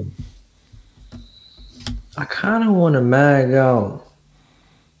 I kind of want to mag out.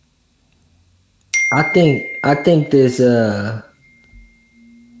 I think this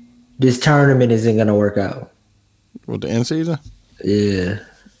tournament isn't gonna work out. With the end season? Yeah.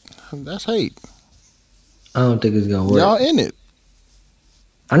 That's hate. I don't think it's gonna work. Y'all in it.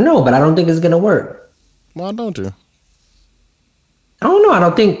 I know, but I don't think it's gonna work. Why don't you? I don't know. I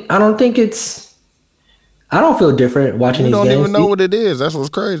don't think it's. I don't feel different watching You these don't games. even know what it is. That's what's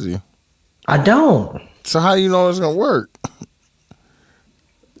crazy. I don't. So how you know it's gonna work?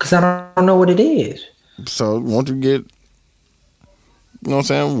 Because I don't know what it is. So won't you get, you know what I'm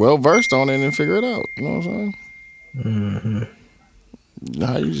saying, well versed on it and figure it out? You know what I'm saying?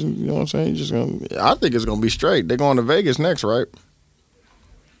 How you know what I'm saying? You just gonna. I think it's gonna be straight. They're going to Vegas next, right?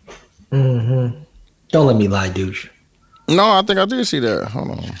 Don't let me lie, douche. No, I think I did see that.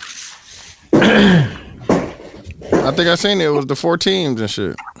 Hold on. I think I seen it. It was the 4 teams and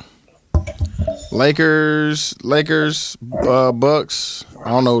shit. Lakers, Bucks. I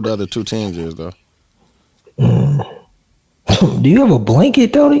don't know who the other 2 teams is though. Do you have a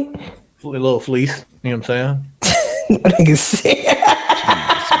blanket, Tony? A little fleece. You know what I'm saying?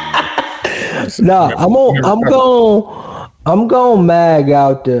 No, I'm gonna mag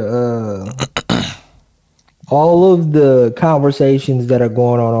out the all of the conversations that are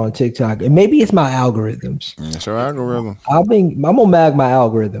going on TikTok, and maybe it's my algorithms. It's your algorithm. I'm gonna mag my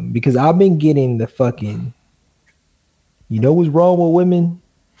algorithm because I've been getting the fucking. You know what's wrong with women?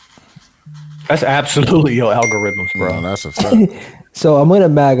 That's absolutely your algorithms, bro. No, that's a fact. So I'm gonna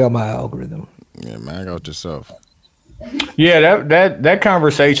mag out my algorithm. Yeah, mag out yourself. Yeah, that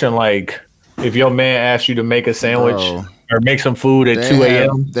conversation, like if your man asks you to make a sandwich or make some food at 2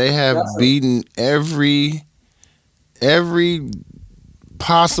 a.m. They have beaten every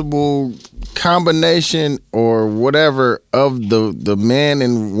possible combination or whatever of the man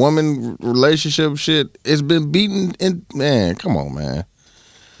and woman relationship shit. It's been beaten in, man, come on, man.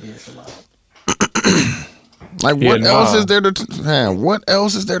 Like what else is there to what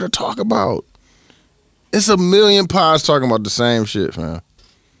else is there to talk about? It's a million pods talking about the same shit, man.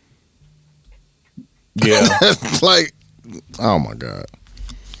 Yeah. It's like, oh my God.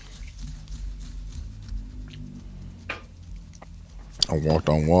 I walked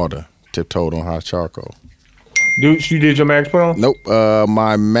on water, tiptoed on hot charcoal. Dude, you did your max put on? Nope.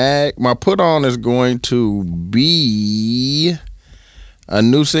 My put on is going to be a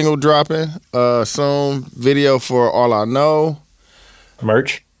new single dropping soon. Video for All I Know.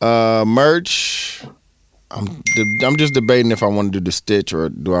 Merch. I'm just debating if I want to do the stitch or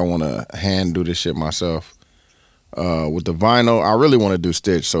do I want to hand do this shit myself. With the vinyl, I really want to do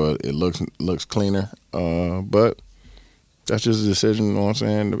stitch so it looks cleaner. But that's just a decision, you know what I'm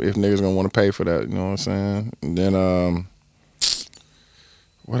saying? If niggas gonna want to pay for that, you know what I'm saying? And then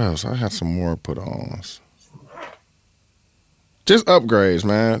what else? I had some more put-ons. Just upgrades,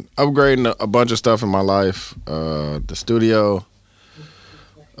 man. Upgrading a bunch of stuff in my life. The studio.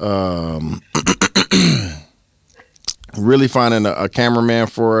 Really finding a cameraman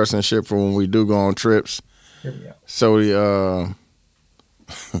for us and shit for when we do go on trips. So we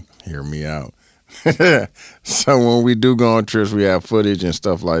hear me out. So when we do go on trips, we have footage and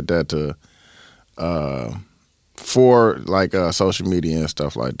stuff like that to for like social media and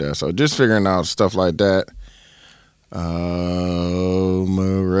stuff like that. So just figuring out stuff like that. I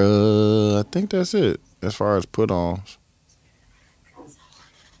think that's it as far as put-ons.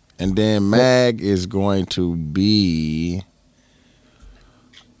 And then mag is going to be,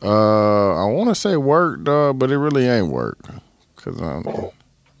 I want to say work, dog, but it really ain't work. Because I'm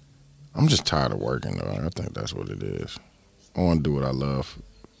just tired of working, dog. I think that's what it is. I want to do what I love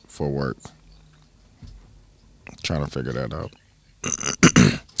for work. Trying to figure that out.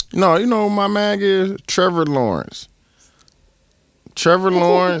 No, you know what my mag is? Trevor Lawrence. Trevor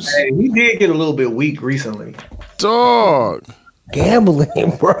Lawrence. Hey, he did get a little bit weak recently. Dog.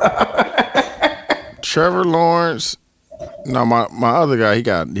 Gambling, bro. Trevor Lawrence. No, my other guy, he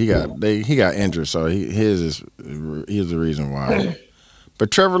got injured, so he's the reason why. But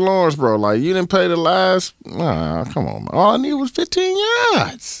Trevor Lawrence, bro, like you didn't play the last. Nah, come on, man. All I needed was 15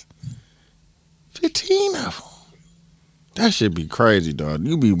 yards. 15 of them. That should be crazy, dog.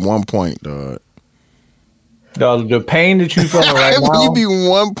 You be 1 point, dog. The pain that you feeling right now. You be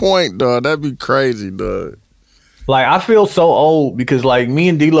 1 point, dog. That'd be crazy, dog. Like I feel so old because like me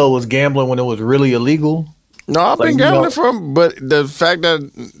and D-Lo was gambling when it was really illegal. No, I've been gambling but the fact that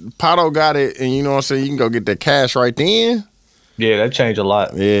Pato got it and you know what I'm saying, you can go get that cash right then. Yeah, that changed a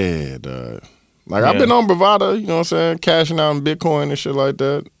lot. Yeah, dog. Like I've been on Bravada, you know what I'm saying, cashing out in Bitcoin and shit like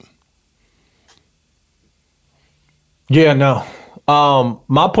that. Yeah, no.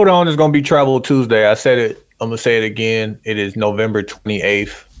 My put on is gonna be Travel Tuesday. I said it. I'm gonna say it again. It is November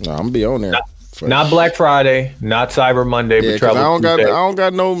 28th. No, I'm gonna be on there. Not Black Friday, not Cyber Monday, but Travel Tuesday. I don't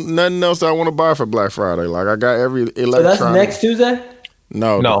got nothing else I want to buy for Black Friday. Like I got every electronic. So that's next Tuesday?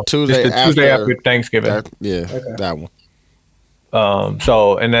 No, Tuesday after Thanksgiving. That one.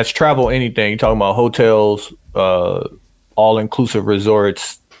 So and that's travel anything. You're talking about hotels, all inclusive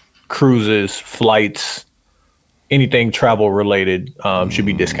resorts, cruises, flights, anything travel related should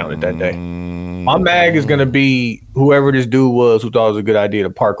be discounted that day. My mag is gonna be whoever this dude was who thought it was a good idea to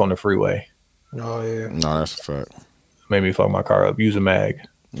park on the freeway. Oh yeah. No, that's a fact. Made me fuck my car up. Use a mag.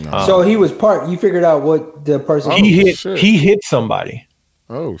 No. So he was parked. You figured out what the person He hit somebody.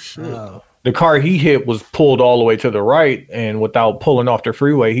 Oh shit. The car he hit was pulled all the way to the right, and without pulling off the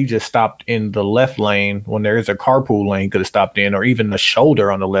freeway, he just stopped in the left lane when there is a carpool lane. Could have stopped in, or even the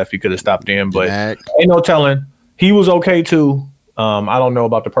shoulder on the left, he could have stopped in. But ain't no telling. He was okay too. I don't know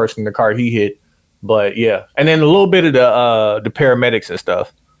about the person in the car he hit, but yeah. And then a little bit of the paramedics and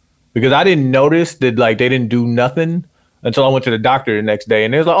stuff, because I didn't notice that like they didn't do nothing until I went to the doctor the next day,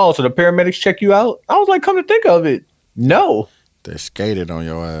 and they was like, "Oh, so the paramedics check you out?" I was like, "Come to think of it, no." They skated on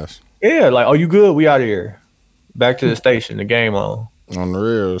your ass. Yeah, like, "Oh, you good? We out of here. Back to the station. The game on." On the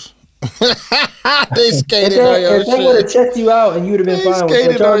reels. They skated on your shit. If they would have checked you out and you would have been fine. They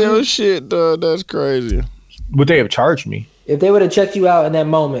skated on your shit, dog. That's crazy. Would they have charged me? If they would have checked you out in that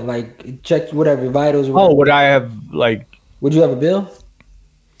moment, like checked whatever vitals. Oh, would I have like? Would you have a bill?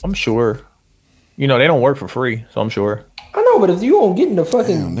 I'm sure. You know they don't work for free, so I'm sure. I know, but if you don't get in the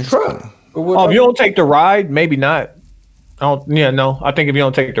fucking truck, if you don't take the ride, maybe not. I think if you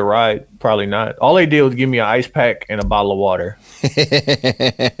don't take the ride, probably not. All they did was give me an ice pack and a bottle of water. You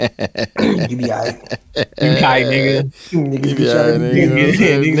be alright. You tight, nigga.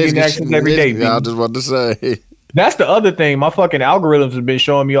 Niggas get accidents every day. I was just about to say. That's the other thing. My fucking algorithms have been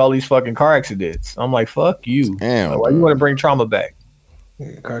showing me all these fucking car accidents. I'm like, fuck you. Damn, like, why you want to bring trauma back?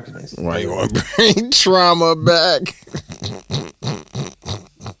 Car accidents. Why you want to bring trauma back?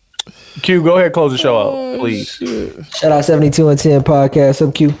 Q, go ahead, close the show out, please. Shout out 72 and 10 podcast.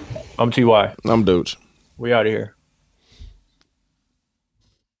 I'm Q. I'm TY. I'm Dooch. We out of here.